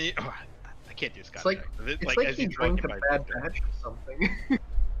here for the. Oh, I can't do Scott. It's like as he he's drank walking a by bad Victor. batch or something.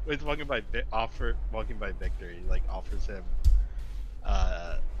 He's walking by Victor. He like offers him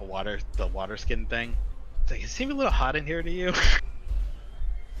the water skin thing. It's like, it seems a little hot in here to you.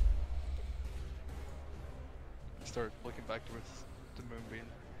 Start looking back towards the moonbeam.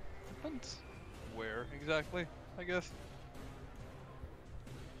 Depends where exactly, I guess.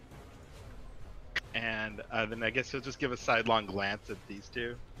 And then I guess he'll just give a sidelong glance at these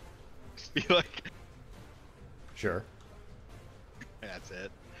two. Just be like, Sure. that's it.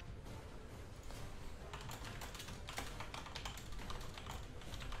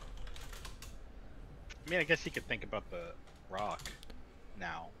 I mean, I guess he could think about the rock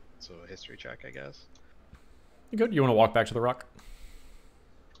now. So a history check, I guess. You good? You want to walk back to the rock?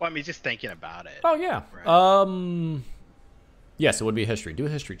 Well, I mean, just thinking about it. Oh, yeah. Right. Yes, it would be a history. Do a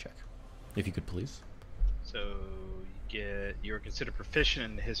history check, if you could, please. So you're considered proficient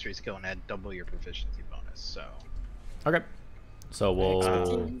in the history skill and add double your proficiency bonus. So Okay. So we'll...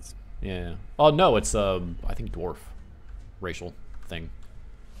 Expertise. Yeah. Oh, no, it's, I think dwarf racial thing.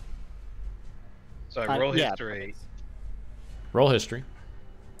 I roll yeah, history. Roll history.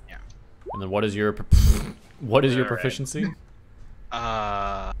 Yeah. And then what is your... What is your Alright. proficiency?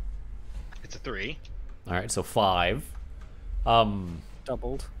 It's a 3. Alright, so 5.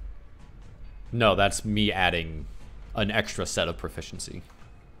 Doubled. No, that's me adding an extra set of proficiency.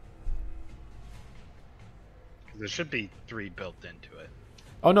 There should be 3 built into it.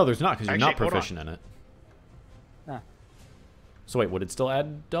 Oh, no, there's not, because you're not Actually, hold on. proficient in it. Ah. So wait, would it still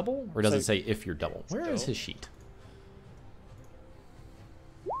add double? Or does So- it say if you're double? Where is Still. his sheet?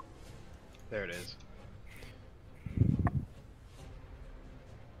 There it is.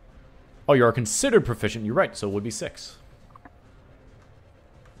 Oh, you are considered proficient. You're right, so it would be 6.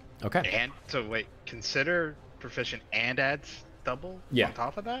 Okay. And so wait, consider proficient and adds double Yeah. on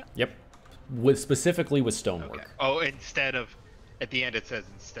top of that? Yep. Specifically with stonework. Okay. Oh, instead of at the end it says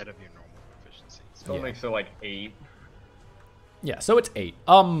instead of your normal proficiency. So Still Yeah. makes it like 8. Yeah, so it's 8.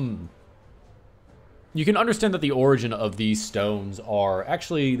 You can understand that the origin of these stones are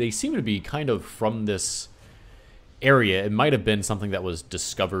actually, they seem to be kind of from this area. It might have been something that was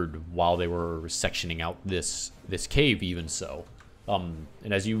discovered while they were sectioning out this cave, even so. And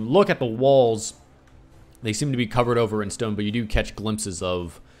as you look at the walls, they seem to be covered over in stone, but you do catch glimpses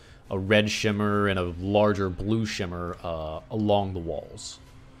of a red shimmer and a larger blue shimmer along the walls.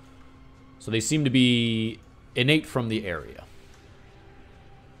 So they seem to be innate from the area.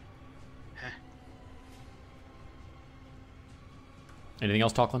 Anything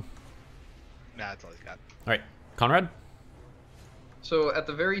else, Tocklin? Nah, that's all he's got. All right, Conrad? So at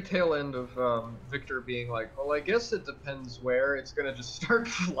the very tail end of Victor being like, well, I guess it depends where, it's gonna just start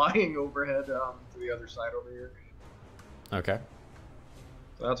flying overhead to the other side over here. Okay.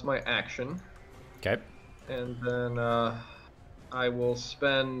 So that's my action. Okay. And then I will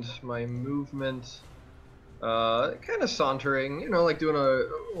spend my movement kind of sauntering, you know, like doing a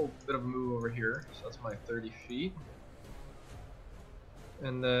little bit of a move over here. So that's my 30 feet.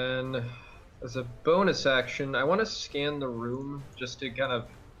 And then, as a bonus action, I want to scan the room just to kind of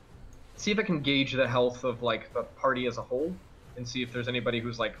see if I can gauge the health of, like, the party as a whole. And see if there's anybody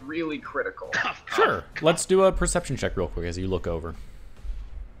who's, like, really critical. Sure. Let's do a perception check real quick as you look over.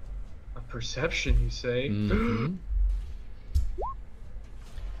 A perception, you say? Mm-hmm.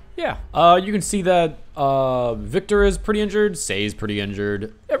 Yeah. You can see that Victor is pretty injured. Say's pretty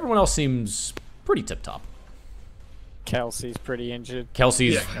injured. Everyone else seems pretty tip-top. Kelsey's pretty injured.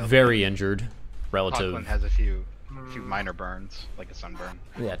 Kelsey's very injured. Relative. Lachlan has a few minor burns, like a sunburn.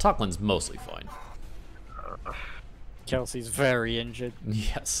 Yeah, Toklin's mostly fine. Kelsey's very injured.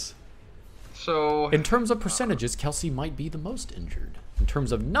 Yes. So... In terms of percentages, Kelsey might be the most injured. In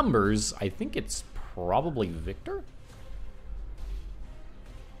terms of numbers, I think it's probably Victor?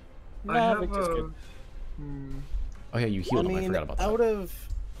 Nah, Victor's good. Oh yeah, you healed him. I forgot about that. Out of...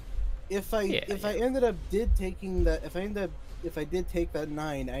 If I ended up taking that, if I did take that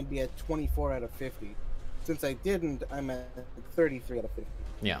 9, I'd be at 24 out of 50. Since I didn't, I'm at 33 out of 50.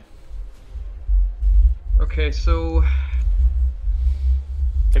 Yeah. Okay, so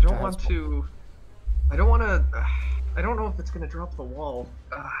I don't want to. I don't know if it's gonna drop the wall.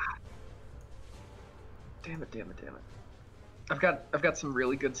 Damn it! I've got some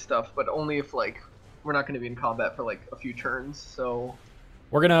really good stuff, but only if like we're not gonna be in combat for like a few turns. So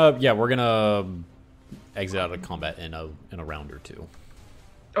we're gonna exit out of combat in a round or two.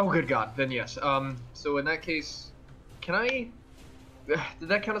 Oh, good God! Then yes. So in that case, can I? Did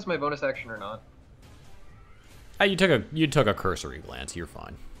that count as my bonus action or not? You took a cursory glance. You're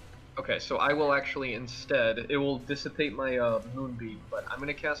fine. Okay, so I will actually instead. It will dissipate my moonbeam, but I'm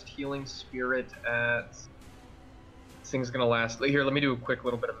gonna cast Healing Spirit at. This thing's gonna last. Here, let me do a quick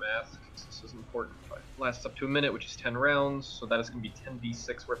little bit of math because this is important. It lasts up to a minute, which is 10 rounds, so that is gonna be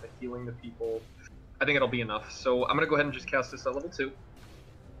 10d6 worth of healing to people. I think it'll be enough. So I'm gonna go ahead and just cast this at level 2.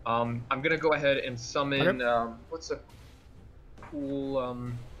 I'm gonna go ahead and summon. Okay. What's a cool?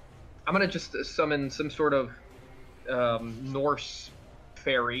 I'm gonna just summon some sort of Norse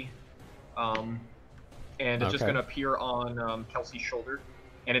fairy, and it's just going to appear on Kelsey's shoulder,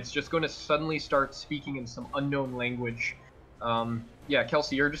 and it's just going to suddenly start speaking in some unknown language. Yeah,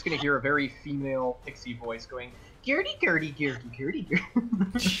 Kelsey, you're just going to hear a very female pixie voice going, "Gertie, Gertie, Gertie, Gertie, Gertie."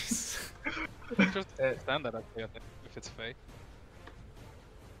 Just understand that actually, I think, if it's fake.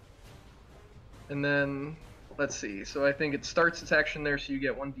 And then, let's see, so I think it starts its action there, so you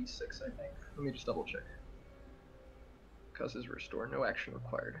get 1d6, I think. Let me just double check. Causes restore, no action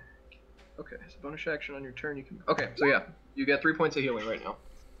required. Okay, so bonus action on your turn, you can... Okay, so yeah, you get 3 points of healing right now.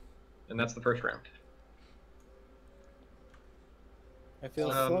 And that's the first round. I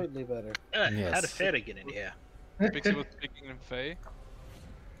feel slightly better. Yes. How did Feta get in here? Pixie was speaking in Fae?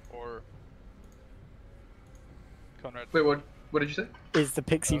 Or... Conrad? Wait, what did you say? Is the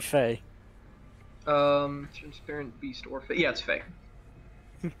pixie Fae? Transparent beast or Fae? Yeah, it's Fae.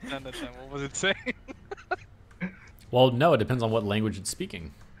 And then what was it saying? Well, no, it depends on what language it's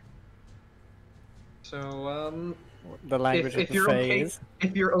speaking. So, the language of the Fae is?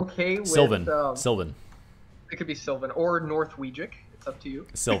 If you're okay with... Sylvan. Sylvan. It could be Sylvan or Northwegic. It's up to you.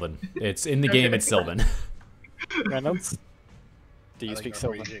 Sylvan. It's in the game, it's Sylvan. Reynolds? Do you speak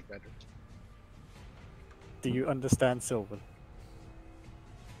Sylvan? Do you understand Sylvan?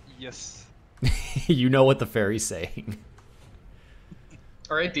 Yes. You know what the fairy's saying.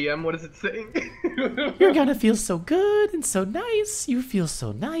 Alright, DM, what is it saying? You're gonna feel so good and so nice. You feel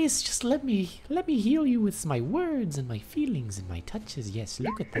so nice. Just let me heal you with my words and my feelings and my touches. Yes,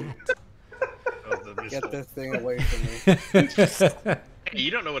 look at that. Get this thing away from me. Hey,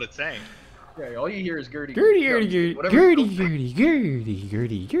 you don't know what it's saying. Okay, all you hear is Gertie. Gertie, Gertie, Gertie, Gertie, Gertie,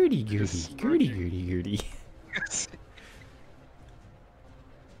 Gertie, Gertie, Gertie, Gertie, Gertie, Gertie.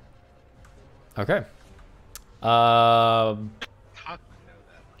 Okay.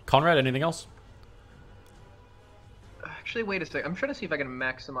 Conrad, anything else? Actually, wait a sec. I'm trying to see if I can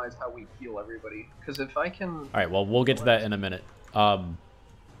maximize how we heal everybody. Because if I can... Alright, well, we'll get to that in a minute.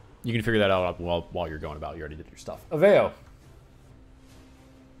 You can figure that out while you're going about. You already did your stuff. Aveo.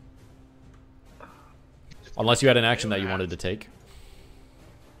 Unless you had an action that you wanted to take.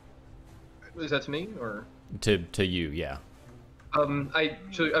 Is that to me, or...? To you, yeah. I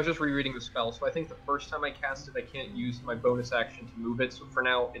was just rereading the spell, so I think the first time I cast it, I can't use my bonus action to move it. So for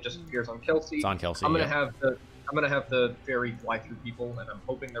now, it just appears on Kelsey. It's on Kelsey. I'm gonna have the fairy fly through people, and I'm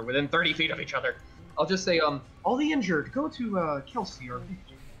hoping they're within 30 feet of each other. I'll just say, all the injured, go to Kelsey or.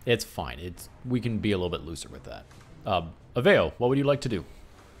 It's fine. We can be a little bit looser with that. Aveo, what would you like to do?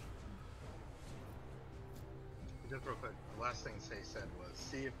 real quick. The last thing Say said was,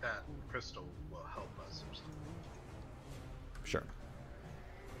 see if that crystal will help us or something. Sure.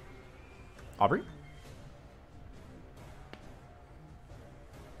 Aubrey?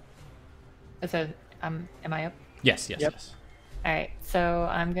 So, am I up? Yes, yes, Yep. yes. All right. So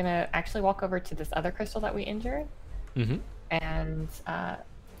I'm gonna actually walk over to this other crystal that we injured Mm-hmm. and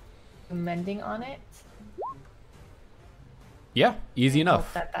mending on it. Yeah, easy Hope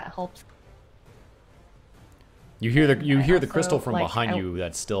enough. that helps. You hear the And crystal also, from like, behind you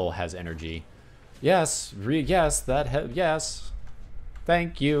that still has energy. Yes, yes, yes.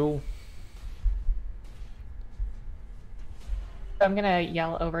 Thank you. So I'm gonna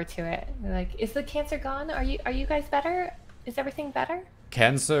yell over to it, like, "Is the cancer gone? Are you guys better? Is everything better?"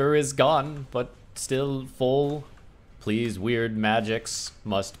 Cancer is gone, but still full. Please, weird magics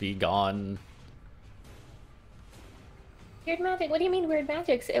must be gone. Weird magic? What do you mean weird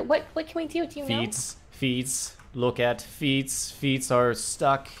magics? What can we do? Do you know? Feet. Look at feet. Feet are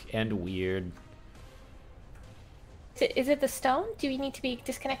stuck and weird. Is it the stone? Do we need to be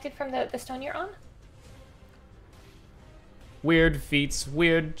disconnected from the stone you're on? Weird feet,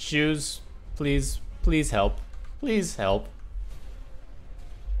 weird shoes. Please help. Please help.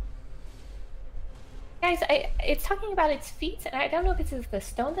 Guys, it's talking about its feet, and I don't know if this is the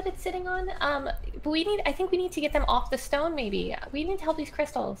stone that it's sitting on. But I think we need to get them off the stone. Maybe we need to help these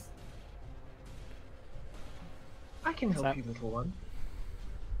crystals. I can help you, little one.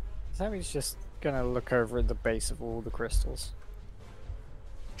 Sammy's just gonna look over at the base of all the crystals.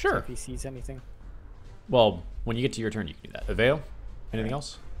 See Sure. if he sees anything. Well, when you get to your turn, you can do that. Avail? Anything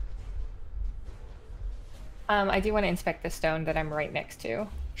else? I do want to inspect the stone that I'm right next to.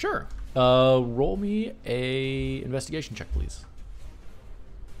 Sure. Roll me a investigation check, please.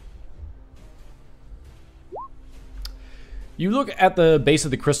 You look at the base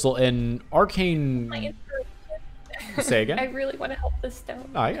of the crystal and arcane. My inspiration. Say again. I really want to help this stone.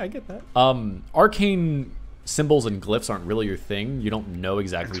 I get that. Arcane symbols and glyphs aren't really your thing. You don't know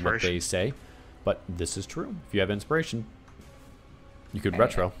exactly what they say, but this is true. If you have inspiration, you could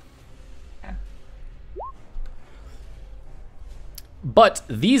retro. Yeah. But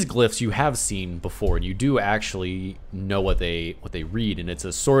these glyphs you have seen before, and you do actually know what they read, and it's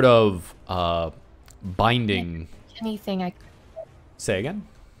a sort of binding. Anything I. Say again.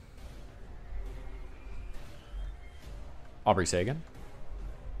 Aubrey, say again.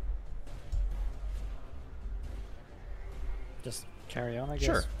 Just carry on, I guess.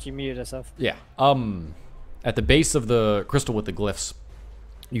 Sure. She muted herself. Yeah. At the base of the crystal with the glyphs,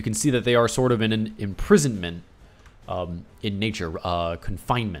 you can see that they are sort of in an imprisonment in nature,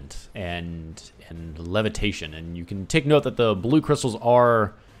 confinement and levitation. And you can take note that the blue crystals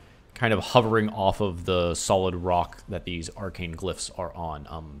are kind of hovering off of the solid rock that these arcane glyphs are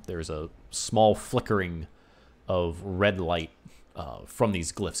on. There's a small flickering of red light from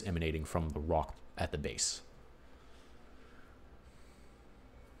these glyphs emanating from the rock at the base.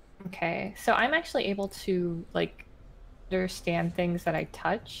 Okay, so I'm actually able to like understand things that I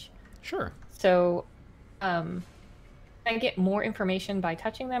touch. Sure. So, can I get more information by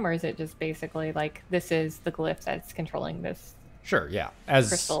touching them, or is it just basically like this is the glyph that's controlling this? Sure, yeah. As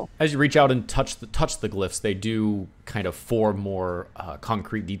crystal. As you reach out and touch the glyphs, they do kind of form more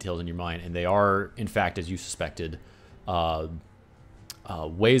concrete details in your mind, and they are, in fact, as you suspected,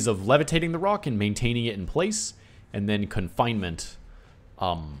 ways of levitating the rock and maintaining it in place, and then confinement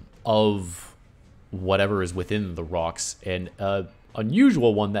of whatever is within the rocks, and an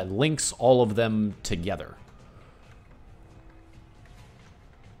unusual one that links all of them together.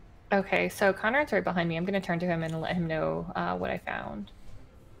 Okay, so Conrad's right behind me. I'm going to turn to him and let him know what I found.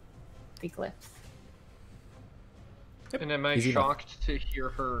 The glyphs. Yep. And am I Easy enough. shocked to hear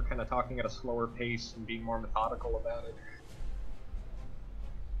her kind of talking at a slower pace and being more methodical about it?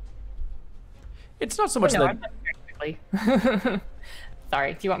 It's not so much no, that... I'm not very quickly.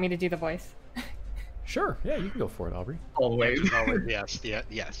 Sorry, do you want me to do the voice? Sure, yeah, you can go for it, Aubrey. Always. Yes.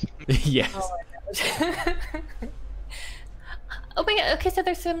 Yes. Oh my gosh. Oh my god, okay, so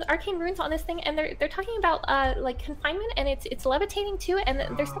there's some arcane runes on this thing, and they're talking about like confinement, and it's levitating too, and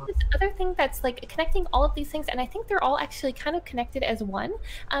there's this other thing that's like connecting all of these things, and I think they're all actually kind of connected as one,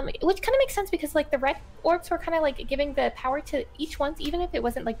 which kind of makes sense because like the red orbs were kind of like giving the power to each one, even if it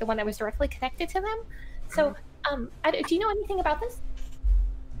wasn't like the one that was directly connected to them. So, do you know anything about this?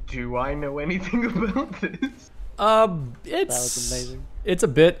 Do I know anything about this? That was amazing. It's a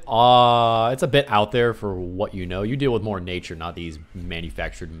bit out there for what you know. You deal with more nature, not these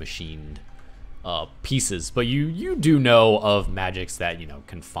manufactured, machined pieces. But you do know of magics that, you know,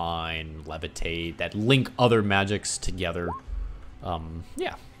 confine, levitate, that link other magics together.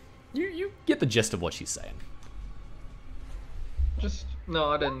 Yeah, you get the gist of what she's saying. just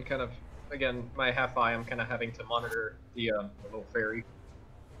nod and kind of, again, my half eye, I'm kind of having to monitor the little fairy.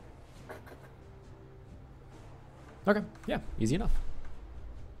 Okay, yeah, easy enough.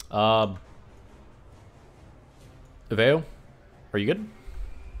 Aveo, are you good?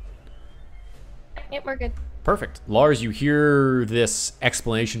 Yep, we're good. Perfect. Lars, you hear this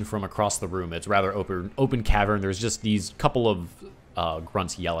explanation from across the room. It's rather open cavern. There's just these couple of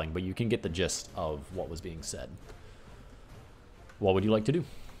grunts yelling, but you can get the gist of what was being said. What would you like to do?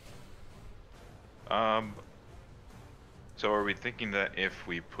 So are we thinking that if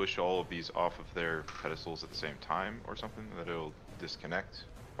we push all of these off of their pedestals at the same time or something, that it'll disconnect?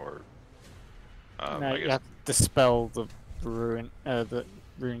 Or No, I you guess, have to dispel the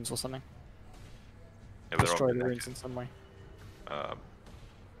runes or something. yeah, they're all Destroy the connected. runes in some way.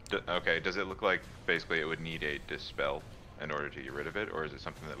 Okay, does it look like basically it would need a dispel in order to get rid of it, or is it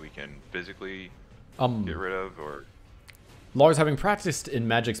something that we can physically get rid of, or? Lars, having practiced in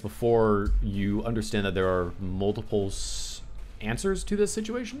magics before, you understand that there are multiple answers to this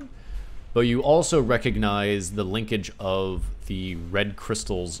situation, but you also recognize the linkage of the red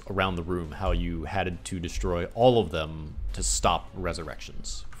crystals around the room, how you had to destroy all of them to stop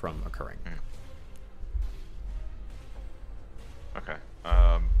resurrections from occurring. Okay.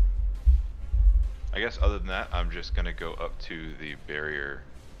 I guess other than that, I'm just gonna go up to the barrier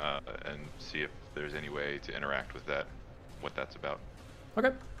and see if there's any way to interact with that, what that's about.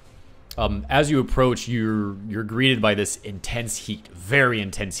 Okay. As you approach, you're greeted by this intense heat, very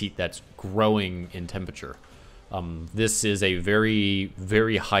intense heat that's growing in temperature. This is a very,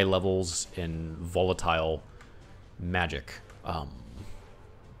 very high levels and volatile magic. And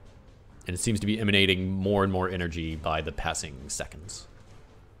it seems to be emanating more and more energy by the passing seconds.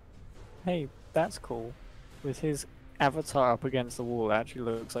 Hey, that's cool. With his avatar up against the wall, it actually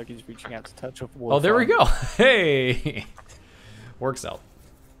looks like he's reaching out to touch off the wall. Oh, there we go. Hey! Works out.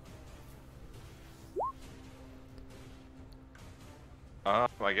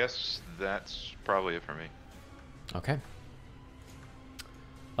 I guess that's probably it for me. Okay.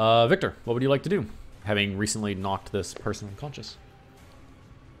 Victor, what would you like to do, having recently knocked this person unconscious?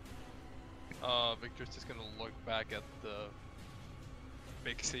 Victor's just gonna look back at the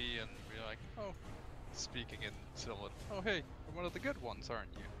Mixie and be like, oh, speaking in Sylvan, oh hey, you're one of the good ones, aren't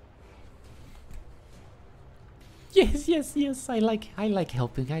you? Yes. I like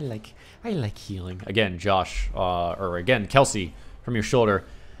helping. I like healing. Again, Josh, or again, Kelsey, from your shoulder.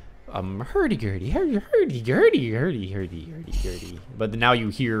 Hurdy-gurdy. But now you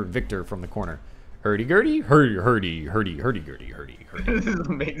hear Victor from the corner. Hurdy-gurdy. This is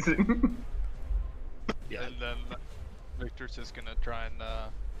amazing. Yeah. And then Victor's just gonna try and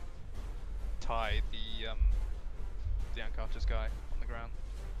tie the unconscious guy on the ground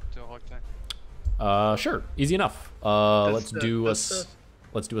to a hog tank. Sure. Easy enough. Let's do a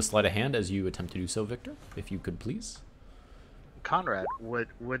sleight of hand as you attempt to do so, Victor, if you could please. Conrad, would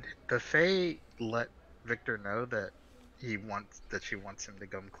the Fae let Victor know that she wants him to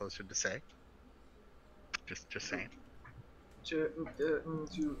come closer to say? Just saying.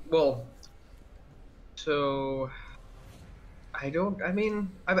 Well, so I told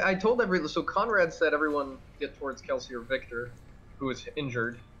so Conrad said everyone get towards Kelsey or Victor, who is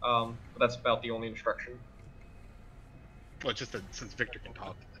injured. But that's about the only instruction. Well, just that since Victor can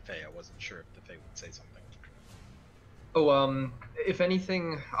talk to the Fae, I wasn't sure if the Fae would say something. Oh, if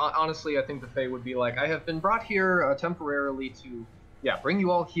anything, honestly, I think the Fae would be like, I have been brought here temporarily to, bring you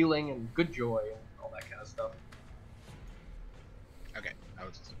all healing and good joy and all that kind of stuff. Okay, I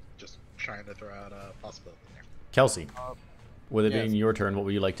was just trying to throw out a possibility there. Kelsey, with it yes. being your turn, what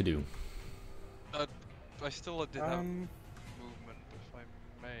would you like to do? I still did have movement, if I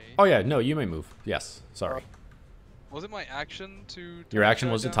may. Oh yeah, no, you may move. Yes, sorry. Was it my action to? Your action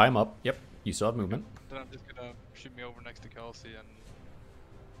was to down? tie him up. Yep, you still have movement. Then I'm just gonna shoot me over next to Kelsey and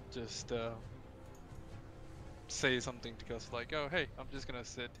just say something to Kelsey like, oh hey, I'm just gonna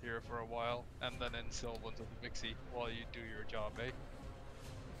sit here for a while and then in Sylvan to the Mixie while you do your job, eh?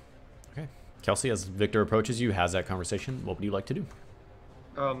 Okay. Kelsey, as Victor approaches you, has that conversation. What would you like to do?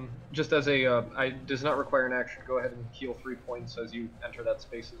 Just as does not require an action, go ahead and heal 3 points as you enter that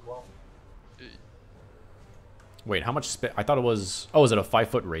space as well. Wait, how much space? I thought it was... Oh, is it a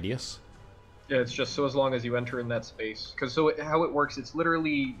 5-foot radius? Yeah, it's just so as long as you enter in that space. Because how it works, it's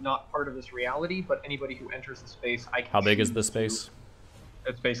literally not part of this reality, but anybody who enters the space, I can How big is choose the space?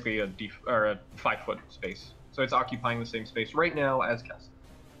 It's basically a 5-foot space. So it's occupying the same space right now as Kelsey.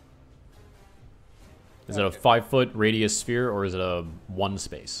 Is it a 5-foot radius sphere, or is it a one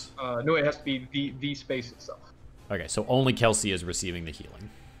space? No, it has to be the space itself. Okay, so only Kelsey is receiving the healing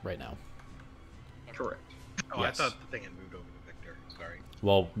right now. Correct. Oh, Yes. I thought the thing had moved over to Victor.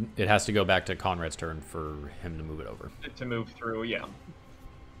 Well, it has to go back to Conrad's turn for him to move it over. To move through, yeah.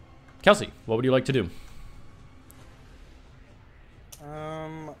 Kelsey, what would you like to do?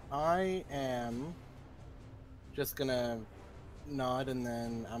 I am just gonna nod, and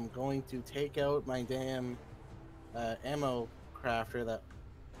then I'm going to take out my damn ammo crafter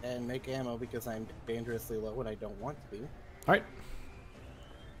and make ammo because I'm dangerously low and I don't want to be. All right.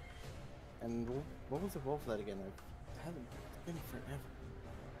 And what was the roll for that again? I haven't been forever.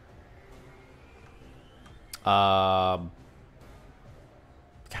 God,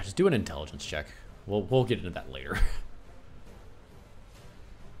 just do an intelligence check. We'll get into that later.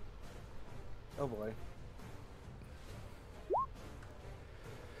 Oh boy.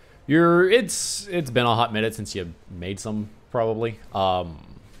 It's been a hot minute since you made some, probably.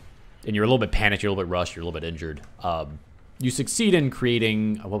 And you're a little bit panicked, you're a little bit rushed, you're a little bit injured. You succeed in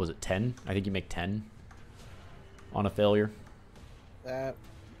creating, what was it, 10? I think you make 10 on a failure. That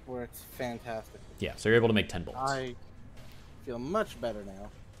works fantastic. Yeah, so you're able to make 10 bolts. I feel much better now.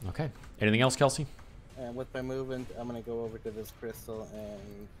 Okay. Anything else, Kelsey? And with my movement, I'm gonna go over to this crystal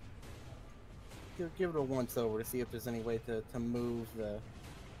and give it a once over to see if there's any way to move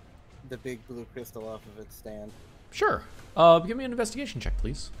the big blue crystal off of its stand. Sure. Give me an investigation check,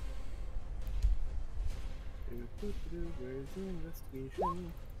 please. Where's the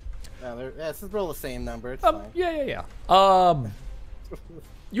investigation? Let's roll the same number. It's fine. Yeah.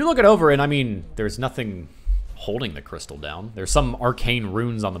 You look it over, and I mean, there's nothing holding the crystal down. There's some arcane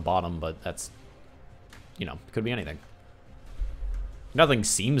runes on the bottom, but that's, could be anything. Nothing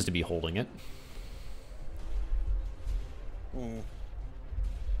seems to be holding it.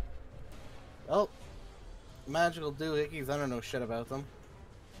 Well, magical doohickeys, I don't know shit about them.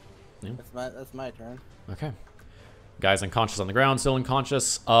 Yeah. That's my turn. Okay. Guy's unconscious on the ground, still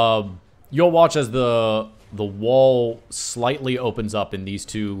unconscious. You'll watch as the wall slightly opens up and these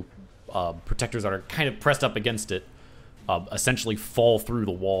two protectors that are kind of pressed up against it essentially fall through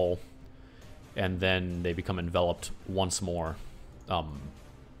the wall, and then they become enveloped once more.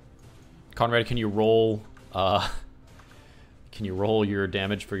 Conrad, can you roll your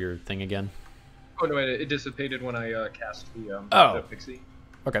damage for your thing again? Oh no, it dissipated when I cast the pixie.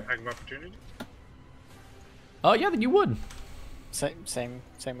 Okay. Attack of opportunity? Yeah, then you would. Same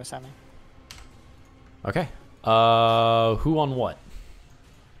with Sammy. Okay. Who on what?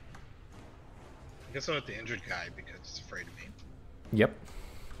 I guess I'll hit the injured guy because it's afraid of me. Yep.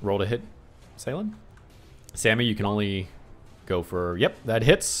 Roll to hit Salem. Sammy, you can only go for... Yep, that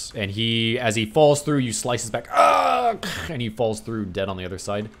hits. And as he falls through, you slice his back. And he falls through dead on the other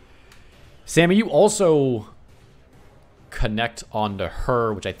side. Sammy, you also connect onto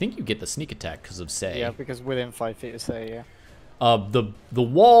her, which I think you get the sneak attack because of Say. Yeah, because within 5 feet of Say, yeah. The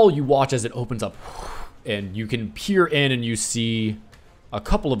wall, you watch as it opens up, and you can peer in and you see a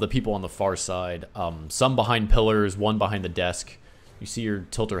couple of the people on the far side. Some behind pillars, one behind the desk. You see her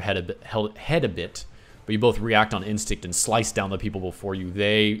tilt her head a bit, but you both react on instinct and slice down the people before you.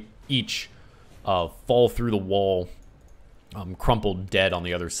 They each fall through the wall, crumpled dead on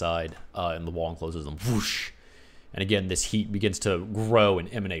the other side, and the wall encloses them. Whoosh. And again, this heat begins to grow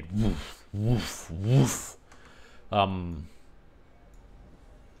and emanate. Woof, woof, woof. That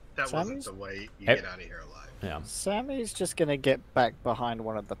wasn't the way you Hey. get out of here alive. Yeah. Sammy's just gonna get back behind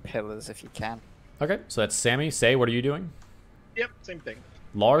one of the pillars if he can. Okay, so that's Sammy. Say, what are you doing? Yep, same thing.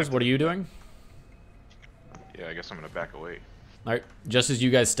 Lars, what are you doing? Yeah, I guess I'm gonna back away. All right, just as you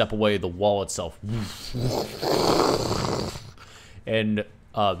guys step away, the wall itself. And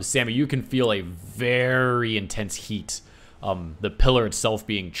Sammy, you can feel a very intense heat. The pillar itself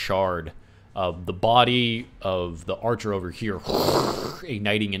being charred. The body of the archer over here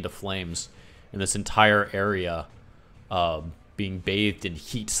igniting into flames. And this entire area being bathed in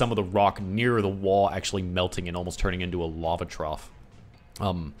heat. Some of the rock near the wall actually melting and almost turning into a lava trough.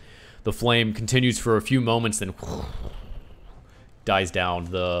 The flame continues for a few moments, then dies down.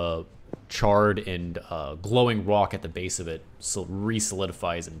 The charred and glowing rock at the base of it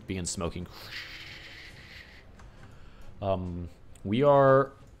re-solidifies and begins smoking. We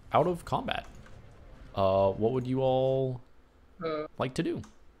are out of combat. What would you all like to do?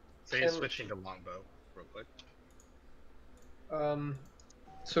 Say switching to longbow real quick.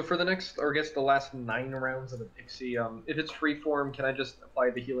 So for the next, or I guess the last 9 rounds of the pixie, if it's free form, can I just apply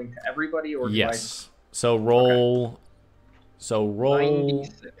the healing to everybody, or Yes. So roll. Okay. So roll.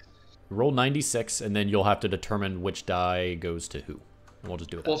 96. Roll 96, and then you'll have to determine which die goes to who. And we'll just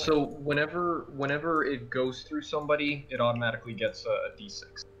do it that Well, way. so whenever it goes through somebody, it automatically gets a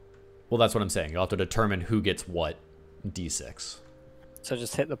d6. Well, that's what I'm saying. You'll have to determine who gets what d6. So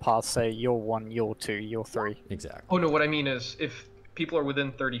just hit the path, say you're 1, you're 2, you're 3. Exactly. Oh no, what I mean is if people are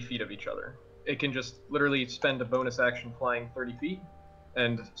within 30 feet of each other. It can just literally spend a bonus action flying 30 feet.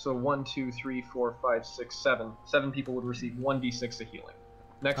 And so 1, 2, 3, 4, 5, 6, 7. 7 people would receive 1d6 of healing.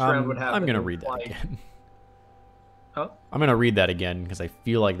 Next round would have. I'm gonna read that again. Huh? I'm gonna read that again because I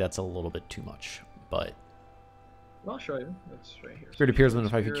feel like that's a little bit too much. But I'll show you. It's right here. spirit appears within a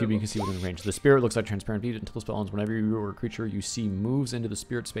 5 feet cube. You can see within range. The spirit looks like transparent bead until the spell ends. Whenever you or a creature you see moves into the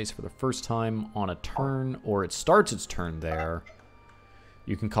spirit space for the first time on a turn, or it starts its turn there,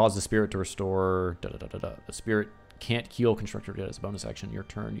 you can cause the spirit to restore. The spirit can't heal constructor yet as a bonus action. Your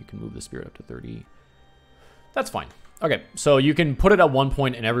turn, you can move the spirit up to 30. That's fine. Okay, so you can put it at one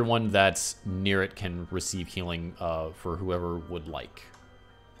point, and everyone that's near it can receive healing for whoever would like.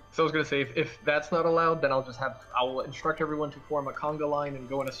 So I was gonna say, if that's not allowed, then I'll instruct everyone to form a conga line and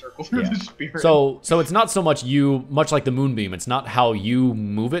go in a circle through the spirit. So it's not so much much like the moonbeam. It's not how you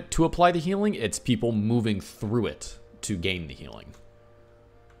move it to apply the healing. It's people moving through it to gain the healing.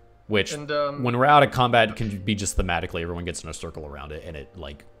 Which, when we're out of combat, it can be just thematically. Everyone gets in a circle around it, and it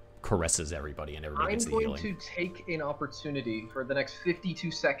like caresses everybody, and everybody gets the healing. I'm going to take an opportunity for the next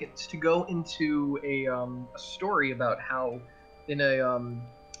 52 seconds to go into a story about how,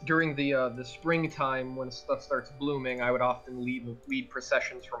 during the springtime when stuff starts blooming, I would often lead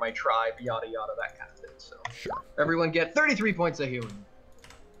processions for my tribe, yada yada, that kind of thing. So sure, everyone get 33 points of healing.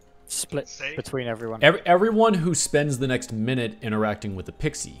 Split between everyone. Everyone who spends the next minute interacting with the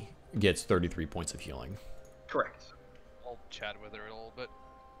pixie gets 33 points of healing. Correct. I'll chat with her a little bit.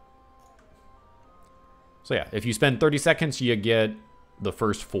 So yeah, if you spend 30 seconds, you get the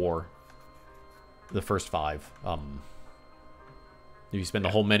first 4. The first 5. If you spend the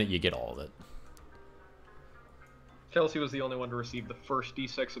whole minute, you get all of it. Kelsey was the only one to receive the first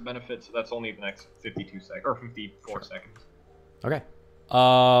d6 of benefit, so that's only the next 54 seconds. Okay. So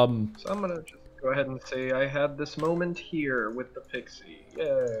I'm gonna just go ahead and say I had this moment here with the pixie.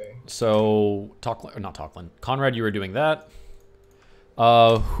 Yay. So Conrad, you were doing that.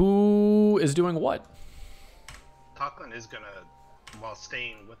 Who is doing what? Tocklin is gonna, while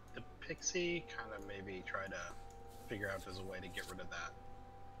staying with the pixie, kind of maybe try to figure out if there's a way to get rid of that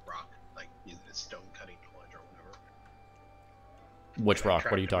rock, like using his stone cutting knowledge or whatever. Which rock?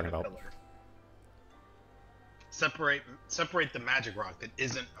 What are you talking about? Separate the magic rock that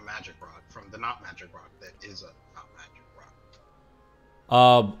isn't a magic rock from the not magic rock that is a not magic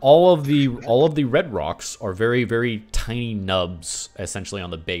rock. All of the red rocks are very, very tiny nubs, essentially on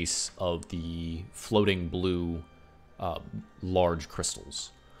the base of the floating blue, large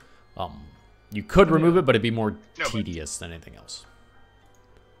crystals. You could remove it, but it'd be more tedious than anything else.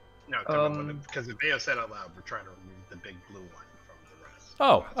 No, because the Bayo said out loud, we're trying to remove the big blue one from the rest.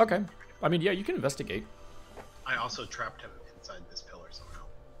 Oh, okay. I mean, yeah, you can investigate. I also trapped him inside this pillar somehow.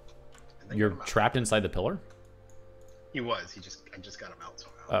 You're trapped inside the pillar? He was. I just got him out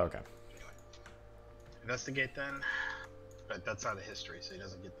somehow. Oh, okay. Anyway. Investigate then. But that's out of history, so he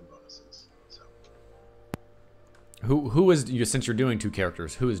doesn't get the bonuses. So. Who is, since you're doing 2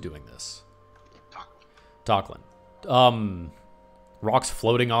 characters, who is doing this? Tocklin. Rocks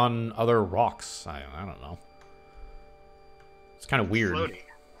floating on other rocks. I don't know. It's kind of weird. Floating.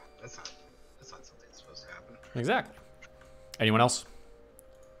 That's not something that's supposed to happen. Exactly. Anyone else?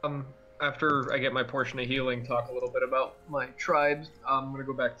 After I get my portion of healing, talk a little bit about my tribes. I'm gonna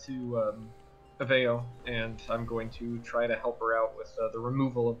go back to Aveo, and I'm going to try to help her out with the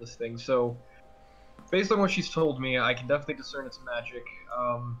removal of this thing. So, based on what she's told me, I can definitely discern its magic.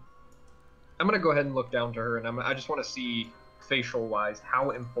 I'm gonna go ahead and look down to her, and I just want to see facial-wise how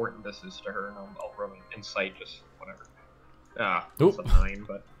important this is to her, and I'll roll an insight, just whatever. It's a 9,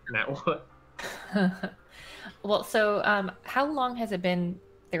 but now what? Well, so how long has it been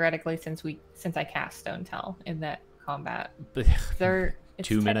theoretically since I cast Stone Tell in that combat? There,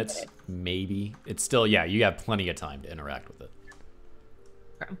 2 minutes, maybe. It's still, yeah, you have plenty of time to interact with it.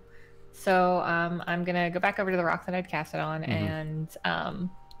 Okay. So I'm gonna go back over to the rock that I'd cast it on and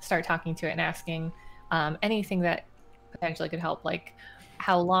start talking to it and asking anything that potentially could help, like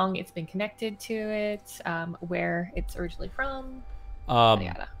how long it's been connected to it, where it's originally from, yada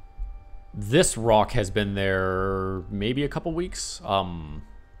yada. This rock has been there maybe a couple weeks.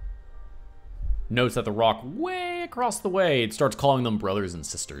 Notes that the rock way across the way, it starts calling them brothers and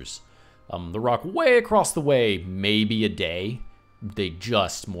sisters. The rock way across the way, maybe a day. They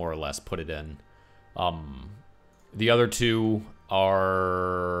just more or less put it in. The other 2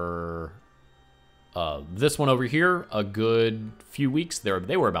 are this one over here, a good few weeks.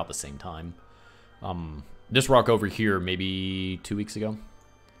 They were about the same time. This rock over here, maybe 2 weeks ago.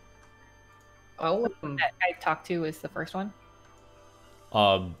 That I talked to is the first one.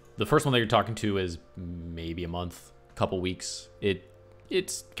 The first one that you're talking to is maybe a month. couple weeks.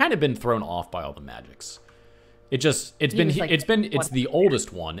 It's kind of been thrown off by all the magics. It's the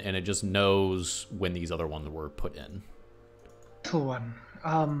oldest one, and it just knows when these other ones were put in. Little one,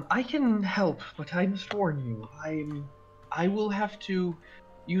 I can help, but I must warn you, I will have to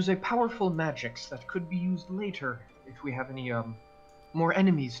use a powerful magics that could be used later if we have any more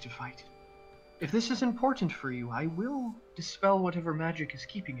enemies to fight. If this is important for you, I will dispel whatever magic is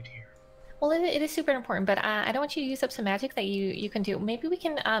keeping it here. Well, it is super important, but I don't want you to use up some magic that you can do. Maybe we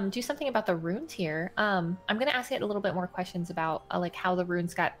can do something about the runes here. I'm going to ask it a little bit more questions about like how the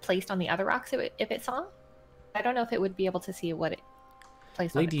runes got placed on the other rocks if it saw. I don't know if it would be able to see what it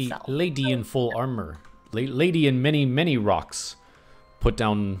placed on itself. Lady in full armor. Lady in many rocks. Put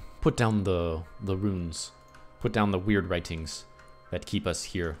down the runes. Put down the weird writings that keep us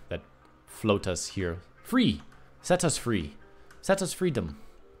here, that float us here. Free! Set us free. Set us freedom.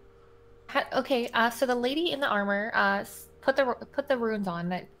 Okay, so the lady in the armor put the runes on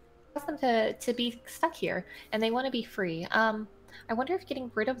that cause them to be stuck here, and they want to be free. I wonder if getting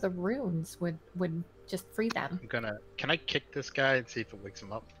rid of the runes would just free them. Can I kick this guy and see if it wakes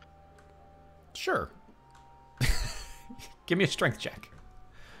him up? Sure. Give me a strength check.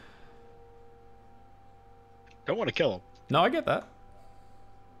 Don't want to kill him. No, I get that.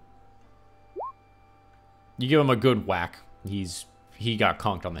 You give him a good whack. He got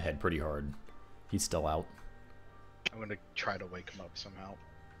conked on the head pretty hard. He's still out. I'm gonna try to wake him up somehow.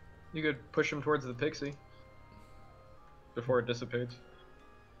 You could push him towards the pixie before it dissipates.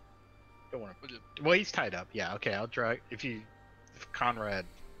 Don't want to. Well, he's tied up. Yeah. Okay. I'll drag. If Conrad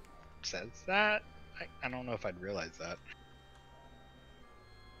says that, I don't know if I'd realize that.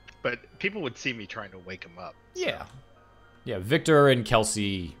 But people would see me trying to wake him up. So. Yeah. Yeah. Victor and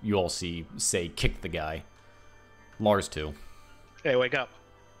Kelsey, you all say kick the guy. Lars too. Hey, wake up.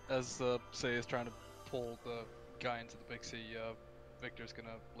 As Say is trying to pull the guy into the pixie, Victor's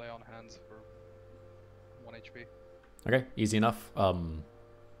gonna lay on hands for 1 HP. Okay, easy enough.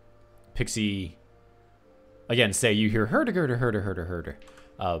 Pixie, again, say you hear herder.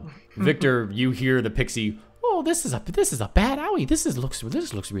 Victor, you hear the pixie. Oh, this is a bad owie. This looks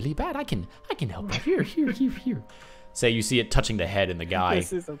really bad. I can help you. Here. Say you see it touching the head, and the guy.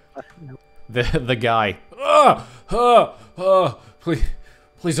 This is a The guy.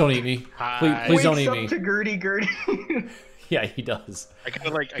 Please don't eat me. Please don't eat me. To Gertie. Yeah, he does. I kind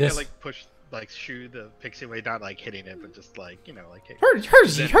of push, shoo the pixie away, not like hitting it, but just like, hey.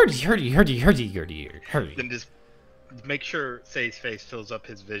 Hurdy. Then just make sure Say's face fills up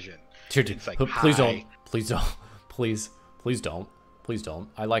his vision. It's like, please don't.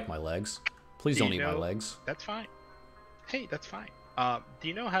 I like my legs. Please don't eat my legs. That's fine. Hey, that's fine. Do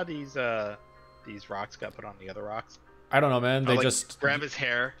you know how these rocks got put on the other rocks? I don't know, man. They just grab his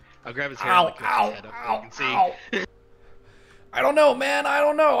hair. I'll grab his hair. Ow! I don't know, man. I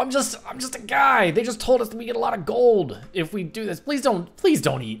don't know. I'm just a guy. They just told us that we get a lot of gold if we do this. Please don't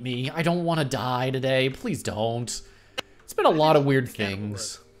eat me. I don't want to die today. Please don't. It's been a lot of weird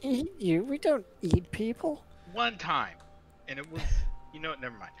things. Eat you? We don't eat people. One time, and it was,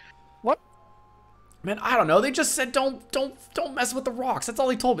 never mind. What? Man, I don't know. They just said don't mess with the rocks. That's all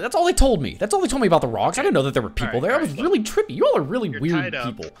they told me. That's all they told me about the rocks. I didn't know that there were people there. It was really trippy. You all are really weird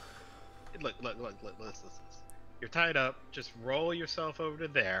people. Look. Listen. You're tied up. Just roll yourself over to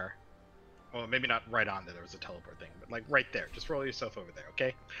there. Well, maybe not right on there. There was a teleport thing, but like right there. Just roll yourself over there,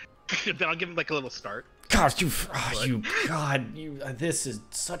 okay? Then I'll give him like a little start. Gosh, this is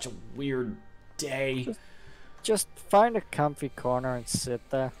such a weird day. Just find a comfy corner and sit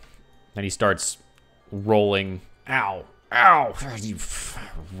there. And he starts rolling. Ow! You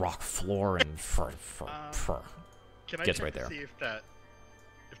rock floor and Can I gets check right to there. see if that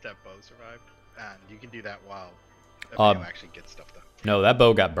bow survived? And you can do that while the bow actually gets stuff done. No, that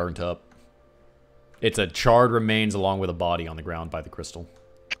bow got burnt up. It's a charred remains along with a body on the ground by the crystal.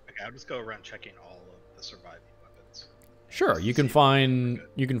 Okay, I'll just go around checking all of the surviving weapons. Sure, you can find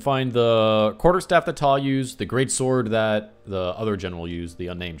the quarterstaff that Ta used, the great sword that the other general used, the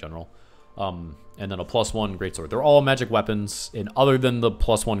unnamed general, and then a +1 greatsword. They're all magic weapons, and other than the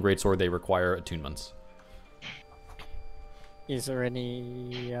 +1 greatsword, they require attunements. Is there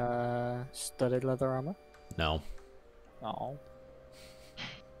any studded leather armor? No. Oh.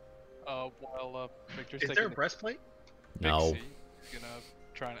 While Victor's Is there a breastplate? No. Pixie is gonna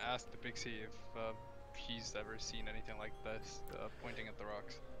try and ask the Pixie if he's ever seen anything like this, pointing at the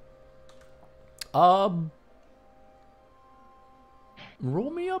rocks.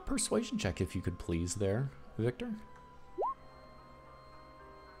 Roll me a persuasion check if you could please there, Victor.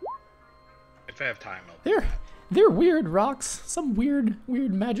 If I have time, I'll There. They're weird rocks. Some weird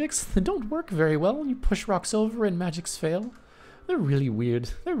magics that don't work very well. You push rocks over and magics fail. They're really weird.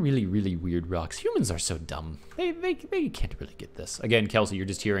 They're really, really weird rocks. Humans are so dumb. They can't really get this. Again, Kelsey, you're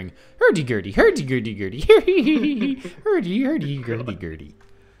just hearing hurdy-gurdy, hurdy-gurdy-gurdy, hurdy-gurdy-gurdy.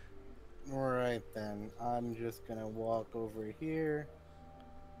 Alright then, I'm just gonna walk over here.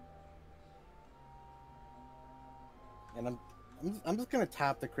 And I'm just gonna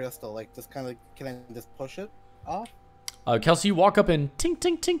tap the crystal, like just kind of, can I just push it off? Kelsey, you walk up and tink,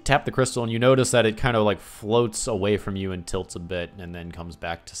 tink, tink, tap the crystal, and you notice that it kind of like floats away from you and tilts a bit, and then comes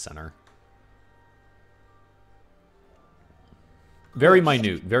back to center. Very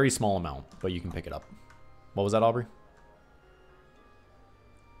minute, very small amount, but you can pick it up. What was that, Aubrey?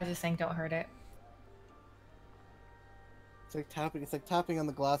 I was just saying, don't hurt it. It's like tapping on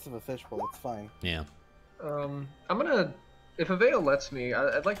the glass of a fishbowl. It's fine. Yeah. I'm gonna, if Aveo lets me,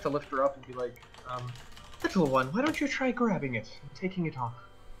 I'd like to lift her up and be like, little one, why don't you try grabbing it and taking it off?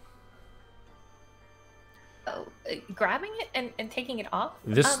 Oh, grabbing it and taking it off?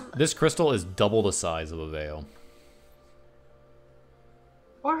 This crystal is double the size of a veil.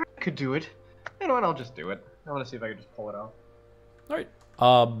 Or I could do it. You know what, I'll just do it. I want to see if I can just pull it off. Alright.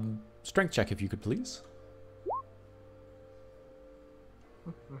 Strength check if you could please.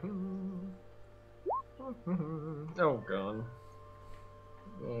 Oh god.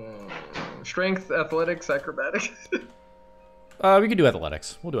 Strength, athletics, acrobatics. We could do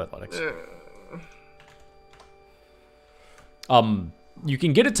athletics. We'll do athletics. You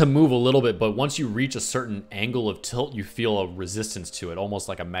can get it to move a little bit, but once you reach a certain angle of tilt, you feel a resistance to it, almost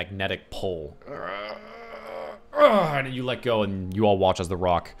like a magnetic pull. And you let go, and you all watch as the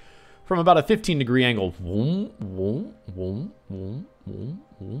rock, from about a 15-degree angle,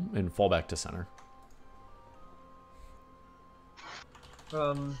 and fall back to center.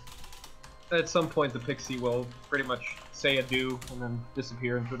 At some point, the pixie will pretty much say adieu and then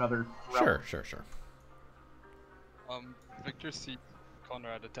disappear into another realm. Sure. Victor sees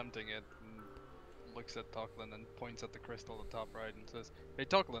Conrad attempting it and looks at Tocklin and points at the crystal at the top right and says, "Hey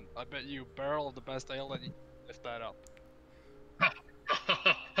Tocklin, I bet you barrel of the best ale and you lift that up."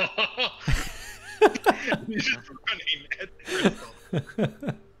 He's just running at the crystal.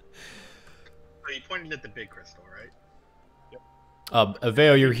 So he pointed at the big crystal, right?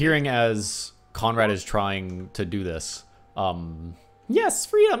 Aveo, you're hearing as Conrad is trying to do this. Yes,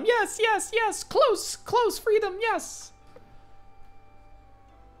 freedom, yes, close, freedom, yes.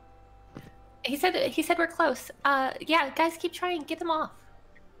 He said we're close. Yeah, guys, keep trying, get them off.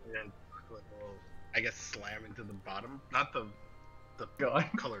 And then will, I guess, slam into the bottom, not the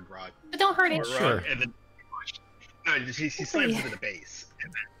colored rock. But don't hurt it. Sure. And then no, he slams into the base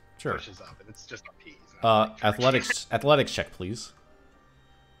and then pushes up, and it's just a piece. Athletics check, please.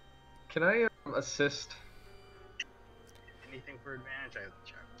 Can I assist? Anything for advantage? I have to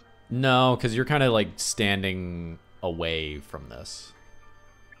check. No, because you're kind of like standing away from this.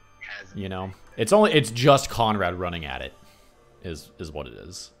 You know, it's just Conrad running at it, is what it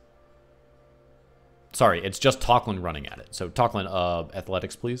is. Sorry, it's just Tocklin running at it. So Tocklin,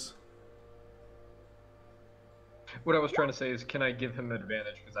 athletics, please. What I was trying to say is, can I give him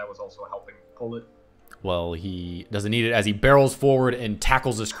advantage because I was also helping pull it? Well, he doesn't need it as he barrels forward and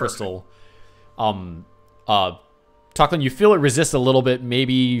tackles this crystal. Tocklin, you feel it resist a little bit,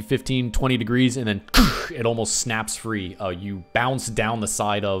 maybe 15, 20 degrees, and then it almost snaps free. You bounce down the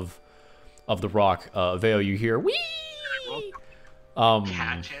side of the rock. Veo, you hear, wee!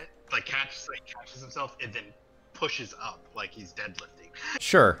 Catch it. Catches himself and then pushes up like he's deadlifting.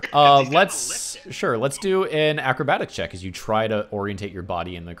 Sure. Let's do an acrobatics check as you try to orientate your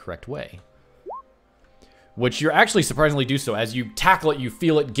body in the correct way. Which you're actually surprisingly do so. As you tackle it, you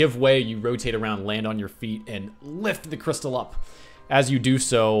feel it give way, you rotate around, land on your feet, and lift the crystal up. As you do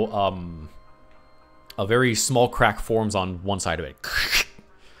so, a very small crack forms on one side of it.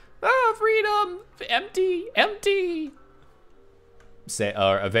 Freedom! Empty! Say,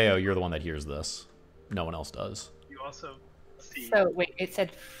 Aveo, you're the one that hears this. No one else does. You also see... So, wait, it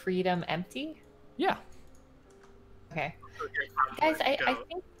said freedom empty? Yeah. Okay. Guys, I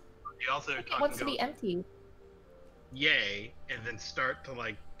think you also it wants to be empty. Yay, and then start to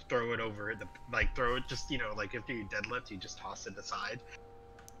throw it over throw it just if you deadlift, you just toss it aside.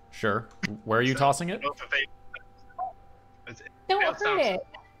 Sure. Where are you tossing it? Don't hurt it.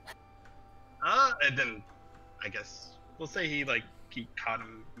 And then I guess we'll say he caught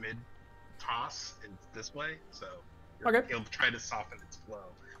him mid toss in this way, so okay. He'll try to soften its flow.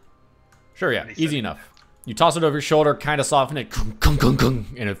 Sure, yeah, easy enough. You toss it over your shoulder, kind of soften it,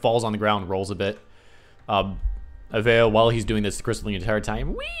 and it falls on the ground, rolls a bit. Aveo, while he's doing this, the crystal the entire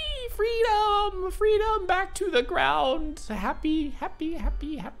time, wee, freedom! freedom, freedom, back to the ground. Happy, happy,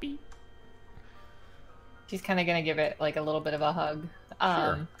 happy, happy. She's kind of gonna give it like a little bit of a hug.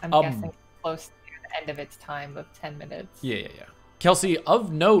 Sure. I'm guessing close to the end of its time of 10 minutes. Yeah. Kelsey,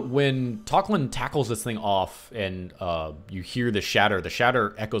 of note, when Tocklin tackles this thing off and you hear the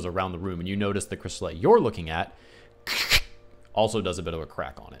shatter echoes around the room, and you notice the crystal that you're looking at also does a bit of a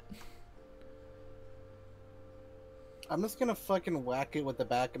crack on it. I'm just gonna fucking whack it with the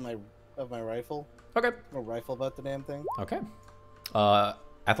back of my rifle. Okay. Or rifle about the damn thing. Okay.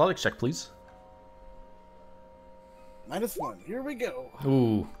 Athletics check, please. -1. Here we go.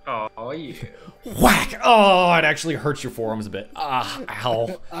 Ooh. Oh, yeah. Whack! Oh, it actually hurts your forearms a bit. Ah, ow.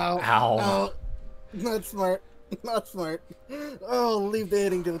 Ow. Ow. Ow. Not smart. Not smart. Oh, leave the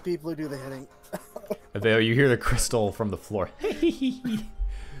hitting to the people who do the hitting. Aveo, you hear the crystal from the floor.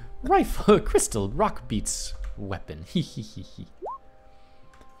 Rifle, crystal, rock beats weapon.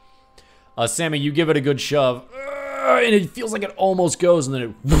 Sammy, you give it a good shove, and it feels like it almost goes, and then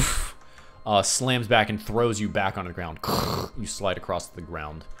it woof, slams back and throws you back on the ground. You slide across the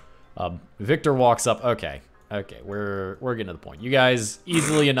ground. Victor walks up. Okay, we're getting to the point. You guys,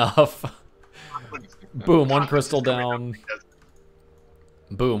 easily enough. Boom, one crystal down.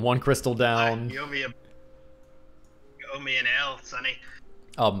 Boom, one crystal down. You owe me an L, Sonny.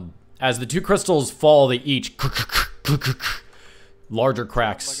 As the two crystals fall, they each larger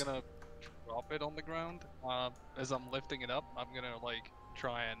cracks. I'm gonna drop it on the ground. As I'm lifting it up, I'm gonna like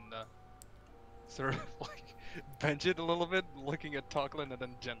try and sort of like bench it a little bit, looking at Tocklin, and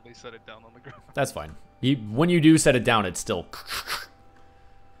then gently set it down on the ground. That's fine. When you do set it down, it's still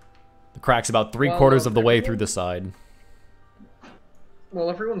the cracks about 3/4 of the way through the side. While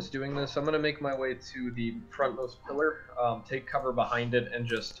everyone's doing this, I'm going to make my way to the frontmost pillar, take cover behind it, and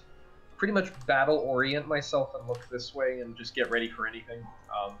just pretty much battle orient myself and look this way and just get ready for anything.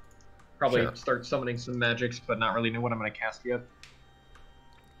 Probably start summoning some magics, but not really know what I'm going to cast yet.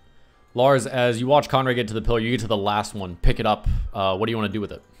 Lars, as you watch Conrad get to the pillar, you get to the last one, pick it up. What do you want to do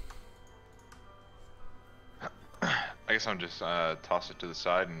with it? I guess I'm just toss it to the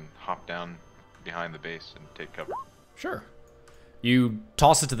side and hop down behind the base and take cover. Sure. You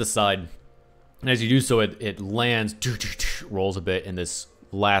toss it to the side, and as you do so, it lands, rolls a bit, and this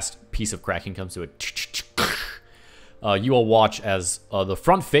last piece of cracking comes to it. You will watch as the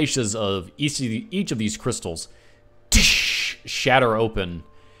front fascias of each of these crystals shatter open,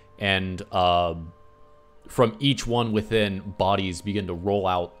 and from each one within, bodies begin to roll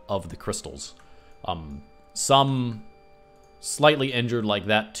out of the crystals. Some slightly injured like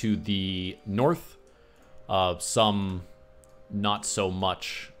that to the north, some not so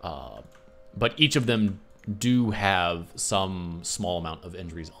much, but each of them do have some small amount of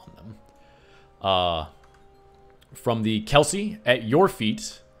injuries on them. From the Kelsey at your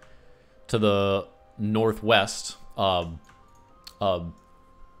feet to the northwest, a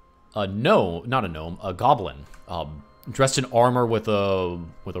goblin, dressed in armor with a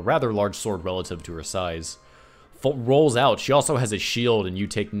rather large sword relative to her size, rolls out. She also has a shield, and you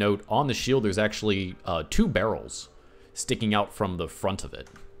take note on the shield there's actually 2 barrels sticking out from the front of it.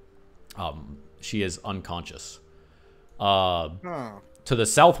 She is unconscious. To the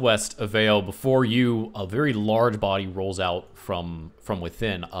southwest, Aveo, before you, a very large body rolls out from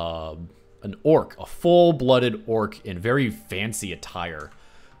within. An orc, a full-blooded orc in very fancy attire,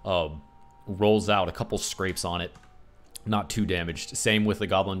 rolls out. A couple scrapes on it, not too damaged. Same with the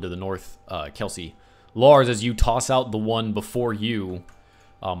goblin to the north, Kelsey. Lars, as you toss out the one before you,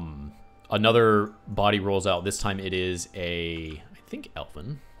 another body rolls out. This time it is I think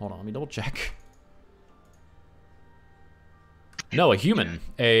elven. Hold on, let me double check. No, a human.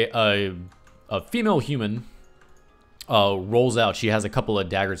 A female human rolls out. She has a couple of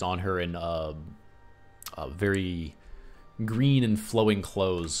daggers on her and very green and flowing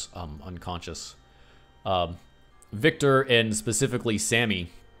clothes, unconscious. Victor, and specifically Sammy,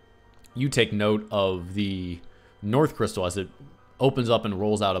 you take note of the north crystal as it opens up and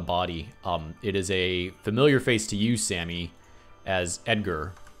rolls out a body. It is a familiar face to you, Sammy, as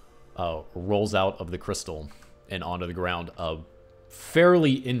Edgar rolls out of the crystal and onto the ground,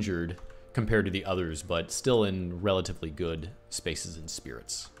 fairly injured compared to the others, but still in relatively good spaces and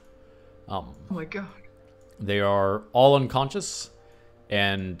spirits. Oh my god. They are all unconscious,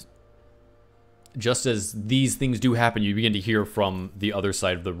 and just as these things do happen, you begin to hear from the other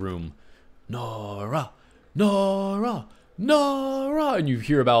side of the room, Nora, Nora, Nora, and you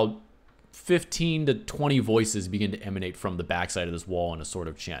hear about 15 to 20 voices begin to emanate from the backside of this wall in a sort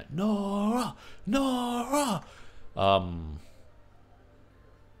of chant. Nora, Nora.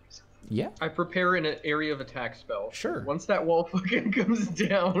 Yeah. I prepare an area of attack spell. Sure. Once that wall fucking comes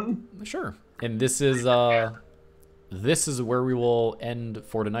down. Sure. And this is where we will end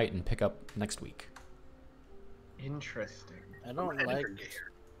for tonight and pick up next week. Interesting. I don't like.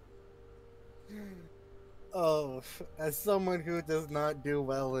 Oh, as someone who does not do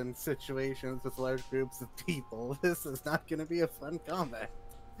well in situations with large groups of people, this is not going to be a fun combat.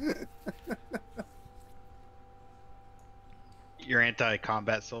 You're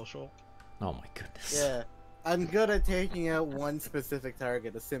anti-combat social? Oh my goodness. Yeah, I'm good at taking out one specific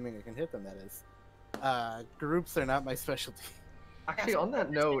target, assuming I can hit them, that is. Groups are not my specialty. Actually, on that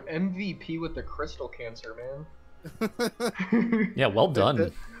note, MVP with the crystal cancer, man. Yeah, well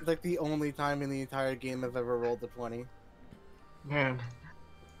done. Like the only time in the entire game I've ever rolled a 20. Man.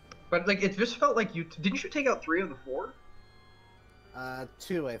 But like, it just felt like didn't you take out 3 of the 4?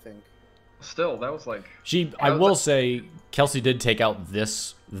 2, I think. Still, that was like... I will say, Kelsey did take out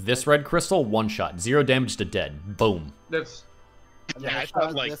this red crystal, 1 shot. 0 damage to dead. Boom. That's... And then Yeah, I I thought,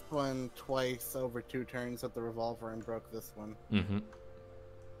 shot like- this one twice over 2 turns with the revolver and broke this one. Mm-hmm.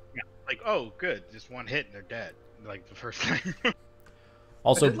 Like, oh, good, just 1 hit and they're dead. Like the first time.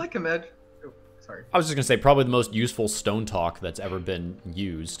 Also, I did like imagine... Oh, sorry. I was just going to say, probably the most useful stone talk that's ever been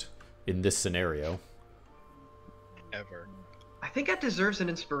used in this scenario. Ever. I think that deserves an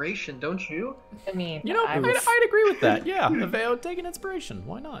inspiration, don't you? I mean, You know, I'd agree with that. Yeah, Aveo, take an inspiration.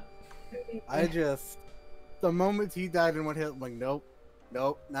 Why not? I just... The moment he died in 1 hit, I'm like, nope.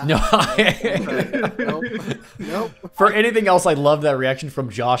 Nope. Not No. nope. Nope. For anything else, I love that reaction from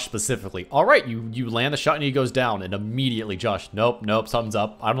Josh specifically. All right, you land the shot and he goes down, and immediately Josh, nope, something's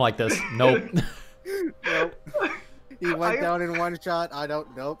up. I don't like this. Nope. Nope. He went down in 1 shot. I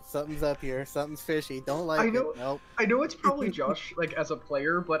don't. Nope. Something's up here. Something's fishy. Don't like it. Nope. I know it's probably Josh, like, as a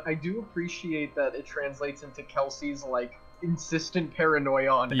player, but I do appreciate that it translates into Kelsey's, like, insistent paranoia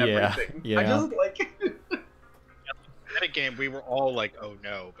on everything. Yeah. I just, like... At a game, we were all like, oh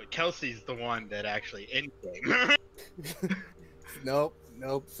no, but Kelsey's the one that actually in-game. Nope.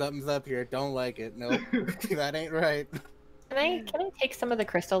 Nope. Something's up here. Don't like it. Nope. That ain't right. Can I take some of the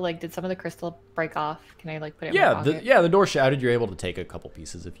crystal? Like, did some of the crystal break off? Can I like put it in my Yeah, pocket? the door shattered. You're able to take a couple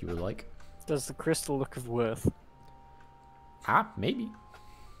pieces if you would like. Does the crystal look of worth? Maybe.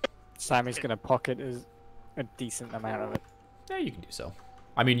 Sammy's gonna pocket a decent amount of it. Yeah, you can do so.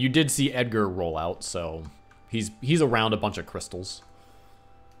 I mean, you did see Edgar roll out, so he's around a bunch of crystals.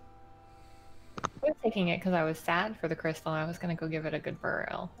 I was taking it because I was sad for the crystal and I was gonna go give it a good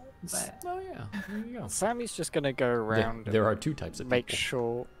burial. But Oh yeah, there you go. Sammy's just gonna go around There are 2 types of and make people.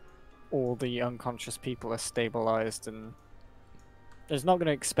 sure all the unconscious people are stabilized, and he's not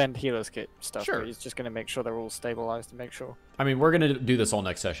gonna expend healer's kit stuff. Sure. But he's just gonna make sure they're all stabilized and make sure. I mean, we're gonna do this all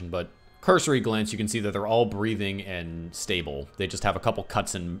next session, but cursory glance, you can see that they're all breathing and stable. They just have a couple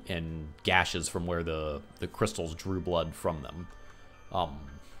cuts and gashes from where the crystals drew blood from them.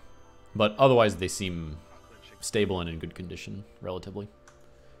 But otherwise, they seem stable and in good condition, relatively.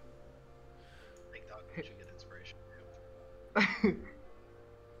 Big dog should get inspiration.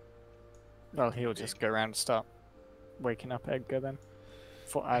 Well, he'll just go around and start waking up Edgar then,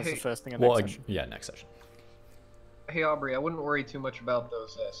 as the Hey. first thing in Well, next session. yeah, next session. Hey, Aubrey, I wouldn't worry too much about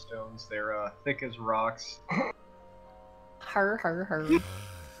those stones. They're thick as rocks. her. Hurdy.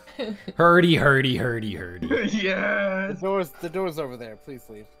 Yeah. The door's over there. Please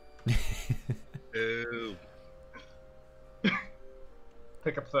leave. Ooh.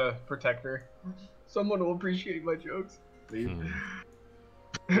 Pick up the protector. Someone will appreciate my jokes. Leave.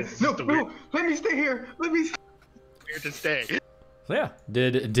 This is No, the no, let me stay here. Let me. Here to stay. So yeah,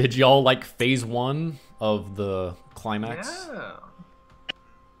 did y'all like phase 1 of the climax? Yeah.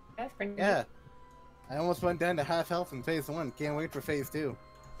 That's pretty Yeah. I almost went down to half health in phase 1. Can't wait for phase 2.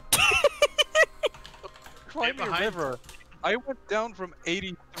 Climb the behind- river. I went down from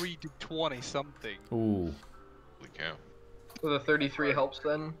 83 to 20 something. Ooh. Holy cow. So the 33 helps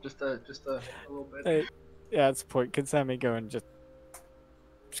then, just a little bit. Hey, yeah, that's the point. Can Sammy go and just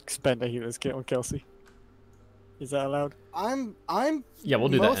spend a healer's kit on Kelsey? Is that allowed? I'm Yeah, we'll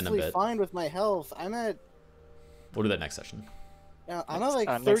do that in a mostly bit. fine with my health. We'll do that next session. I'm at like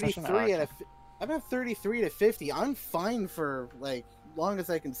next session? 33 Oh, I'm at 33 to 50. I'm fine for like long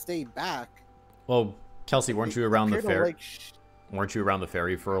as I can stay back. Well, Kelsey, weren't you around the Appear to, ferry? like, Weren't you around the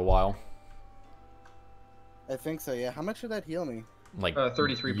ferry for a while? I think so. Yeah. How much did that heal me? Like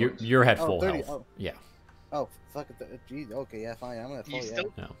 33 you, points. you're at Oh, full 30, health. oh. Yeah. Oh, fuck it. Geez. Okay. Yeah. Fine. I'm at full. You Yeah.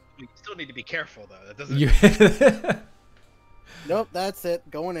 still, No. you still need to be careful though. That doesn't. You Nope. That's it.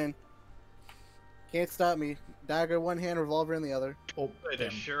 Going in. Can't stop me. Dagger in one hand, revolver in the other. Oh, There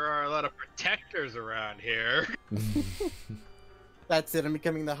sure are a lot of protectors around here. That's it. I'm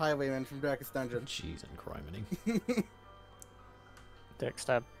becoming the highwayman from Darkest Dungeon. Jeez and criminy. Dick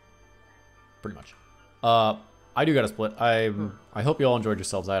stab. pretty much. I do got to split. I hope you all enjoyed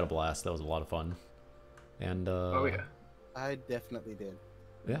yourselves. I had a blast. That was a lot of fun. And Oh yeah. I definitely did.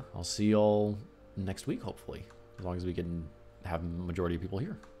 yeah, I'll see you all next week, hopefully, as long as we can have majority of people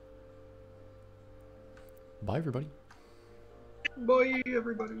here. Bye, everybody. Bye,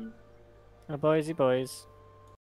 everybody. Boysy boys.